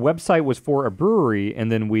the website was for a brewery,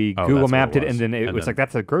 and then we Oh, Google that's what mapped it it, and was. then it And was then- like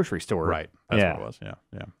that's a grocery store, right. That's Yeah. what it was. Yeah.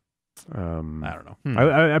 Yeah. Um, I don't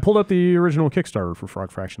know. I pulled up the original Kickstarter for Frog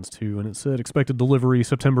Fractions 2, and it said expected delivery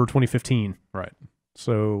September 2015. Right.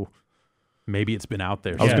 So Maybe it's been out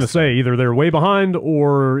there. I was going to say either they're way behind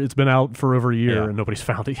or it's been out for over a year Yeah. and nobody's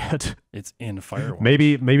found it yet. It's in Firewatch.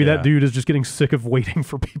 Maybe Yeah. that dude is just getting sick of waiting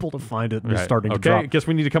for people to find it and is Right. starting to Okay, drop. guess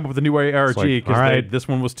we need to come up with a new ARG, like, because all right. this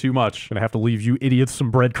one was too much. Gonna have to leave you idiots some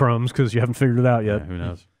breadcrumbs because you haven't figured it out Yeah, yet. who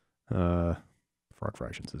knows? Frog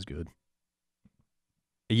Fractions is good.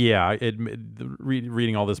 Yeah,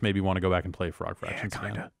 reading all this made me want to go back and play Frog Fractions.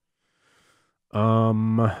 kind again.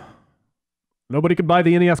 of. Nobody could buy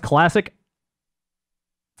the NES Classic.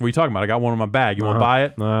 What are you talking about? I got one in my bag. You want to buy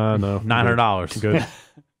it? No, $900. Good.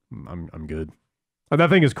 I'm good. That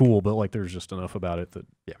thing is cool, but like, there's just enough about it that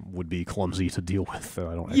would be clumsy to deal with. That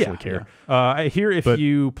I don't actually care. I hear if But-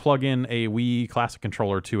 you plug in a Wii Classic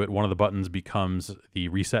controller to it, one of the buttons becomes the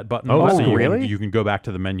reset button. Oh, so really? You can go back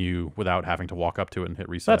to the menu without having to walk up to it and hit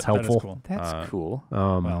reset. That's That is helpful. cool. That's cool.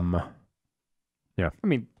 I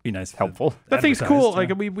mean, Be nice. if helpful. That thing's advertised, cool.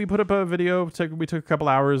 yeah. Like we put up a video. We took a couple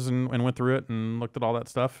hours and went through it and looked at all that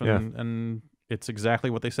stuff. And it's exactly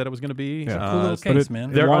what they said it was going to be. Yeah. Cool little but case, it-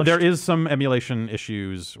 man. There is some emulation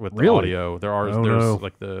issues with the Really? audio. There's no.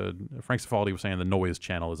 like Frank Cifaldi was saying the noise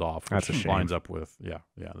channel is off. That's a which shame. lines up with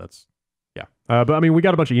that's But I mean, we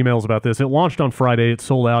got a bunch of emails about this. It launched on Friday. It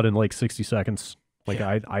sold out in like 60 seconds. Like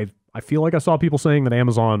I feel like I saw people saying that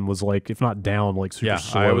Amazon was like, if not down, like super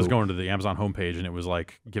slow. I was going to the Amazon homepage and it was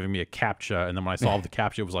like giving me a CAPTCHA, and then when I solved the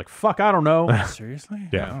CAPTCHA, it was like, fuck, I don't know. Seriously?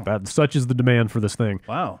 Yeah, such is the demand for this thing.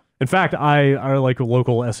 Wow. In fact, I like a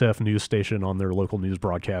local SF news station on their local news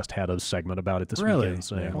broadcast had a segment about it this Really? weekend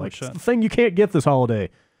saying Holy like, shit. it's the thing you can't get this holiday,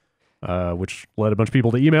 which led a bunch of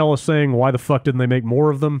people to email us saying, why the fuck didn't they make more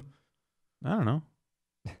of them? I don't know.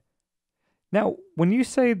 now when you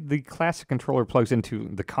say the classic controller plugs into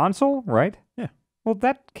the console, right? Yeah. Well,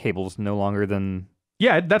 that cable's no longer than.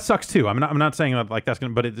 Yeah, that sucks too. I'm not saying that like that's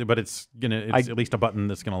gonna, but it's at least a button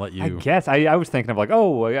that's gonna let you. I guess I was thinking of like,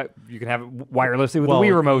 you can have it wirelessly with the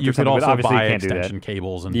Wii remote you or something, could but also obviously buy you can't do extension that.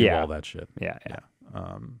 cables and do Yeah. all that shit. Yeah.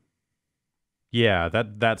 Yeah,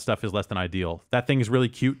 that stuff is less than ideal. That thing is really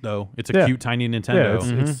cute though. It's a Yeah. cute tiny Yeah,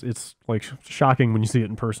 Nintendo. it's like shocking when you see it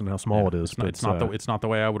in person how small it is. It's but, not it's not the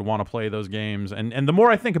way I would want to play those games. And the more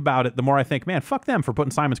I think about it, the more I think, man, fuck them for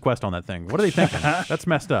putting Simon's Quest on that thing. What are they thinking? That's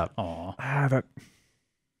messed up. Aw.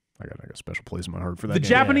 I got a special place in my heart for that. The game.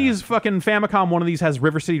 Japanese fucking Famicom one of these has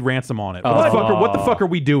River City Ransom on it. What the fuck are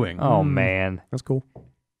we doing? Oh man, That's cool.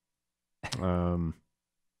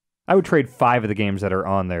 I would trade 5 of the games that are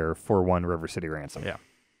on there for one River City Ransom. Yeah.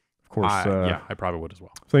 Of course. I probably would as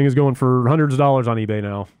well. Thing is going for hundreds of dollars on eBay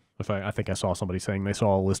now. I think I saw somebody saying they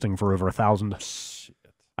saw a listing for over 1,000.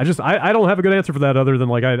 I don't have a good answer for that other than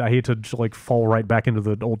like I hate to like fall right back into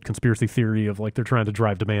the old conspiracy theory of like they're trying to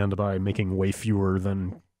drive demand by making way fewer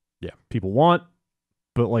than people want.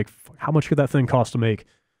 But like how much could that thing cost to make?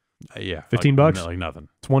 Yeah. $15? Like nothing.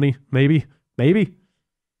 20 maybe?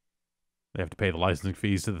 They have to pay the licensing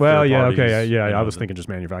fees to the Well, third yeah, parties, okay, you I know, was thinking just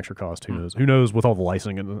manufacturer cost. Who knows? Who knows with all the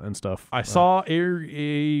licensing and stuff? I saw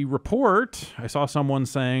a report. I saw someone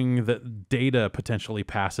saying that data potentially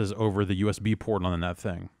passes over the USB port on that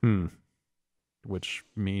thing. Which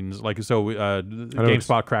means like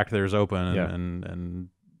GameSpot cracked theirs open and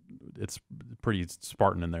it's pretty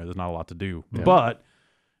Spartan in there. There's not a lot to do. Yeah. But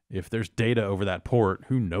if there's data over that port,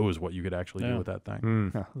 who knows what you could actually do with that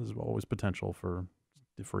thing? There's always potential for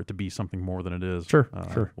it to be something more than it is. Sure.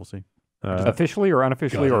 We'll see. Officially or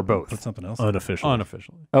unofficially or both? Put something else. Unofficially.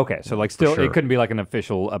 Unofficially. Okay, so like still, sure. it couldn't be like an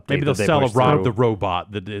official update. Maybe they'll that they sell a push Rob through. the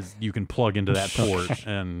Robot that is you can plug into that port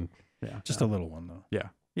and Just a little one though.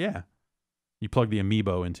 yeah. You plug the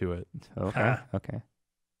amiibo into it. Okay, okay.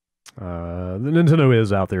 The Nintendo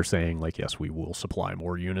is out there saying, like, yes, we will supply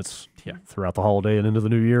more units throughout the holiday and into the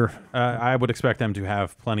new year. I would expect them to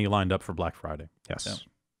have plenty lined up for Black Friday. Yes.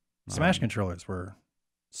 Yeah. Smash controllers were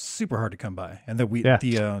super hard to come by, and the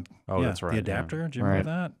that's right. The adapter. Do you Right.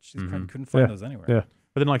 remember that? Couldn't find those anywhere. Yeah.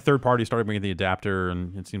 But then, like, third parties started bringing the adapter,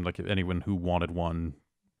 and it seemed like anyone who wanted one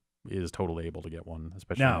is totally able to get one,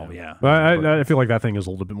 especially Now, now. yeah. But I feel like that thing is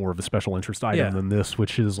a little bit more of a special interest item Yeah. than this,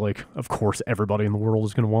 which is like, of course, everybody in the world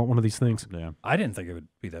is going to want one of these things. Yeah. I didn't think it would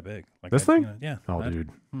be that big. Like This thing? Yeah. Oh,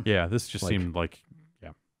 dude. Yeah, this just Like- seemed like,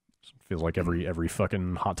 Feels like every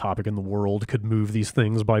fucking hot topic in the world could move these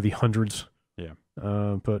things by the hundreds. Yeah.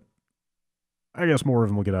 But I guess more of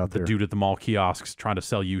them will get out the there. dude at the mall kiosks trying to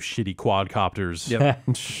sell you shitty quadcopters. Yep.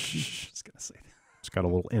 Just gonna say. It's got a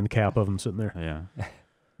little end cap of them sitting there. Yeah.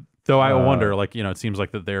 Though I wonder, like, it seems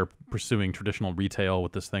like that they're pursuing traditional retail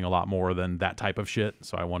with this thing a lot more than that type of shit.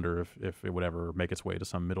 So I wonder if it would ever make its way to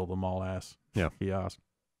some middle of the mall ass kiosk.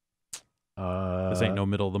 This ain't no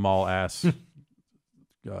middle of the mall ass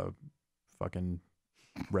fucking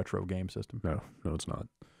retro game system. No, it's not.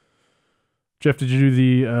 Jeff, did you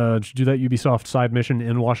do that Ubisoft side mission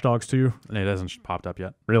in Watch Dogs 2? And it hasn't popped up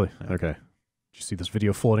yet. Really? Yeah. Okay. Did you see this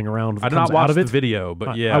video floating around? I did comes not watch out of the it? video,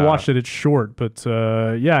 but yeah. I watched it. It's short, but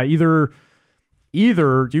either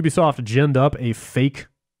Ubisoft ginned up a fake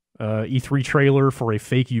E3 trailer for a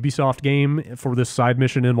fake Ubisoft game for this side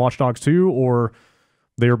mission in Watch Dogs 2, or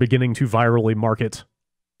they are beginning to virally market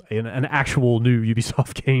an actual new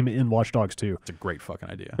Ubisoft game in Watch Dogs 2. It's a great fucking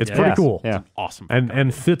idea. It's pretty cool. Yeah. Awesome.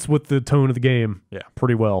 And fits with the tone of the game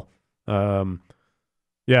pretty well.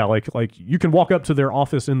 Like you can walk up to their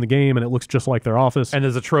office in the game and it looks just like their office. And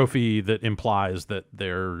there's a trophy that implies that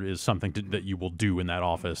there is something that you will do in that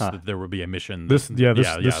office. That there will be a mission. This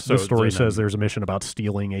So story then- says there's a mission about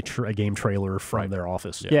stealing a game trailer from their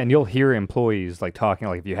office. Yeah, and you'll hear employees like talking,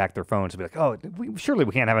 like if you hack their phones, be like, "Oh, surely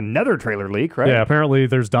we can't have another trailer leak, right?" Yeah, apparently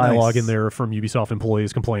there's dialogue Nice. in there from Ubisoft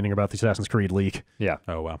employees complaining about the Assassin's Creed leak, Yeah,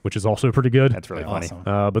 Oh, wow. which is also pretty good. that's really funny. Awesome.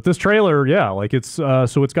 But this trailer, like it's so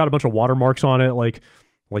it's got a bunch of watermarks on it, like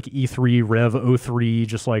E3 Rev 03,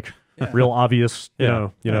 just like real obvious, you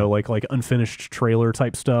know, like unfinished trailer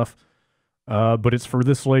type stuff. But it's for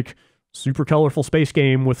this like super colorful space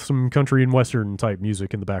game with some country and western type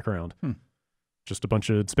music in the background. Just a bunch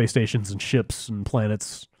of space stations and ships and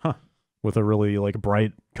planets with a really like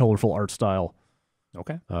bright, colorful art style.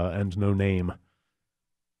 Okay. And no name.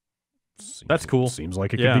 That's cool. Seems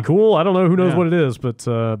like it Yeah. could be cool. I don't know. Who knows Yeah. what it is, but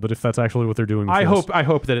if that's actually what they're doing, with I this.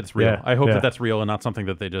 hope that it's real. Yeah, I hope yeah. that that's real and not something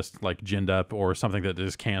that they just like ginned up or something that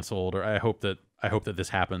is canceled. Or I hope that this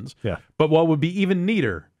happens. Yeah. But what would be even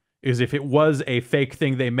neater is if it was a fake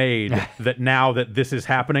thing they made that now that this is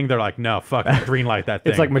happening, they're like, no, fuck, greenlight that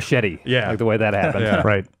thing. It's like Machete. Yeah. like the way that happened. Yeah.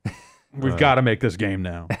 Right. We've got to make this game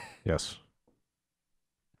now. Yes.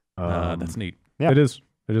 That's neat. Yeah. It is.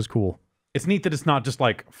 It is cool. It's neat that it's not just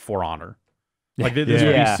like For Honor. Like Yeah. it would be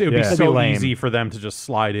Yeah. so That'd be lame. easy for them to just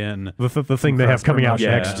slide in. The thing they have coming out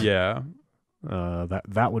Yeah, next, yeah.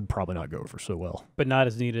 that would probably not go over so well. But not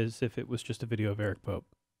as neat as if it was just a video of Eric Pope.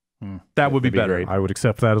 That would be That'd be better. great. I would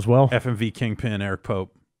accept that as well, FMV Kingpin, Eric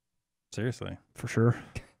Pope. Seriously. for sure.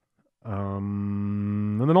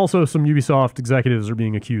 And then also some Ubisoft executives are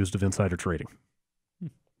being accused of insider trading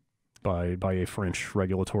by a French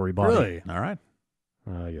regulatory body. Really? All right.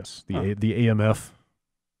 Yes, the AMF,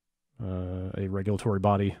 a regulatory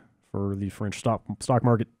body for the French stock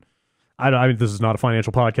market. I mean, this is not a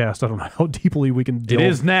financial podcast. I don't know how deeply we can delve, It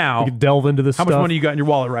is now. we can delve into this How stuff. much money you got in your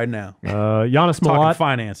wallet right now? Giannis Talking Malat,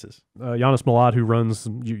 finances. Giannis Malat, who runs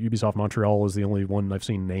Ubisoft Montreal, is the only one I've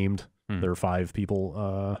seen named. There are 5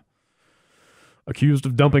 people accused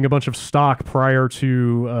of dumping a bunch of stock prior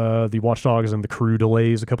to the Watch Dogs and the Crew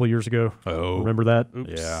delays a couple of years ago. Oh. Remember that?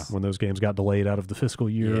 Yeah. When those games got delayed out of the fiscal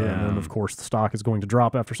year, and Yeah. then of course the stock is going to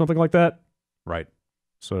drop after something like that. Right.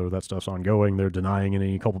 So that stuff's ongoing. They're denying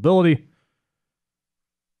any culpability.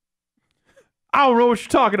 I don't know what you're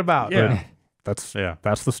talking about. Yeah. That's Yeah.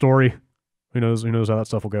 that's the story. Who knows how that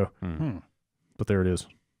stuff will go. But there it is.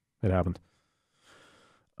 It happened.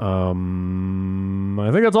 I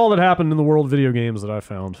think that's all that happened in the world of video games that I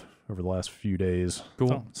found over the last few days. Cool.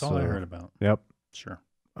 That's all I So- heard about. Yep. Sure.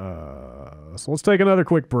 So let's take another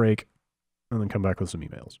quick break and then come back with some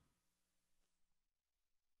emails.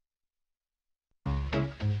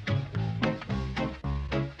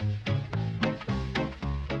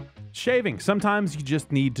 Shaving. Sometimes you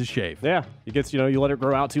just need to shave. Yeah, it gets, you let it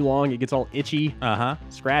grow out too long, it gets all itchy, Uh-huh.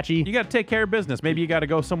 scratchy. You got to take care of business. Maybe you got to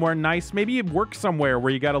go somewhere nice. Maybe you work somewhere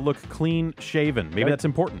where you got to look clean shaven. Maybe Right. that's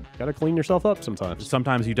important. Got to clean yourself up sometimes.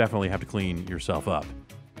 Sometimes you definitely have to clean yourself up.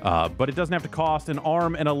 But it doesn't have to cost an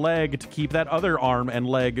arm and a leg to keep that other arm and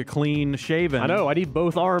leg clean shaven. I know. I need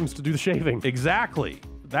both arms to do the shaving. Exactly.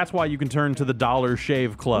 That's why you can turn to the Dollar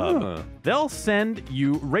Shave Club. They'll send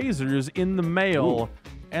you razors in the mail,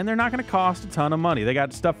 and they're not going to cost a ton of money. They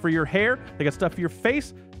got stuff for your hair. They got stuff for your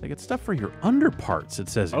face. They got stuff for your underparts, it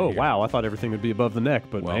says Oh, here. wow. I thought everything would be above the neck,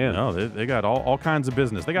 but Well, man. no, they got all kinds of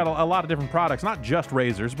business. They got a lot of different products, not just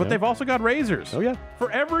razors, but they've also got razors. Oh, yeah. For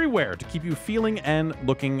everywhere to keep you feeling and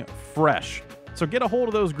looking fresh. So get a hold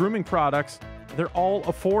of those grooming products. They're all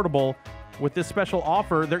affordable. With this special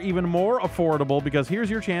offer, they're even more affordable because here's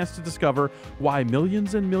your chance to discover why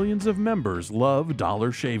millions and millions of members love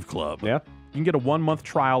Dollar Shave Club. Yeah. You can get a 1-month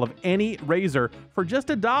trial of any razor for just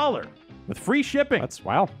 $1 with free shipping. That's,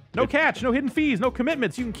 wow. No catch, no hidden fees, no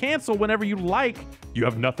commitments. You can cancel whenever you like. You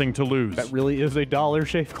have nothing to lose. That really is a Dollar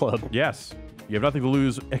Shave Club. Yes. You have nothing to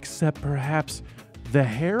lose except perhaps the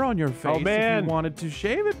hair on your face. Oh, man. If you wanted to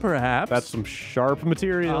shave it, perhaps. That's some sharp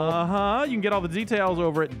material. Uh-huh. You can get all the details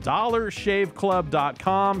over at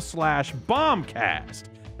dollarshaveclub.com/bombcast.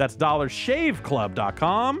 That's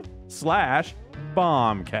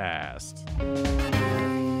dollarshaveclub.com/bombcast.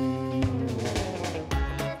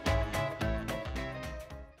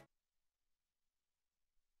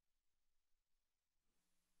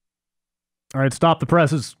 All right, stop the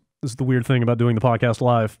presses. This is the weird thing about doing the podcast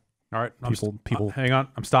live. All right. People- hang on.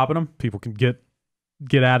 I'm stopping them. People can get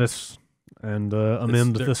at us and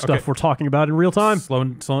amend It's- the stuff okay. we're talking about in real time. Slow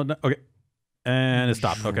it down. Okay. And it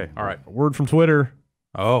stopped. Okay. All right. A word from Twitter.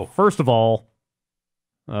 Oh. First of all,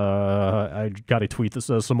 I got a tweet that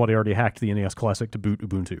says somebody already hacked the NES Classic to boot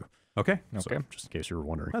Ubuntu. Okay. So, just in case you were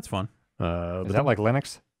wondering. That's fun. Is that like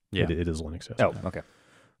Linux? Yeah. It is Linux, yes. Oh, okay.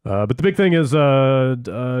 But the big thing is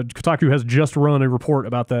Kotaku has just run a report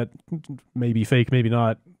about that maybe fake, maybe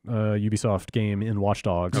not Ubisoft game in Watch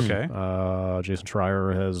Dogs. Okay. Jason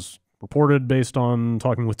Schreier has reported, based on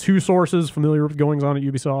talking with two sources familiar with goings on at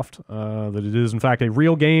Ubisoft, that it is in fact a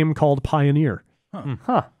real game called Pioneer.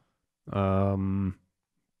 Huh.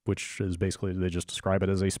 Which is basically, they just describe it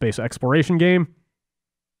as a space exploration game.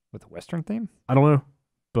 With a Western theme? I don't know,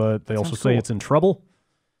 but they also Sounds say cool. it's in trouble.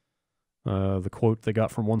 The quote they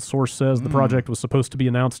got from one source says the project was supposed to be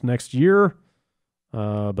announced next year,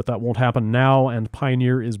 but that won't happen now, and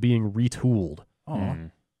Pioneer is being retooled. Oh.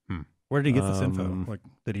 Where did he get this info? Like,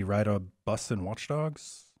 did he ride a bus in Watch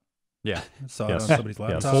Dogs? Yeah. Saw Yes. it on somebody's Yes.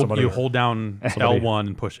 laptop? Somebody- You hold down Somebody- L1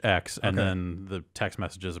 and push X, and Okay. then the text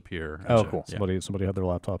messages appear. Oh, cool. Yeah. Somebody had their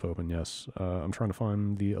laptop open, yes. I'm trying to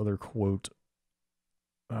find the other quote.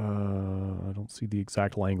 I don't see the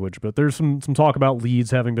exact language, but there's some talk about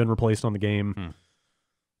leads having been replaced on the game.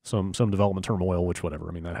 Some development turmoil, which whatever.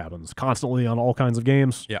 I mean, that happens constantly on all kinds of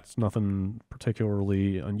games. Yeah. It's nothing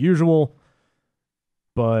particularly unusual.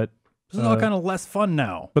 But This is all kind of less fun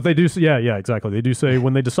now. But they do, yeah, exactly. They do say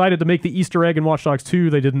when they decided to make the Easter egg in Watch Dogs 2,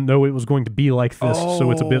 they didn't know it was going to be like this,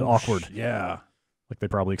 so it's a bit awkward. Yeah. Like they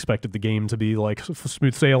probably expected the game to be like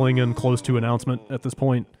smooth sailing and close to announcement at this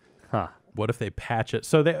point. Huh. What if they patch it?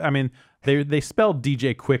 So they spelled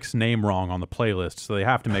DJ Quick's name wrong on the playlist, so they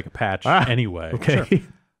have to make a patch anyway. Okay.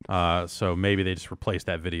 So maybe they just replaced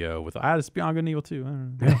that video with it's Beyond Good and Evil 2. I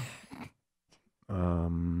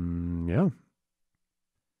don't know. Yeah.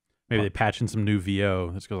 Maybe they patch in some new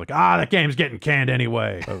VO. It's goes like, that game's getting canned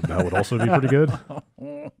anyway. That would also be pretty good.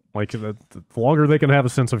 Like the longer they can have a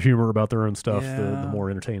sense of humor about their own stuff, the Yeah. more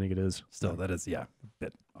entertaining it is. Still, that is, a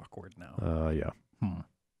bit awkward now. Yeah.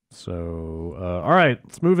 So, all right,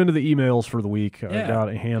 let's move into the emails for the week. I Yeah. got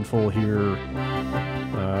a handful here.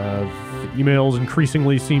 The emails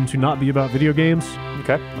increasingly seem to not be about video games.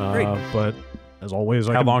 Okay. Great. But as always,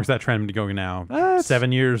 How long is that trend been going now? It's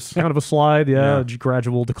 7 years? kind of a slide, Yeah.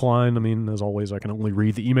 gradual decline. I mean, as always, I can only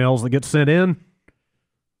read the emails that get sent in.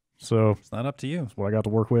 So It's not up to you. that's what I got to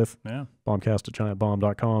work with. Yeah.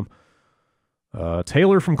 Bombcast@giantbomb.com.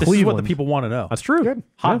 Taylor from This Cleveland. is what the people want to know. That's true. Good.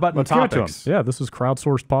 Hot Yeah, button let's give it to 'em. topics. Yeah, this is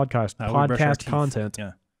crowdsourced podcast How we brush our teeth. content.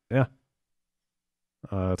 Yeah.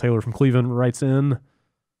 Taylor from Cleveland writes in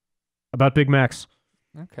about Big Macs.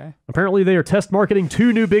 Okay. Apparently, they are test marketing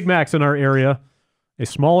 2 new Big Macs in our area: a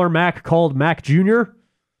smaller Mac called Mac Jr.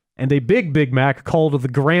 and a big Big Mac called the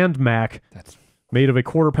Grand Mac, That's made of a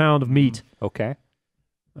 1/4 pound of meat. okay.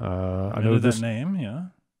 I know that this. name, yeah.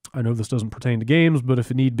 I know this doesn't pertain to games, but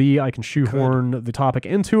if it need be, I can shoehorn the topic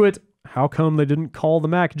into it. How come they didn't call the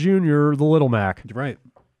Mac Jr. the Little Mac? You're right.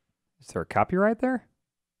 Is there a copyright there?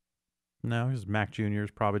 No, his Mac Jr.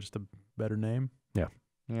 is probably just a better name. Yeah.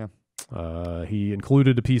 He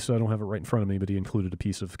included a piece, I don't have it right in front of me, but he included a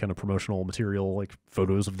piece of kind of promotional material, like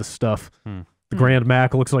photos of the stuff. The Grand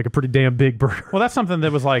Mac looks like a pretty damn big burger. Well, that's something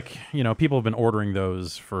that was like, people have been ordering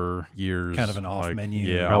those for years. Kind of an off menu.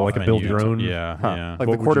 Yeah, like a build your own. Yeah, yeah. Like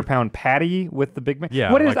the quarter-pound patty with the Big Mac.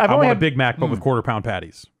 Yeah, What is? like, I've I only want had a Big Mac, but with quarter-pound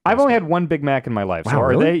patties. I've only had one Big Mac in my life. So Wow, are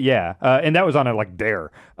really? they? Yeah, and that was on a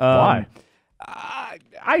Dare. Why?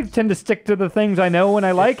 I tend to stick to the things I know and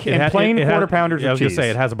I like, and plain quarter pounders. I was going gonna say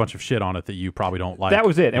it has a bunch of shit on it that you probably don't like. That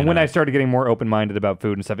was it. And when I started getting more open-minded about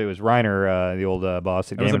food and stuff, it was Reiner, the old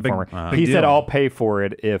boss at Game Informer. He said, "I'll pay for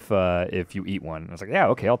it if you eat one." I was like, "Yeah,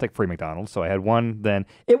 okay, I'll take free McDonald's." So I had one. Then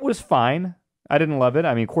it was fine. I didn't love it.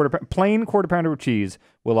 I mean, plain quarter pounder with cheese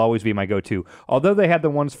will always be my go-to. Although they had the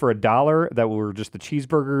ones for $1 that were just the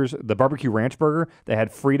cheeseburgers, the barbecue ranch burger. They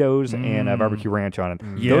had Fritos and barbecue ranch on it.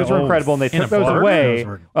 Yeah, those were incredible, and they took those away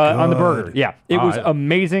on the burger. Yeah, it was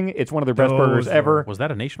amazing. It's one of their best burgers ever. Was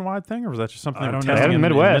that a nationwide thing, or was that just something I don't they know. were They had it testing in the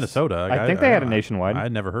Midwest. Minnesota? I think they had it nationwide. I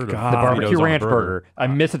had never heard of The Fritos barbecue on a ranch burger. I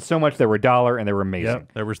miss it so much. They were $1 and they were amazing.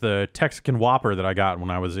 Yep. There was the Texican Whopper that I got when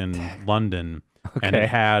I was in London. And it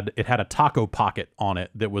had a taco pocket on it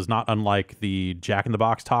that was not unlike the Jack in the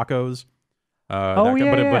Box tacos.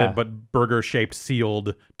 But burger shaped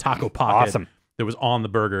sealed taco pocket Awesome. that was on the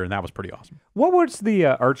burger, and that was pretty awesome. What was the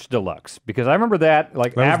Arch Deluxe? Because I remember that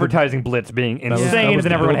advertising blitz being insane,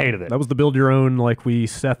 and everyone hated it. That was the build your own. Like we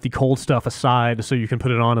set the cold stuff aside so you can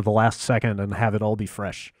put it on at the last second and have it all be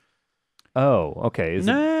fresh. Oh, okay.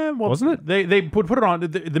 Wasn't it? They put it on. The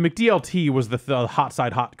McDLT was the hot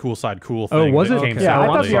side hot, cool side cool thing. Oh, was that it? came Yeah, I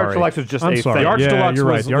thought separately. the Arch Deluxe was just I'm a sorry. thing. The Arch Yeah, Deluxe you're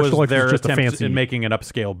right. The Arch was Deluxe their was just a attempt fancy- in making an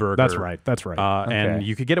upscale burger. That's right. That's right. And Okay.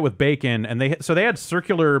 you could get it with bacon, and they had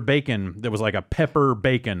circular bacon that was like a pepper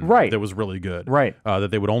bacon, Right. That was really good, Right.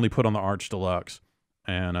 That they would only put on the Arch Deluxe,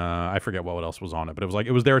 and I forget what else was on it, but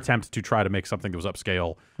it was their attempt to try to make something that was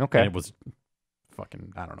upscale. Okay. and it was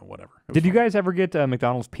fucking I don't know whatever. It was Did you fun. guys ever get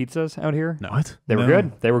McDonald's pizzas out here? No. What? They were No.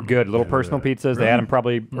 good. They were good. Little personal pizzas. They had them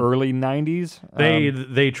probably early 90s.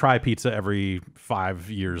 They try pizza every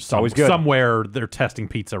 5 years. It's always good. Somewhere they're testing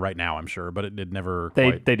pizza right now, I'm sure, but it never.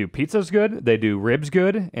 They quite. do pizzas good. They do ribs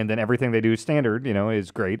good, and then everything they do standard,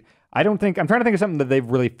 is great. I'm trying to think of something that they've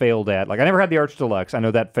really failed at. Like I never had the Arch Deluxe. I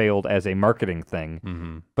know that failed as a marketing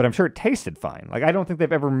thing, but I'm sure it tasted fine. Like I don't think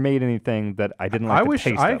they've ever made anything that I didn't like the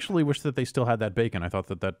taste I of. actually wish that they still had that bacon. I thought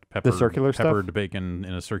that circular stuff? peppered bacon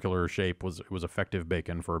in a circular shape was effective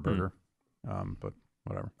bacon for a burger. But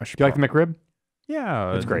whatever. Do you like the McRib?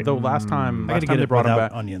 Yeah, It's great. Though last time I got to get they it brought them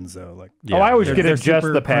without back. onions though. Like Yeah, I always they're- get it they're just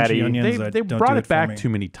super the crunchy patty. onions. They don't brought do it for back me. too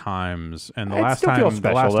many times, and the It last still time feels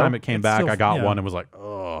special, it though. came It's back, still- I got yeah. one and was like,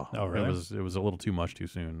 oh, really? it was a little too much too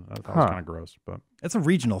soon. I thought it Huh. was kind of gross, but It's a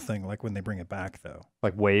regional thing. Like when they bring it back though.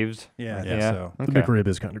 Like waves? Yeah, I think Yeah. so. The Okay. McRib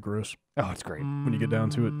is kind of gross Oh, it's great. when you get down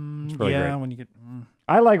to it. It's really yeah, great. when you get.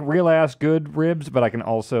 I like real ass good ribs, but I can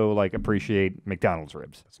also appreciate McDonald's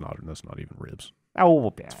ribs. That's not even ribs. Oh,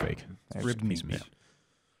 yeah. It's fake. It's Rib meat.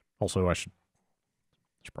 Also, I should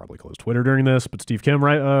probably close Twitter during this, but Steve Kim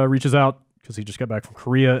reaches out because he just got back from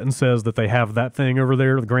Korea and says that they have that thing over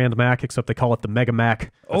there, the Grand Mac, except they call it the Mega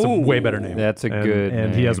Mac. that's a way better name. That's a And, good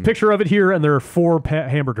and he has a name. picture of it here, and there are 4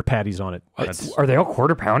 hamburger patties on it. Are they all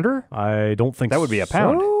quarter pounder? I don't think That would be a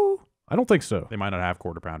pound. so. I don't think so. They might not have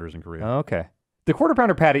quarter pounders in Korea. Okay. The quarter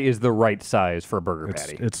pounder patty is the right size for a burger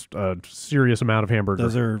patty. It's a serious amount of hamburger.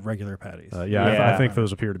 Those are regular patties. I Yeah. think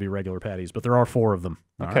those appear to be regular patties, but there are 4 of them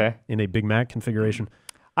Okay. in a Big Mac configuration.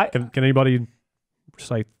 I- Can anybody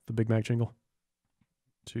recite the Big Mac jingle?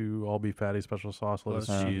 2 all beef patties, special sauce, lettuce,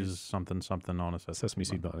 Uh, cheese, something on a Sesame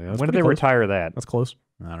seed bun. Yeah, that's When did pretty they close. retire that? That's close.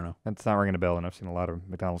 I don't know. That's not ringing a bell, and I've seen a lot of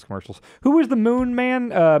McDonald's commercials. Who was the Moon Man?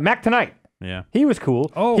 Mac Tonight. Yeah. He was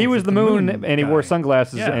cool. Oh, he was the moon, and he wore guy.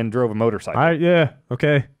 sunglasses Yeah. and drove a motorcycle.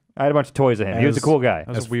 Okay. I had a bunch of toys of him. He was a As- cool guy.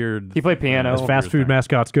 That's weird. He played piano. As fast food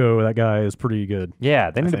mascots go, that guy is pretty good. Yeah,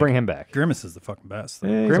 they need to think. bring him back. Grimace is the fucking best.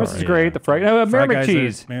 Yeah, he's Grimace all is right. great. The fried Mary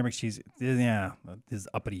McCheese. Mary McCheese. Yeah, his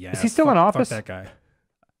uppity ass. he still in Fuck office? that guy.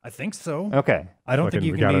 I think so. Okay. I don't think Fucking,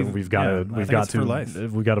 you we can gotta, leave. we've got yeah, to, I we've think got it's to, for life.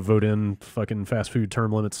 we got to vote in fucking fast food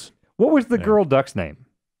term limits. What was the Yeah. girl duck's name?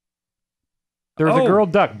 There was a Oh. girl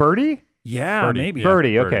duck. Birdie? Yeah, Birdie. maybe. Yeah,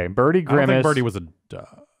 Birdie. Birdie. Okay. Birdie I don't Grimace. think Birdie was a.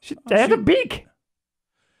 She had a beak.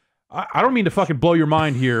 I don't mean to fucking blow your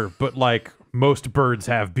mind here, but most birds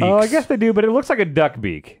have beaks. Oh, I guess they do, but it looks like a duck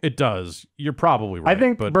beak. it does. You're probably right. I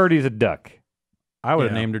think but Birdie's a duck. I would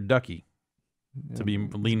have Yeah. named her Ducky to lean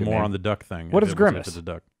good more name. on the duck thing. What if is it was- Grimace? If it's a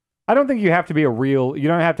duck. I don't think you have to be you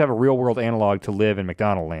don't have to have a real world analog to live in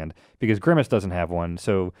McDonald land because Grimace doesn't have one,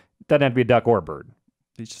 so it doesn't have to be a duck or a bird.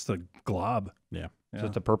 He's just a glob. Yeah. It's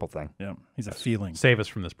just a purple thing. Yeah, he's a feeling. Save us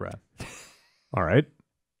from this, Brad. All right.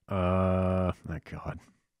 My God.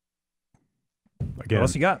 What Again,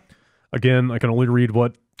 else you got? I can only read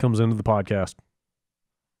what comes into the podcast.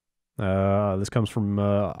 This comes from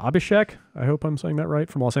Abhishek. I hope I'm saying that right,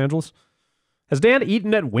 from Los Angeles. Has Dan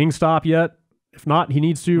eaten at Wingstop yet? If not, he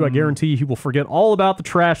needs to. I guarantee he will forget all about the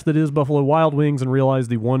trash that is Buffalo Wild Wings and realize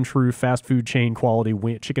the one true fast food chain quality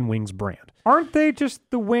chicken wings brand. Aren't they just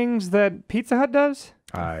the wings that Pizza Hut does?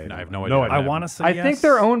 I have no idea. I want to say I think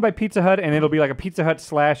they're owned by Pizza Hut, and it'll be like a Pizza Hut /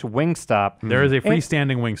 Wingstop. There is a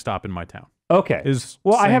freestanding Wingstop in my town. Okay.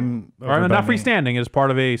 I have... Or not freestanding. It is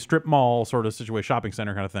part of a strip mall sort of situation, shopping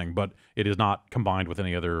center kind of thing, but it is not combined with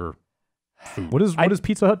any other food. What is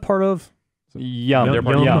Pizza Hut part of? Yum. They're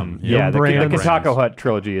part of Yum. Yum. Yeah, the brand. Taco Hut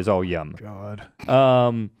trilogy is all Yum. God.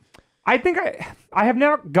 I think I have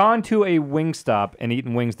never gone to a Wingstop and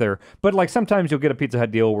eaten wings there, but like sometimes you'll get a Pizza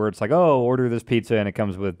Hut deal where it's like, oh, order this pizza and it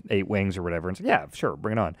comes with 8 wings or whatever. And it's like, yeah, sure,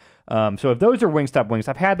 bring it on. So if those are Wingstop wings,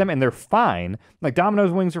 I've had them and they're fine. Like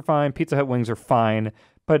Domino's wings are fine, Pizza Hut wings are fine,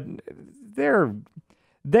 but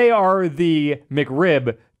they are the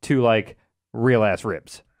McRib to like real ass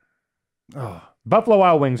ribs. Oh. Buffalo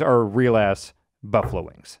Wild Wings are real ass buffalo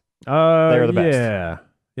wings. They're the best.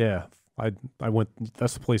 Yeah. I went.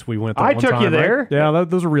 That's the place we went. I one took time, you there. Right? Yeah,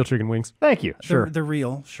 those are real chicken wings. Thank you. Sure. They're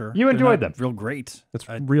real, sure. You They're enjoyed not them. Real great. It's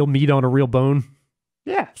real meat on a real bone.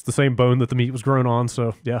 Yeah. It's the same bone that the meat was grown on.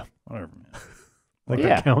 So yeah, Whatever, man.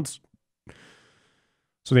 that counts.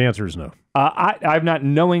 So the answer is no. I've not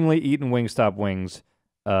knowingly eaten Wingstop wings,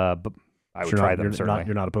 but I would try them, you're certainly.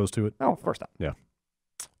 You're not opposed to it? No, of course not. Yeah.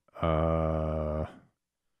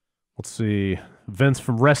 Let's see. Vince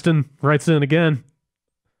from Reston writes in again.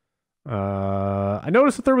 I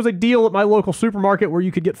noticed that there was a deal at my local supermarket where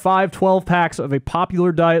you could get 5 12-packs of a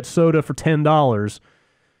popular diet soda for $10.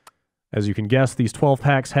 As you can guess, these 12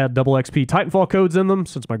 packs had double XP Titanfall codes in them.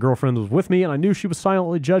 Since my girlfriend was with me and I knew she was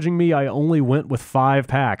silently judging me, I only went with 5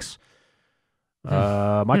 packs.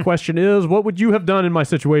 My question is, what would you have done in my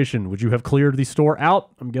situation? Would you have cleared the store out?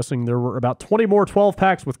 I'm guessing there were about 20 more 12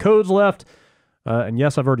 packs with codes left. And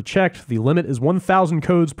yes, I've already checked. The limit is 1,000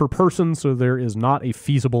 codes per person, so there is not a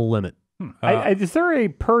feasible limit. Is there a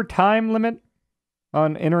per time limit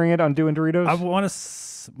on entering it on Doing Doritos? I want to.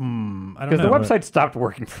 I don't know. Because the website stopped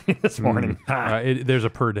working for me this morning. There's a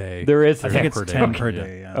per day. There is. I think it's per day. 10 per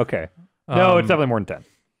day. Yeah. Okay. No, it's definitely more than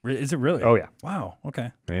 10. Is it really? Oh, yeah. Wow.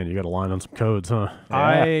 Okay. Man, you got to line on some codes, huh?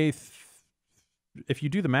 If you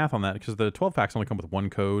do the math on that, because the 12 packs only come with 1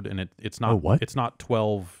 code, and it's not. Oh, what? It's not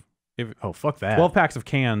 12. Fuck that. 12 packs of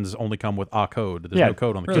cans only come with a code. There's no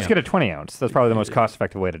code on the can. Just get a 20 ounce. That's probably the most cost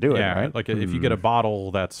effective way to do it. Yeah, right? like if you get a bottle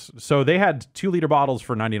that's so they had 2-liter bottles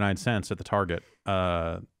for 99 cents at the Target,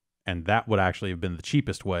 and that would actually have been the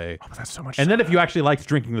cheapest way. Oh, that's so much. And then if you actually liked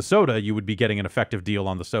drinking the soda, you would be getting an effective deal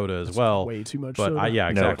on the soda as well. Way too much. But soda. yeah,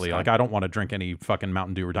 exactly. No, like I don't want to drink any fucking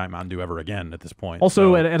Mountain Dew or Diet Mountain Dew ever again at this point.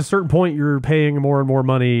 Also, so. at a certain point, you're paying more and more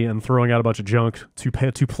money and throwing out a bunch of junk to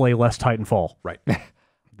play less Titanfall. Right.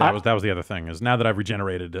 That was the other thing is now that I've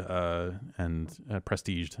regenerated and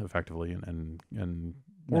prestiged effectively and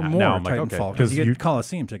Or now, more now I'm like Titanfall, okay. because you get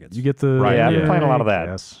Coliseum tickets. You get the Right, Yeah, I've been playing a lot of that.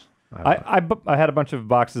 Yes. I had a bunch of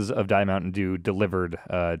boxes of Diet Mountain Dew delivered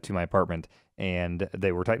to my apartment, and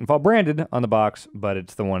they were Titanfall branded on the box, but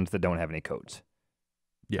it's the ones that don't have any codes.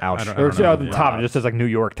 Yeah, Ouch. I don't Or know. at the top, it just says like New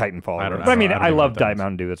York Titanfall. I don't But I mean, know. I don't I even love know what that Diet is.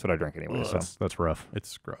 Mountain Dew. That's what I drink anyway. So That's rough.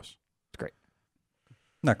 It's gross.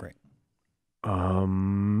 Not great.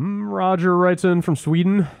 Roger writes in from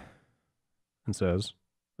Sweden and says,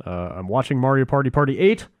 I'm watching Mario Party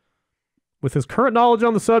 8. With his current knowledge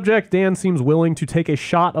on the subject, Dan seems willing to take a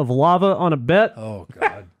shot of lava on a bet. Oh,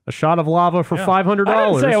 God. A shot of lava for $500. I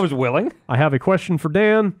didn't say I was willing. I have a question for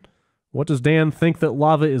Dan. What does Dan think that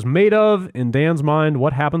lava is made of? In Dan's mind,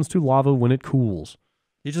 what happens to lava when it cools?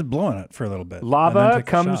 You're just blowing it for a little bit. and then Lava take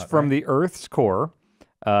a comes shot, from right? the Earth's core,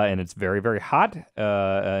 and it's very, very hot.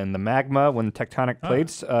 And the magma, when tectonic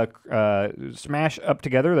plates smash up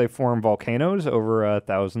together, they form volcanoes over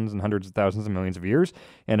thousands and hundreds of thousands of millions of years.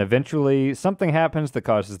 And eventually, something happens that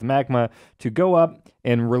causes the magma to go up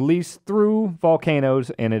and release through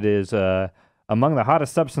volcanoes. And it is among the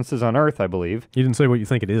hottest substances on Earth, I believe. You didn't say what you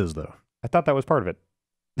think it is, though. I thought that was part of it.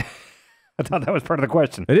 I thought that was part of the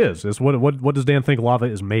question. It is. It's what does Dan think lava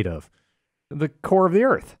is made of? The core of the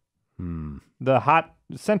Earth. Hmm. The hot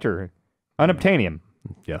center. Unobtainium.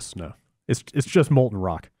 Yes, no. It's just molten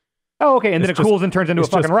rock. Oh, okay. And then it It's just- cools and turns into a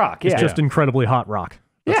it's fucking just- rock. Yeah. It's just incredibly hot rock.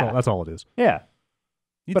 Yeah. That's all it is. Yeah.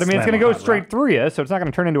 You'd But I mean, it's slam going to a go hot straight rock. through you, so it's not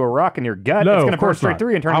going to turn into a rock in your gut. No, it's going to of burn course straight not. through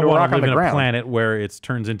you and turn I into a want rock to on live the in a ground. planet where it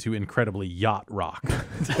turns into incredibly yacht rock.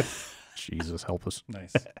 Jesus, help us.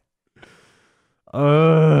 Nice.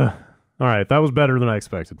 All right, that was better than I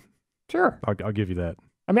expected. Sure. I'll give you that.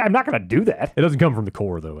 I mean, I'm not going to do that. It doesn't come from the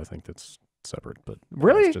core, though. I think that's separate, but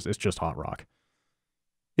Really? it's just hot rock.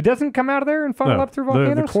 It doesn't come out of there and funnel No, up through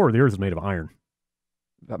volcanoes? the core of the Earth is made of iron.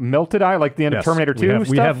 Melted iron, like the end of Yes, Terminator 2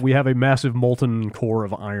 stuff? we have a massive molten core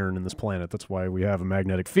of iron in this planet. That's why we have a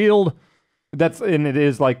magnetic field And it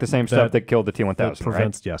is like the same stuff that killed the T-1000, that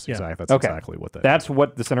prevents. right? Yes, Yeah. exactly. That's Okay. exactly what that. That's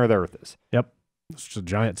what the center of the Earth is. Yep. It's just a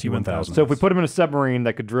giant T1000. So if we put him in a submarine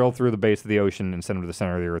that could drill through the base of the ocean and send him to the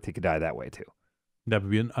center of the Earth, he could die that way too. That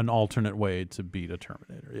would be an alternate way to beat a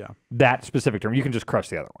Terminator. Yeah. That specific term. You can just crush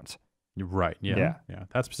the other ones. You're right. Yeah.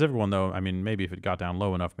 That specific one, though, I mean, maybe if it got down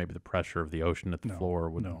low enough, maybe the pressure of the ocean at the floor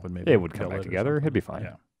would maybe It would come kill back it or together. something. It'd be fine.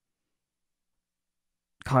 Yeah.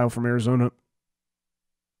 Kyle from Arizona.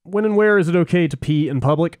 When and where is it okay to pee in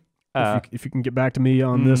public? If you can get back to me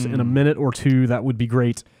on this in a minute or two, that would be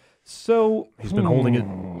great. So He's been holding it.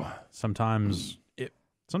 Sometimes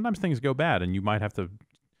things go bad, and you might have to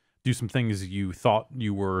do some things you thought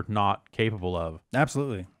you were not capable of,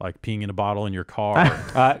 Absolutely. like peeing in a bottle in your car,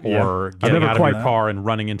 yeah. or getting never out of quite- your car and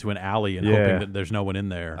running into an alley and hoping that there's no one in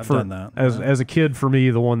there. I've done that. As a kid, for me,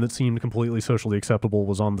 the one that seemed completely socially acceptable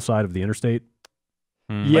was on the side of the interstate.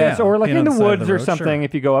 Yes, Yeah, or like being in on the the side of woods the or road, something. sure.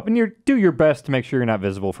 If you go up and you do your best to make sure you're not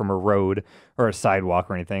visible from a road or a sidewalk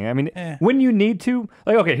or anything. I mean, when you need to,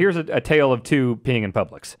 like, okay, here's a tale of two peeing in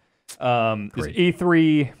Publix. This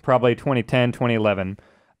E3, probably 2010, 2011.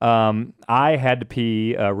 I had to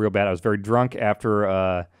pee real bad. I was very drunk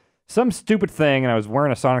after some stupid thing, and I was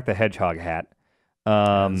wearing a Sonic the Hedgehog hat.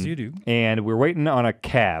 As you do. And we were waiting on a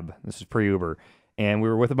cab. This is pre-Uber. And we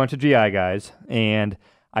were with a bunch of GI guys, and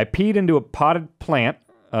I peed into a potted plant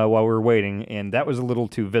while we were waiting, and that was a little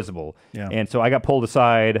too visible. Yeah. And so I got pulled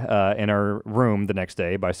aside in our room the next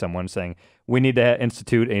day by someone saying, we need to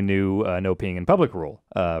institute a new no peeing in public rule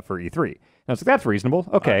for E3. And I was like, that's reasonable.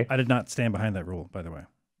 Okay. I did not stand behind that rule, by the way.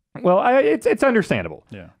 Well, it's understandable.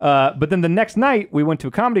 Yeah. But then the next night, we went to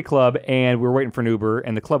a comedy club, and we were waiting for an Uber,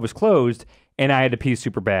 and the club was closed, and I had to pee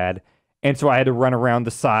super bad. And so I had to run around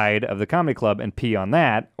the side of the comedy club and pee on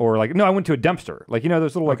that. Or like, no, I went to a dumpster. Like, you know,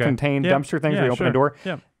 those little like contained dumpster things where you open a door?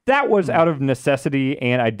 Yeah. That was out of necessity,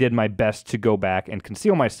 and I did my best to go back and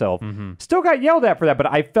conceal myself. Still got yelled at for that, but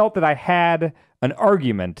I felt that I had an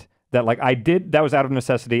argument that like that was out of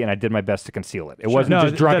necessity, and I did my best to conceal it. It wasn't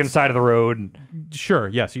just drunk inside of the road. Sure,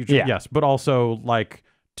 yes, yes, but also like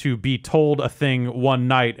to be told a thing one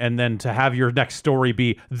night and then to have your next story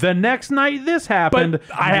be the next night this happened.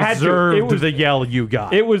 But I had to. deserved It was- the yell you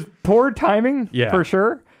got. It was poor timing, for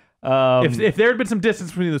sure. If there had been some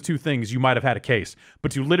distance between those two things, you might have had a case.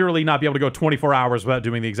 But to literally not be able to go 24 hours without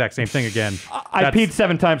doing the exact same thing again. I peed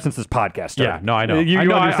 7 times since this podcast started. Yeah, no, I know. You I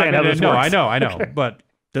know, understand how this no, works. I know. But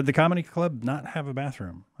Did the comedy club not have a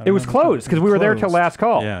bathroom? It was closed because we were there till last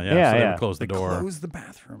call. yeah. So they would close the They door. closed the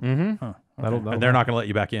bathroom. Huh. And they're not going to let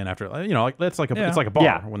you back in after, like it's like a bar.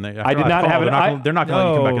 Yeah. When they I did not have it. They're not going to let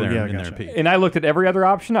you come back in there, yeah, in there gotcha. and pee. And I looked at every other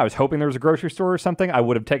option. I was hoping there was a grocery store or something. I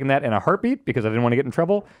would have taken that in a heartbeat because I didn't want to get in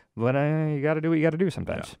trouble. But you got to do what you got to do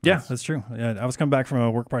sometimes. Yeah, that's true. Yeah, I was coming back from a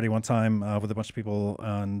work party one time with a bunch of people,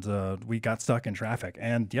 and we got stuck in traffic.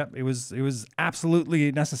 And yep, it was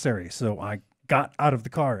absolutely necessary. So I got out of the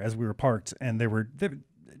car as we were parked, and there were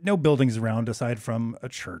no buildings around aside from a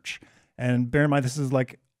church. And bear in mind, this is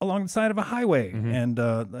like along the side of a highway, and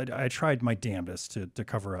I tried my damnedest to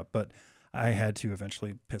cover up, but I had to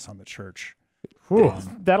eventually piss on the church.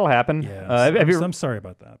 That'll happen. Yeah, I'm sorry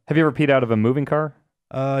about that. Have you ever peed out of a moving car?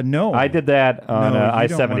 No, I did that on No, you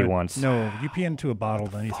don't I-70 wanna- once. No, you pee into a bottle,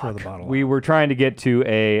 then you throw the bottle. We out. were trying to get to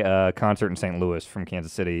a concert in St. Louis from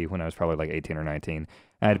Kansas City when I was probably like 18 or 19.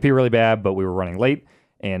 I had to pee really bad, but we were running late.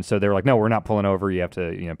 And so they were like, no, we're not pulling over. You have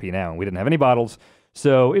to pee now. And we didn't have any bottles.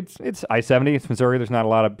 So it's I-70. It's Missouri. There's not a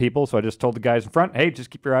lot of people. So I just told the guys in front, hey, just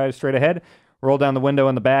keep your eyes straight ahead. Roll down the window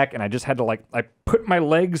in the back. And I just had to I put my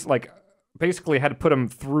legs basically had to put them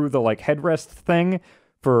through the headrest thing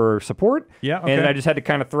for support. Yeah, okay. And then I just had to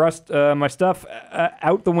kind of thrust my stuff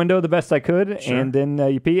out the window the best I could. Sure. And then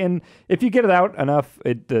you pee. And if you get it out enough,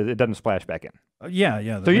 it doesn't splash back in. Yeah.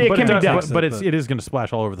 So it can be done. But it is going to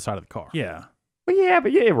splash all over the side of the car. Yeah, But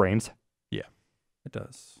it rains. it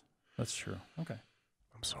does. That's true. Okay.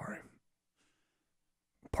 I'm sorry.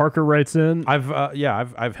 Parker writes in.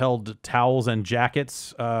 I've held towels and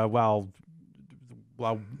jackets while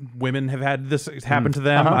women have had this happen to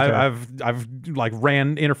them. Okay. I've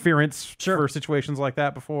ran interference for situations like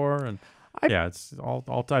that before, and it's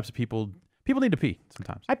all types of people. People need to pee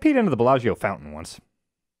sometimes. I peed into the Bellagio fountain once.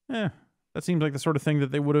 Yeah, that seems like the sort of thing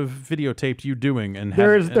that they would have videotaped you doing, and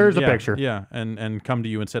There's a picture. Yeah, and come to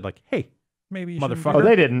you and said like, "Hey, Maybe you motherfucker." Oh,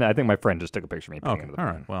 they didn't. I think my friend just took a picture of me peeing Okay, into the all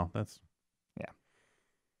fountain. right. Well, that's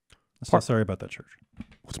So sorry about that, church.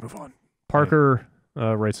 Let's move on. Parker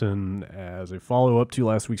writes in as a follow-up to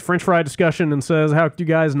last week's French fry discussion and says, how could you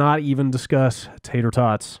guys not even discuss tater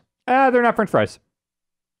tots? They're not French fries.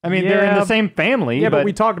 I mean, they're in the same family. Yeah, but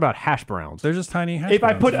we talked about hash browns. They're just tiny hash If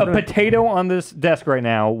browns. I put a potato on this desk right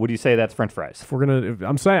now, would you say that's French fries? If we're gonna,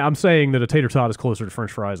 I'm saying that a tater tot is closer to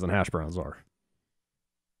French fries than hash browns are.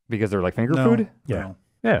 Because they're like finger No, food? no,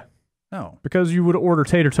 Yeah, no. because you would order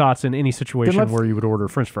tater tots in any situation let's- where you would order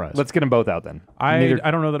French fries. Let's get them both out then. I Neither-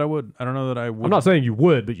 don't know that I would. I don't know that I would. I'm not saying you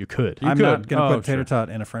would, but you could. I'm could. not going to Oh, put tater sure. tot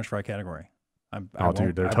in a French fry category. I Oh, dude,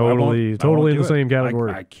 won't- they're I totally won't in do the it. same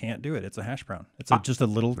category. I can't do it. It's a hash brown. It's just a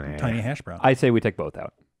little tiny hash brown. I say we take both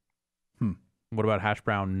out. What about hash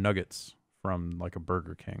brown nuggets from like a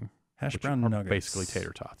Burger King? hash which brown are nuggets. basically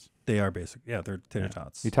tater tots. They are basic. Yeah, they're tater Yeah.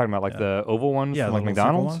 tots. You talking about like Yeah. the oval ones Yeah, from like the little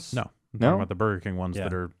circle McDonald's? ones? No, I'm No? talking about the Burger King ones Yeah.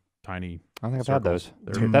 that are tiny. I don't think I've had those.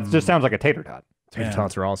 circles. They're- That just sounds like a tater tot. Tater Yeah.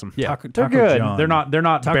 tots are awesome. Yeah, Taco, They're Taco good. John. they're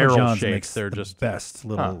not Taco barrel John's shakes. makes They're the just best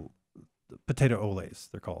little potato olays.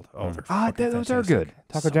 They're called. Oh, they're Ah, fucking those are fantastic. good.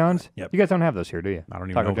 Taco So John's? good. Yep. You guys don't have those here, do you? I don't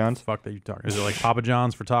even Taco know John's? what the fuck that you talking. Is it like Papa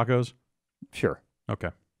John's for tacos? Sure. Okay.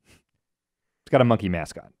 It's got a monkey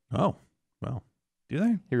mascot. Oh, well. Do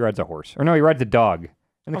they? He rides a horse. Or no, he rides a dog.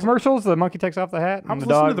 In the commercials, the monkey takes off the hat. I And was the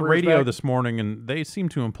listening dog to the rears radio back. this morning, and they seem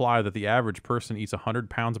to imply that the average person eats 100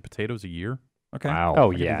 pounds of potatoes a year. Okay. Wow. Oh,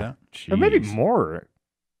 I can do yeah. that. Or maybe Jeez. more.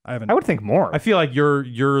 I haven't. I would think more. I feel like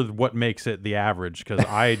you're what makes it the average because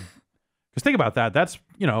think about that. That's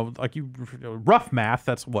like rough math.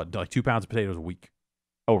 That's what like 2 pounds of potatoes a week.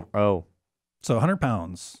 Oh. So 100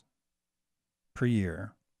 pounds per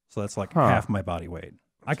year. So that's like Huh. half my body weight.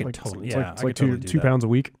 I could totally. It's Yeah, like, I it's like could totally do two that. pounds a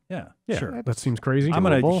week. Yeah. Yeah. Sure. That seems crazy. I'm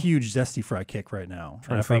on a Doable. huge zesty fry kick right now.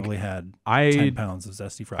 And I to think. probably had 10 I pounds of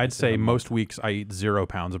zesty fries. I'd say in a most month. weeks I eat 0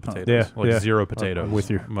 pounds of potatoes. Yeah, like yeah. 0 potatoes. I'm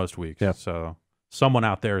with you. Most weeks. Yeah. So someone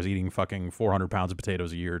out there is eating fucking 400 pounds of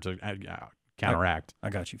potatoes a year to counteract.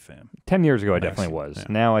 I got you, fam. 10 years ago, I Nice. definitely was. Yeah.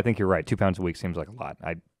 Now, I think you're right. 2 pounds a week seems like a lot.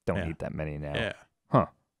 I don't Yeah. eat that many now. Yeah.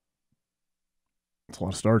 It's a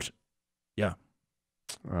lot of starch. Yeah.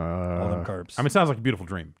 All them Uh, carbs. I mean, it sounds like a beautiful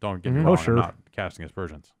dream. Don't get me Mhm. wrong. Oh, sure. I'm not casting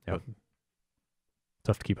aspersions. Yeah. But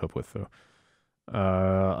tough to keep up with, though.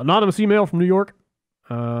 Anonymous email from New York.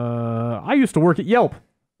 I used to work at Yelp,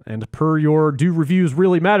 and per your "Do reviews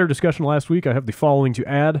really matter" discussion last week, I have the following to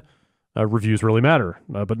add. Reviews really matter,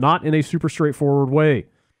 but not in a super straightforward way.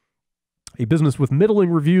 A business with middling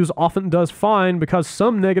reviews often does fine because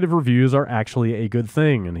some negative reviews are actually a good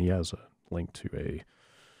thing. And he has a link to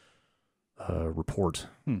a report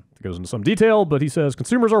that goes into some detail, but he says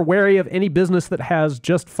consumers are wary of any business that has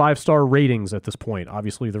just 5-star ratings at this point.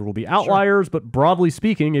 Obviously, there will be outliers, but broadly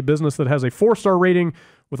speaking, a business that has a 4-star rating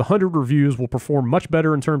with 100 reviews will perform much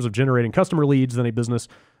better in terms of generating customer leads than a business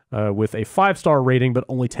with a 5-star rating but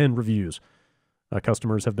only 10 reviews.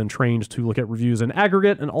 Customers have been trained to look at reviews in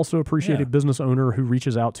aggregate and also appreciate a business owner who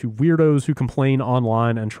reaches out to weirdos who complain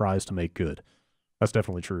online and tries to make good. That's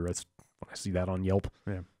definitely true. When I see that on Yelp.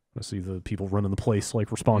 Yeah. I see the people running the place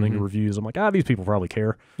like responding to reviews. I'm like, these people probably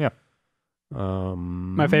care. Yeah.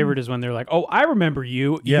 My favorite is when they're like, "Oh, I remember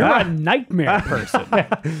you. Yeah. You're a nightmare person."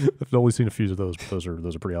 I've only seen a few of those. But those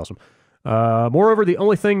are pretty awesome. Moreover, the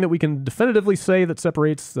only thing that we can definitively say that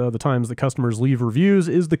separates the times that customers leave reviews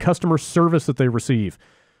is the customer service that they receive.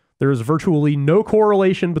 There is virtually no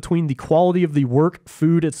correlation between the quality of the work,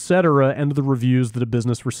 food, etc., and the reviews that a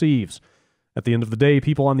business receives. At the end of the day,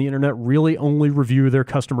 people on the internet really only review their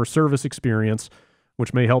customer service experience,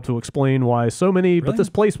 which may help to explain why so many, but this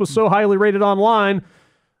place was so highly rated online.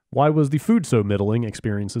 Why was the food so middling?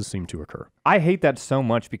 Experiences seem to occur. I hate that so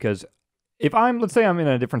much because if let's say I'm in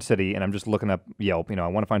a different city and I'm just looking up Yelp, I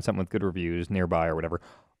want to find something with good reviews nearby or whatever.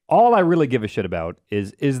 All I really give a shit about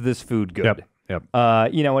is this food good? Yep.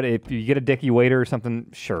 You know what? If you get a dicky waiter or something,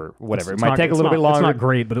 sure, whatever. It's it might not- take a it's little not- bit longer. It's not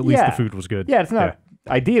great, but at least the Yeah. food was good. Yeah, it's not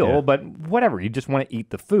ideal, Yeah. but whatever. You just want to eat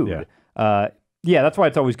the food. Yeah, that's why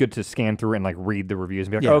it's always good to scan through and like read the reviews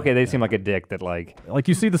and be like, okay, they seem like a dick that like. Like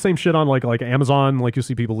you see the same shit on like Amazon. Like you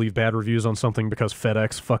see people leave bad reviews on something because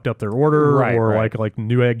FedEx fucked up their order, Right, or right. like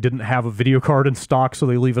Newegg didn't have a video card in stock, so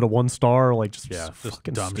they leave it a 1-star. Like just just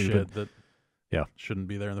fucking dumb stupid. shit that shouldn't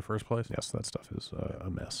be there in the first place. Yes, that stuff is a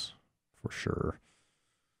mess for sure.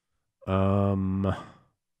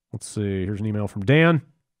 Let's see. Here's an email from Dan.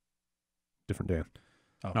 Different Dan.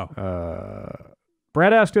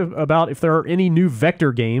 Brad asked about if there are any new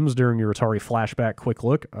Vector games during your Atari Flashback quick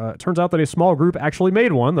look. It turns out that a small group actually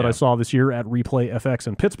made one that I saw this year at Replay FX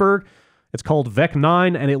in Pittsburgh. It's called Vec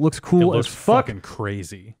 9, and it looks cool It as looks fuck. fucking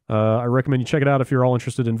crazy. I recommend you check it out if you're all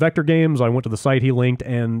interested in vector games. I went to the site he linked,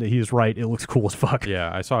 and he's right. It looks cool as fuck. Yeah,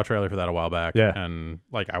 I saw a trailer for that a while back. Yeah. And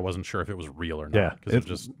like I wasn't sure if it was real or Yeah, not because it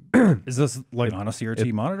just Is this like on a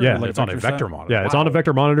CRT monitor? yeah, or, like it's on a vector set? monitor. Yeah, it's on a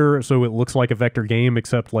vector monitor, so it looks like a vector game,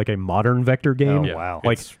 except like a modern vector game. Oh, Yeah. wow.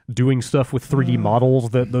 Like doing stuff with 3D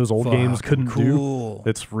models that those old games couldn't cool. do.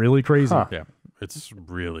 It's really crazy. Huh. Yeah, it's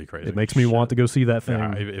really crazy. It makes me want to go see that thing.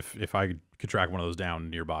 Yeah, if I could track one of those down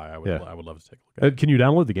nearby, I would Yeah. I would love to take a look at it. Can you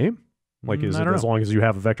download the game? Like, is I it don't as know. long as you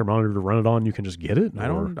have a vector monitor to run it on, you can just get it? I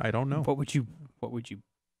Or- don't know. What would you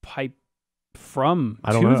pipe from?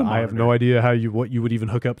 I don't to know. the I have no monitor? idea what you would even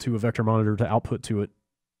hook up to a vector monitor to output to it.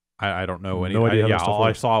 I don't know any. No idea how yeah, that stuff all I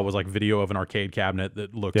works. saw was like video of an arcade cabinet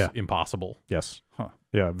that looks Yeah. impossible. Yes. Huh.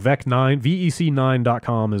 Yeah. Vec9,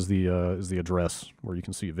 VEC9.com is the address where you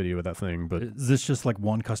can see a video of that thing. But Is this just like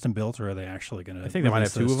one custom built, or are they actually going to? I think they might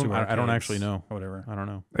have two of them. I don't actually know. Or whatever. I don't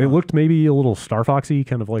know. it looked maybe a little Star Foxy,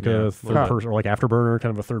 kind of like Yeah. a third person, or like Afterburner,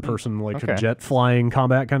 kind of a third person, like Okay. jet flying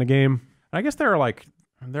combat kind of game. I guess there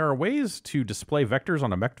are ways to display vectors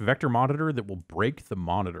on a vector monitor that will break the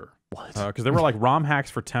monitor. What? Because there were like ROM hacks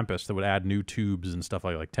for Tempest that would add new tubes and stuff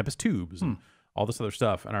like Tempest tubes and all this other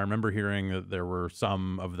stuff. And I remember hearing that there were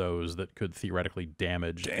some of those that could theoretically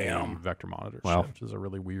damage a vector monitor, Wow. which is a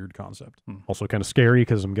really weird concept. Also kind of scary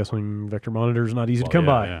because I'm guessing vector monitors not easy to come yeah,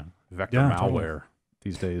 by yeah. Vector Yeah, malware. totally.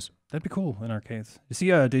 these days. That'd be cool in arcades. You see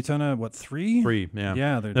Daytona, what, 3? 3, yeah.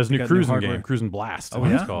 Yeah, There's a they new got cruising hardware. game, Cruising Blast. Oh, is what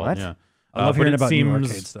yeah? it's called. What? Yeah. I love but hearing it about new seems-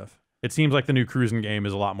 arcade stuff. It seems like the new cruising game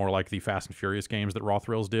is a lot more like the Fast and Furious games that Raw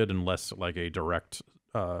Thrills did, and less like a direct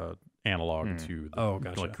analog to Oh,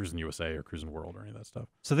 gotcha. like Cruising USA or Cruising World or any of that stuff.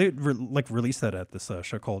 So they released that at this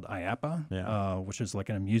show called IAPA, Yeah. which is like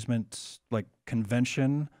an amusement like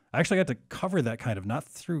convention. I actually got to cover that kind of, not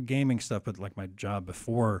through gaming stuff, but like my job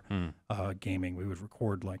before gaming. We would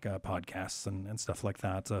record like podcasts and stuff like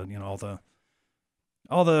that. You know,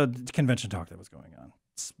 all the convention talk that was going on,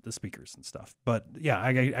 the speakers and stuff. But yeah,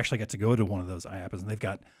 I actually got to go to one of those IAPAs, and they've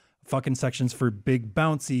got fucking sections for big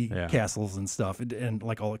bouncy Yeah. castles and stuff, and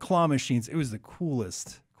like all the claw machines. It was the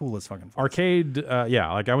coolest fucking place. Arcade,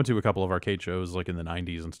 yeah, like I went to a couple of arcade shows like in the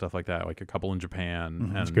 90s and stuff like that, like a couple in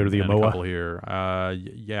Japan and, go to the and AMOA? a couple here.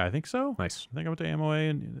 Yeah, I think so. Nice. I think I went to AMOA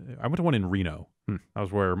and I went to one in Reno. That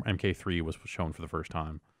was where MK3 was shown for the first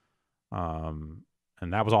time.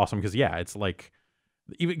 And that was awesome because yeah, it's like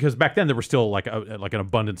even because back then there was still like an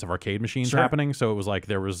abundance of arcade machines Sure. happening. So it was like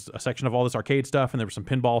there was a section of all this arcade stuff and there was some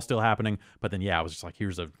pinball still happening. But then yeah, it was just like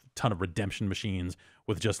here's a ton of redemption machines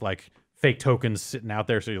with just like fake tokens sitting out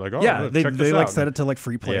there. So you're like, oh yeah, look, they check this like out. set it to like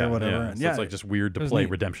free play yeah, or whatever. Yeah. And So yeah, it's like just weird to was play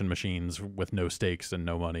neat. redemption machines with no stakes and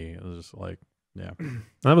no money. It was just like, yeah.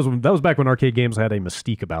 That was back when arcade games had a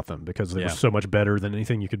mystique about them because they Yeah. were so much better than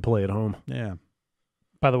anything you could play at home. Yeah.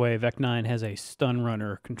 By the way, Vec 9 has a Stun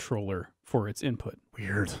Runner controller for its input.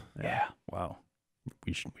 Weird. Yeah. wow.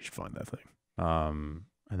 We should find that thing. And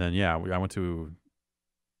then yeah, I went to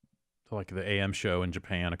like the AM show in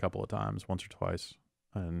Japan a couple of times, once or twice,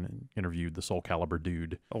 and interviewed the Soul Calibur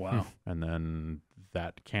dude. Oh wow. And then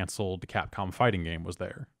that canceled Capcom fighting game was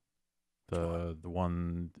there. The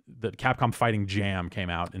one that Capcom Fighting Jam came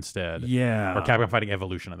out instead. Yeah. Or Capcom Fighting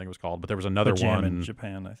Evolution, I think it was called. But there was another But Jam one in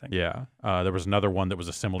Japan, I think. Yeah. There was another one that was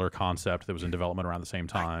a similar concept that was in development around the same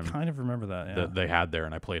time Kind of remember that. Yeah. that they had there,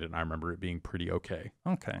 and I played it, and I remember it being pretty okay.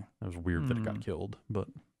 Okay. It was weird that it got killed, but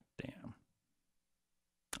Damn.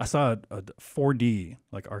 I saw a 4D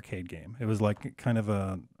like arcade game. It was like kind of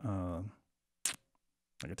a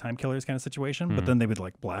like a time killers kind of situation, but then they would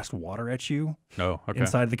like blast water at you no, okay.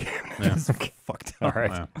 inside the game. Yeah. It's fucked up. All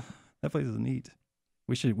right. Yeah. That place is neat.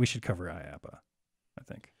 We should cover IAPA, I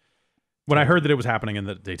think. When I heard that it was happening and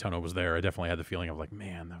that Daytona was there, I definitely had the feeling of like,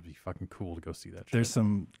 man, that'd be fucking cool to go see that. There's shit.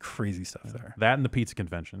 some crazy stuff there. That and the pizza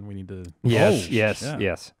convention. We need to Yes, Oh, yes, yeah.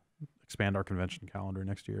 yes, expand our convention calendar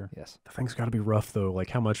next year. yes. The thing's got to be rough though. Like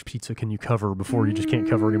how much pizza can you cover before you just can't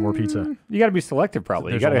cover any more pizza? You got to be selective,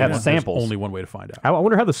 probably. You There's got to only have one- samples. There's only one way to find out. I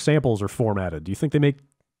wonder how the samples are formatted. Do you think they make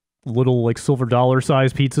little like silver dollar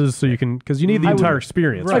size pizzas so you can because you need the I would- entire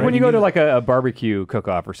experience? It's like when you right? go to like a barbecue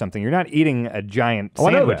cook-off or something. You're not eating a giant Oh,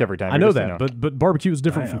 I know sandwich that. every time. I You're know just, that, you know, but barbecue is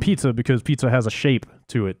different I from am. pizza because pizza has a shape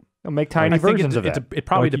to it. make tiny I think versions of it, that. it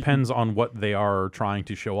probably Like you- depends on what they are trying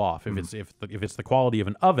to show off. If it's the quality of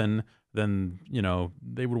an oven, then you know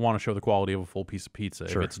they would want to show the quality of a full piece of pizza.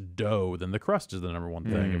 Sure. If it's dough, then the crust is the number one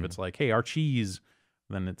thing. If it's like, hey, our cheese,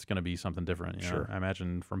 then it's going to be something different. You know? Sure. I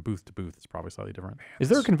imagine from booth to booth, it's probably slightly different. Is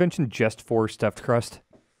there a convention just for stuffed crust?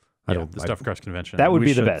 I Yeah, don't. the stuffed crust convention. That would We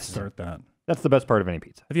be the should best. Start that. That's the best part of any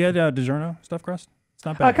pizza. Have you had DiGiorno stuffed crust? It's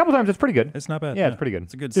not A bad. couple times it's pretty good. It's not bad. Yeah, it's pretty good.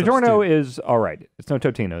 It's a good DiGiorno substitute. is all right. It's no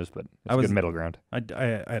Totino's, but it's a good middle ground.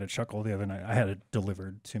 I had a chuckle the other night. I had it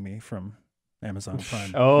delivered to me from Amazon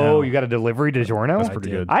Prime. Oh, No. you got a delivery DiGiorno? That's pretty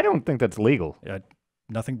good. I don't think that's legal. Yeah,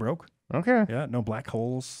 nothing broke. Okay. Yeah, no black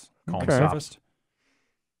holes. Calm Okay. surfaced.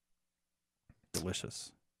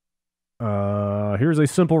 Delicious. Here's a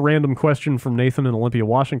simple random question from Nathan in Olympia,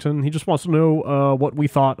 Washington. He just wants to know what we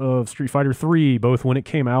thought of Street Fighter 3, both when it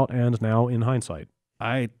came out and now in hindsight.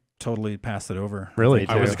 I totally passed it over. Really?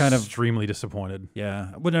 I was It's kind of extremely disappointed.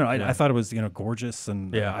 yeah. Well, no, I thought it was gorgeous,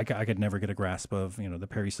 and Yeah. I could never get a grasp of the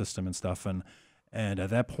parry system and stuff, and at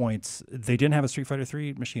that point they didn't have a Street Fighter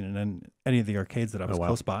 3 machine in any of the arcades that I was wow.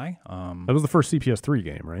 close by. That was the first CPS3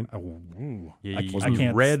 game, right? Yeah, I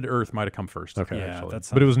can't. Red Earth might have come first. Okay. Yeah, actually.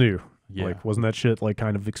 that's But it was new. Yeah. Like, wasn't that shit like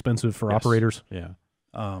kind of expensive for Yes. operators? Yeah.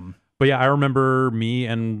 um. But yeah, I remember me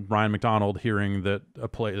and Ryan McDonald hearing that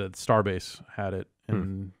that Starbase had it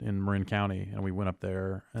in Marin County, and we went up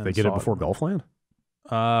there. And They get it saw before Golfland?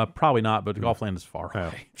 Probably not, but Golfland is far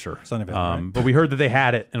away. Sure. Sunnyvale, right? But we heard that they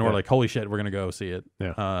had it, and we're Yeah. like, "Holy shit, we're gonna go see it!"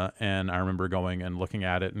 Yeah. And I remember going and looking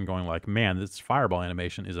at it and going like, "Man, this fireball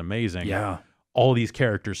animation is amazing." Yeah. All these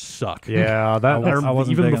characters suck. Yeah, that I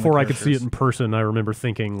wasn't even big on the before I could see it characters. in person, I remember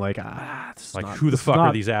thinking like, this is Like, not- who the this is fuck are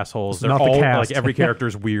not- these assholes? this is They're not the all cast. like every character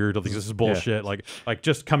is weird. Like, this is bullshit. Like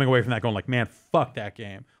just coming away from that going like, man, fuck that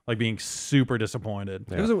game. Like being super disappointed.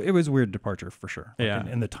 It was a weird departure for sure. Like Yeah.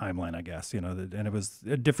 in the timeline, I guess and it was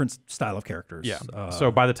a different style of characters. Yeah.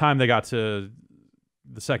 So by the time they got to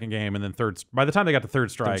the second game and then by the time they got to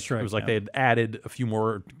Third Strike, it was like they had added a few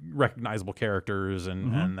more recognizable characters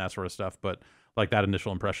and that sort of stuff. But like that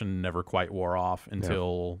initial impression never quite wore off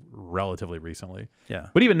until relatively recently. Yeah.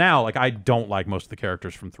 But even now, like I don't like most of the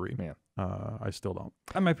characters from 3. Yeah. I still don't.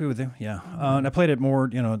 I might be with you. Yeah. And I played it more,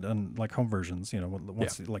 on like home versions,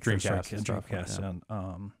 once like First Dreamcast Strike and and stuff, Dreamcast.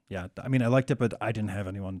 And yeah, I mean, I liked it, but I didn't have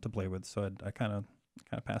anyone to play with, so I kind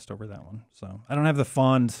of passed over that one. So I don't have the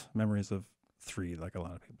fond memories of 3 like a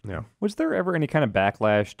lot of people. Yeah. Was there ever any kind of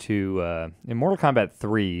backlash to in Mortal Kombat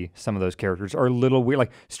 3? Some of those characters are a little weird,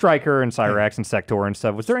 like Stryker and Cyrax and Sector and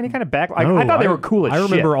stuff. Was there any kind of backlash? I thought they were cool as I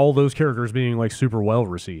shit. remember all those characters being like super well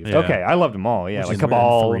received. Yeah. Okay, I loved them all. Yeah, Which like is weird in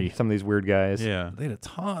Cabal, 3. some of these weird guys. Yeah. They had a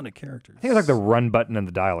ton of characters. I think it was like the run button and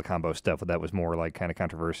the dial combo stuff, but that was more like kind of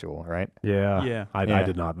controversial, right? Yeah. Yeah. I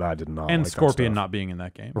did not. I did not. And like that Scorpion stuff. not being in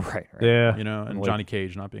that game. Right. Yeah. And Like Johnny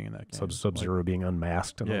Cage not being in that game. Sub-Zero being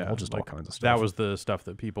unmasked and Yeah, all just all like, kinds of stuff. That was the stuff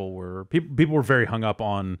that people were very hung up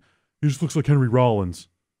on. He just looks like Henry Rollins.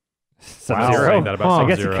 Sub-Zero. Saying that about I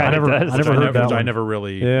guess it Sub-Zero. kind of does. I never heard that I one. never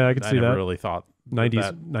really. Yeah, I could see never that. really thought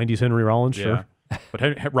 90s Henry Rollins, Yeah. sure.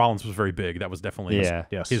 But Rollins was very big. That was definitely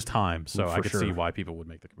Yes. his time. So I For could sure. see why people would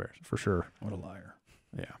make the comparison. For sure. What a liar.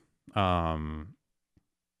 Yeah.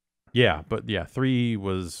 Yeah, but yeah, 3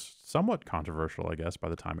 was somewhat controversial, I guess, by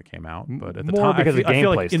the time it came out. But at the More time, because of I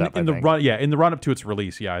feel gameplay like stuff, in I the think. run, in the run up to its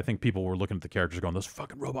release, I think people were looking at the characters going, "Those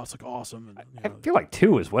fucking robots look awesome." And, I feel like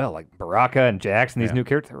 2 as well, like Baraka and Jax and these Yeah. new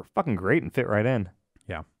characters, they were fucking great and fit right in.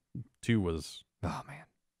 2 was Oh man.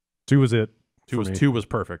 2 was it. for me. 2 was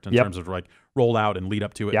perfect in Yep. terms of like roll out and lead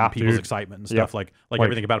up to it Yeah, and people's dude. excitement and Yep. stuff like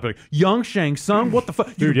everything about it. But like, young Shang Tsung, what the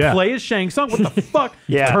fuck? Dude, You yeah. play as Shang Tsung, what the fuck?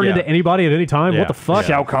 Yeah. Turn Yeah. into anybody at any time. Yeah. What the fuck?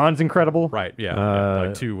 Shao Kahn's incredible. Right, yeah. Uh,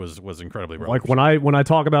 like 2 was incredibly well. Like when I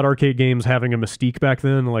talk about arcade games having a mystique back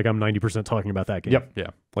then, like I'm 90% talking about that game. Yep. Yeah.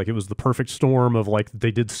 Like it was the perfect storm of like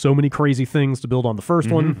they did so many crazy things to build on the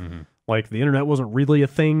 1st one. Like the internet wasn't really a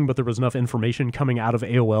thing, but there was enough information coming out of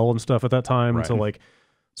AOL and stuff at that time Right. to like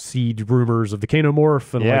seed rumors of the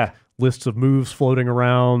Kanomorph and Yeah. like lists of moves floating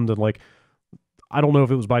around and like I don't know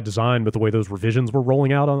if it was by design, but the way those revisions were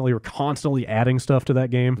rolling out on it, they were constantly adding stuff to that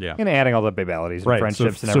game. Yeah. And adding all the babalities and Right.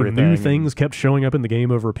 friendships and so everything. new things kept showing up in the game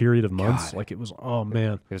over a period of months. God. Like it was, oh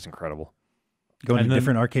man. It was incredible. Going And to then-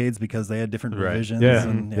 different arcades because they had different Right. revisions. Yeah.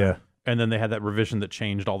 And, Yeah. And then they had that revision that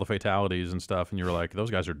changed all the fatalities and stuff, and you were like, those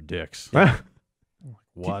guys are dicks.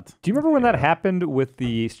 What? Do you remember when that happened with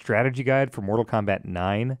the strategy guide for Mortal Kombat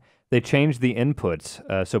 9? They changed the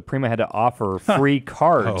inputs, so Prima had to offer free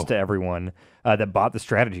cards Oh. to everyone that bought the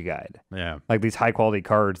strategy guide. Yeah. Like these high quality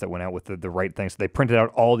cards that went out with the right things. So they printed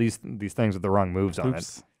out all these things with the wrong moves on it.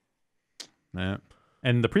 Oops. Yeah.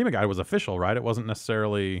 And the Prima guide was official, right? It wasn't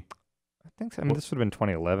necessarily. I think so. I mean, this would have been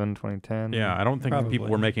 2011, 2010. Yeah, I don't think people Probably.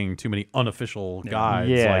 were making too many unofficial Yeah. guides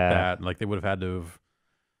like Yeah. that. Like they would have had to have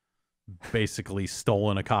basically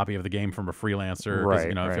stolen a copy of the game from a freelancer. 'cause, Right,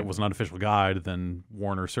 you know, if right. it was an unofficial guide, then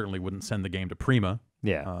Warner certainly wouldn't send the game to Prima.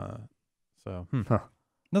 Yeah. So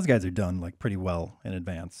Those guys are done like pretty well in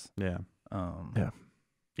advance. yeah.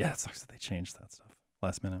 Yeah, it sucks that they changed that stuff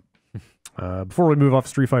last minute. Before we move off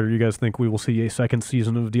Street Fighter, you guys think we will see a second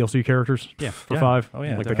season of DLC characters? Yeah, for 5. Oh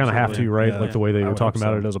yeah, like they kind of have to, right? Yeah, like the way they I were would talking hope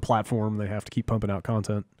about so. it as a platform, they have to keep pumping out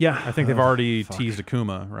content. Yeah, I think they've already teased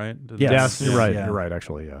Akuma, right? Yes. You're right. Yeah. You're right.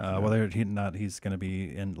 Actually, yeah. Whether he's going to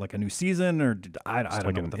be in like a new season or I don't like know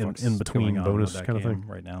an what the fuck's in between going on bonus with that kind of game thing?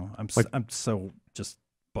 right now. Like- I'm so just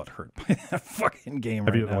butthurt by that fucking game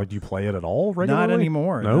Have right you now. like you play it at all regularly? Not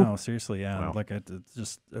anymore. No? No, seriously, yeah. Wow. Like it's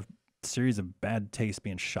just a series of bad taste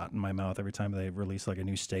being shot in my mouth every time they release like a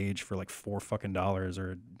new stage for like $4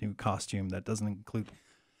 or a new costume that doesn't include.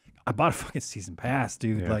 I bought a fucking season pass,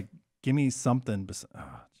 dude. Yeah. Like, give me something.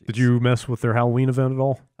 Did you mess with their Halloween event at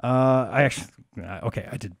all? I actually. Okay,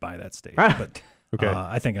 I did buy that stage, but. Okay.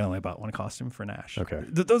 I think I only bought one costume for Nash. Okay.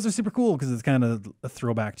 Those are super cool because it's kind of a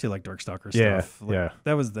throwback to like Darkstalker Yeah, stuff. Like, yeah.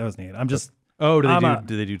 That was neat. I'm just Oh, I'm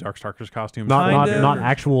did they do Darkstalkers costumes? Kinda. Not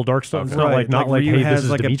actual dark stuff. It's Okay. not like Ryu hey, has this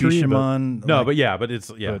is like Dimitri. a but- Bishamon. No, like, but yeah, but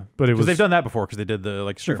it's yeah, but it was they've done that before because they did the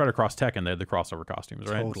like Street Sure. Fighter Cross Tekken. They had the crossover costumes,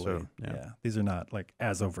 right? totally. So, yeah. These are not like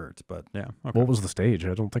as overt, but yeah. Okay. What was the stage?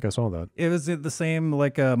 I don't think I saw that. it was the same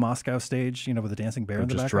like Moscow stage, with the dancing bear in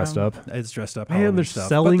the just background. dressed up? It's dressed up. Man, Halloween they're stuff. But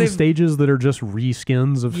selling they've- stages that are just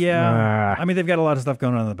reskins of. Yeah, Ah. I mean they've got a lot of stuff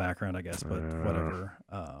going on in the background, I guess, but whatever.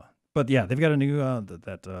 But yeah, they've got a new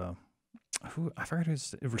who I forgot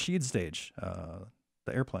who's Rashid's stage, the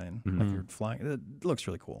airplane. Like Mhm. you're flying. It looks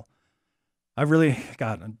really cool. I really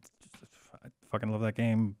I fucking love that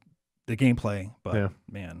game, the gameplay. But Yeah.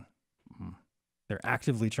 man, they're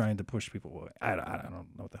actively trying to push people away. I don't know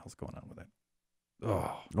what the hell's going on with it.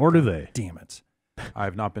 Oh, Nor do they. damn it!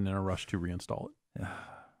 I've not been in a rush to reinstall it.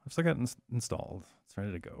 I've still got it installed. It's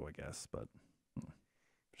ready to go, I guess. But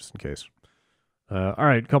Just in case. All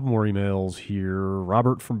right, a couple more emails here.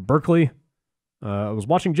 Robert from Berkeley. I was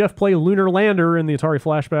watching Jeff play Lunar Lander in the Atari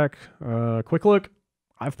Flashback. Quick look.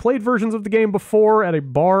 I've played versions of the game before at a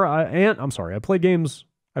bar. I've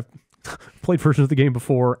played versions of the game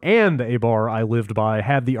before, and a bar I lived by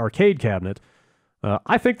had the arcade cabinet.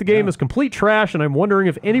 I think the game is complete trash, and I'm wondering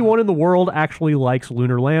if anyone in the world actually likes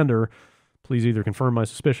Lunar Lander. Please either confirm my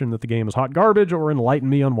suspicion that the game is hot garbage or enlighten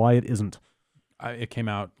me on why it isn't. It came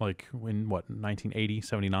out like in what 1980,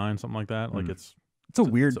 79, something like that. Like it's a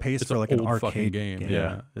weird pace it's for an like an old fucking arcade game. game.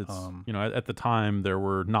 Yeah, it's at the time there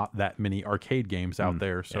were not that many arcade games out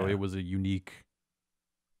there, so Yeah. it was a unique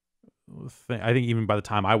thing. I think even by the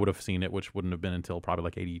time I would have seen it, which wouldn't have been until probably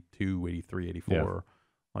like 82, 83, 84,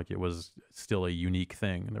 like it was still a unique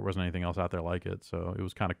thing. There wasn't anything else out there like it, so it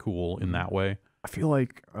was kind of cool in that way. I feel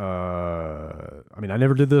like, I mean, I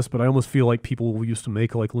never did this, but I almost feel like people used to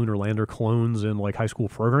make like Lunar Lander clones in like high school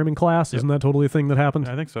programming class. Isn't that totally a thing that happened?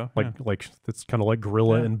 I think so. Like it's kind of like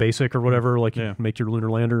Gorilla Yeah. and Basic or whatever. Like you Yeah. make your Lunar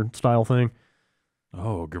Lander style thing.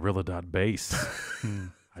 Oh, Gorilla.base.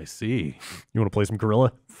 I see. You want to play some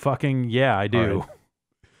Gorilla? Fucking yeah, I do.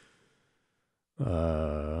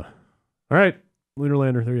 All right, Lunar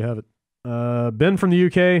Lander. There you have it. Ben from the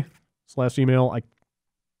UK. This last email.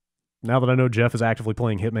 Now that I know Jeff is actively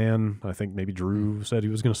playing Hitman, I think maybe Drew said he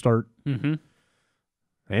was going to start. Mm-hmm.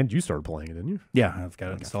 And you started playing it, didn't you? Yeah, I've got it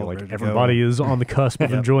I installed. feel like ready to go. everybody is on the cusp of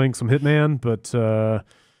Yep. enjoying some Hitman, but so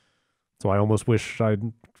I almost wish I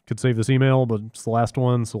could save this email, but it's the last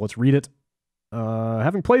one, so let's read it.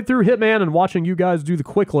 Having played through Hitman and watching you guys do the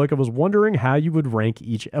quick look, I was wondering how you would rank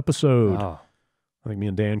each episode. Oh. I think me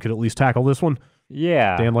and Dan could at least tackle this one.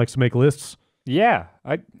 Yeah. Dan likes to make lists. Yeah.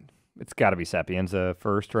 It's got to be Sapienza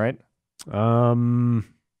first, right? I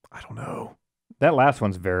don't know. That last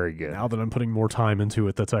one's very good. Now that I'm putting more time into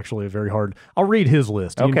it, that's actually a very hard. I'll read his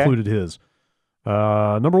list. He Okay. included his.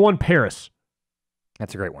 Number 1, Paris.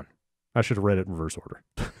 That's a great one. I should have read it in reverse order.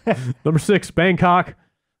 Number 6, Bangkok.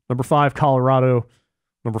 Number 5, Colorado.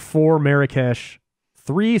 Number 4, Marrakesh.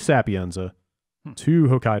 3, Sapienza. 2,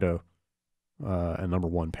 Hokkaido. And number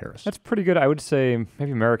 1, Paris. That's pretty good. I would say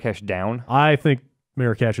maybe Marrakesh down. I think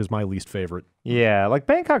Marrakesh is my least favorite. Yeah, like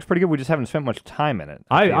Bangkok's pretty good. We just haven't spent much time in it.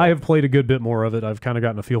 I have played a good bit more of it. I've kind of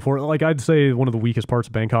gotten a feel for it. Like I'd say one of the weakest parts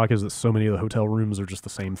of Bangkok is that so many of the hotel rooms are just the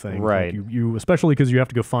same thing. Right. Like you especially because you have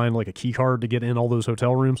to go find like a key card to get in all those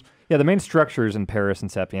hotel rooms. Yeah, the main structures in Paris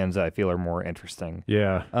and Sapienza I feel are more interesting.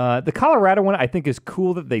 Yeah. The Colorado one I think is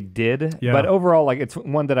cool that they did, Yeah. but overall, like it's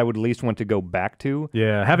one that I would at least want to go back to.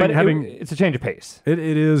 Yeah. But Having it's a change of pace. it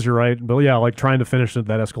is, you're right. But yeah, like trying to finish that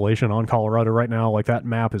escalation on Colorado right now, like that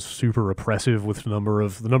map is super oppressive with the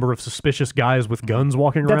number of suspicious guys with guns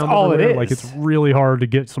walking That's around. all it everywhere. is. Like it's really hard to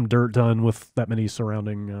get some dirt done with that many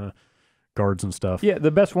surrounding guards and stuff. Yeah,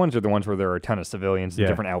 the best ones are the ones where there are a ton of civilians in Yeah.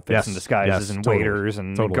 different outfits Yes. and disguises Yes, and totally. waiters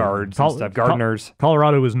and Totally. guards Col- and stuff, gardeners.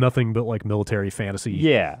 Colorado is nothing but like military fantasy.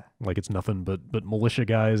 Yeah. Like it's nothing but militia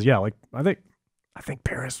guys. Yeah, like I think I think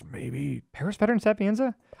Paris, maybe. Paris better than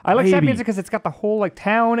Sapienza? I like Maybe. Sapienza because it's got the whole like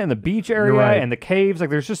town and the beach area right. and the caves. Like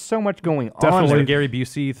there's just so much going on. Definitely. The Gary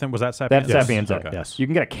Busey thing, was that Sapienza? That's Sapienza. Okay. Yes. You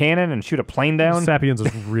can get a cannon and shoot a plane down. Sapiens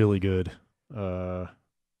is really good. I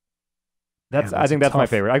that's think that's my tough.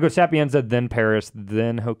 favorite. I go Sapienza, then Paris,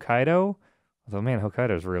 then Hokkaido. Although man,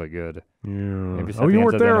 Hokkaido is really good. Yeah. Maybe Oh, you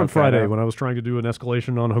weren't Sapienza, there then on Friday Hokkaido. when I was trying to do an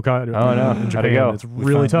escalation on Hokkaido. Oh, no. in How'd it Japan. go? It's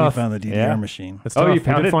really tough. We found the DDR Yeah. machine. It's Oh, tough. you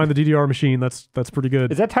found we did it? find the DDR machine. That's pretty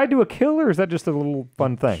good. Is that tied to a kill or is that just a little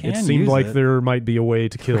fun thing? Can It seemed use like it. there might be a way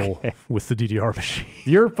to kill with the DDR machine.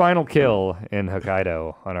 Your final kill in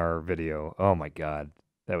Hokkaido on our video. Oh my god,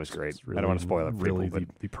 that was great. It's really, I don't want to spoil it for really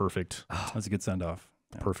people, the perfect That's a good send off.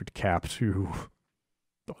 perfect cap to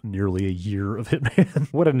nearly a year of Hitman.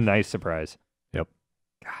 but what a nice surprise.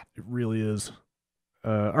 It really is.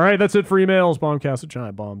 All right, that's it for emails.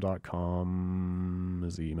 Bombcast@giantbomb.com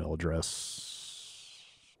is the email address.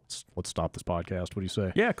 Let's stop this podcast. What do you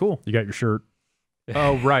say? Yeah, cool. You got your shirt.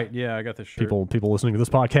 Oh, right. Yeah, I got this shirt. People listening to this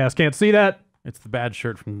podcast can't see that. It's the bad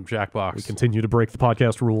shirt from Jackbox. We continue to break the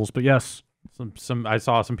podcast rules, but yes, I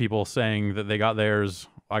saw some people saying that they got theirs.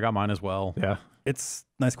 I got mine as well. yeah. It's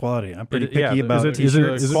nice quality. I'm pretty It- picky yeah, about is it-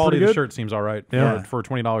 t-shirts. is it quality pretty of the good? shirt seems all right Yeah. for a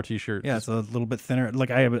 $20 t-shirt. Yeah, it's a little bit thinner. Like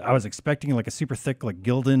I was expecting like a super thick, like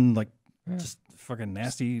Gildan, like just fucking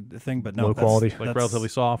nasty thing, but no, Low quality. like that's- relatively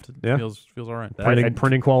soft. It Yeah. feels all right.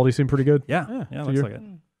 Printing quality seemed pretty good. Yeah, Yeah, looks you. like it.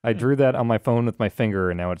 I drew that on my phone with my finger,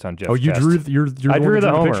 and now it's on Jeff's Oh, you chest. drew you're I the one drew that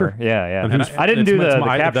the Homer. picture? Yeah, yeah. And who's- I didn't do the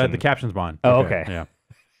caption. The caption's mine. Oh, okay. Yeah.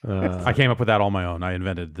 Uh, I came up with that on my own. I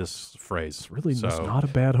invented this phrase. really so, was not a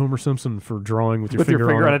bad Homer Simpson for drawing with your With your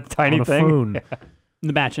finger, finger on a tiny on a thing. phone.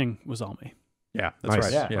 The matching was all me. Yeah, that's Nice.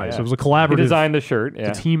 right. Yeah, Yeah, Nice. yeah. It was a He collaborative. designed the shirt. It's Yeah.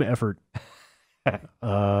 a team effort.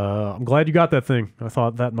 I'm glad you got that thing. I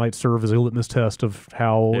thought that might serve as a litmus test of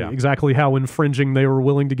how Yeah. exactly how infringing they were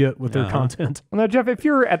willing to get with their Uh-huh. content. Well, now, Jeff, if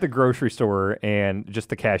you're at the grocery store and just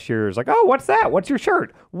the cashier is like, "Oh, what's that? What's your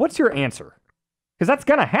shirt?" What's your answer? Because that's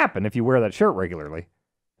gonna happen if you wear that shirt regularly.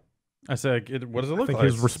 I said, what does it I look think like?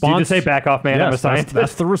 his So you response. just say, "Back off, man. I'm a Yes, scientist."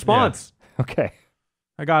 that's the response. Okay.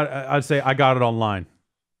 I'd say I got it online.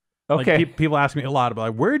 Like, Okay. people ask me a lot about,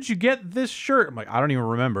 like, where'd you get this shirt? I'm like, I don't even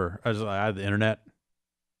remember. I had the internet.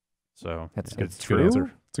 So That's It's good. a good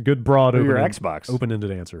answer. It's a good broad Or your open, Xbox.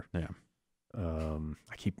 open-ended answer. Yeah.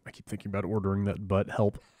 I keep thinking about ordering that butt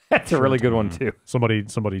help. That's a really good one too. Somebody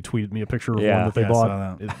tweeted me a picture of Yeah. one that they Yeah, I bought.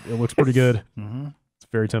 saw that. It looks pretty good. Mm-hmm. It's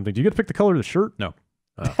very tempting. Do you get to pick the color of the shirt? No.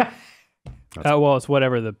 Well, it's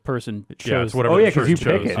whatever the person yeah, chose. it's whatever. Oh yeah, because because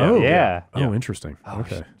you pick it. Oh, yeah. Oh, interesting. Oh, we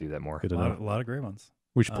okay. should do that more. Good A to know. lot of great ones.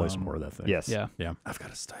 We should play some more of that thing. Yes. Yeah. I've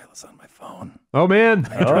got a stylus on my phone. Oh man.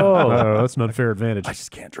 Oh. That's an unfair advantage. I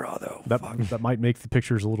just can't draw though. That might make the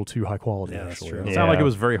pictures a little too high quality. Yeah, that's actually. true. It sounded like Yeah. it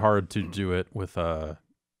was very hard to do it with on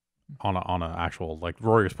a actual, like,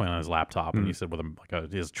 Rory was playing on his laptop and he said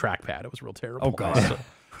with his trackpad it was real terrible. Oh, God. So-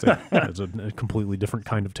 It's a completely different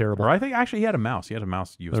kind of terrible. or I think actually he had a mouse. He had a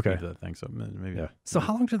mouse USB Okay. to that thing. So maybe. Yeah. So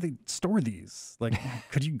how long do they store these? Like,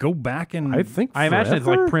 could you go back and? I think I imagine it's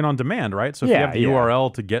forever? like print on demand, right? So if you Yeah, have the yeah.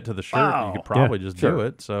 URL to get to the shirt, you Wow. could probably just do sure.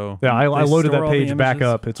 it. So Yeah, I They loaded store that all the page back images?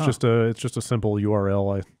 up. It's Huh. just a simple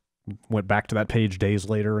URL. I went back to that page days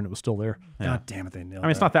later and it was still there. yeah. God damn it, they nailed I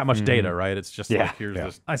mean, it's that. not that much data, right? It's just Yeah. like here's Yeah.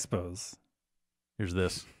 this, I suppose. here's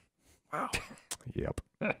this. Yep.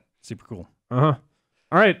 Super cool. Uh-huh.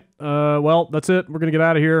 All right. Well, that's it. We're going to get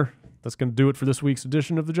out of here. That's going to do it for this week's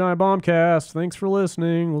edition of the Giant Bombcast. Thanks for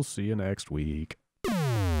listening. We'll see you next week.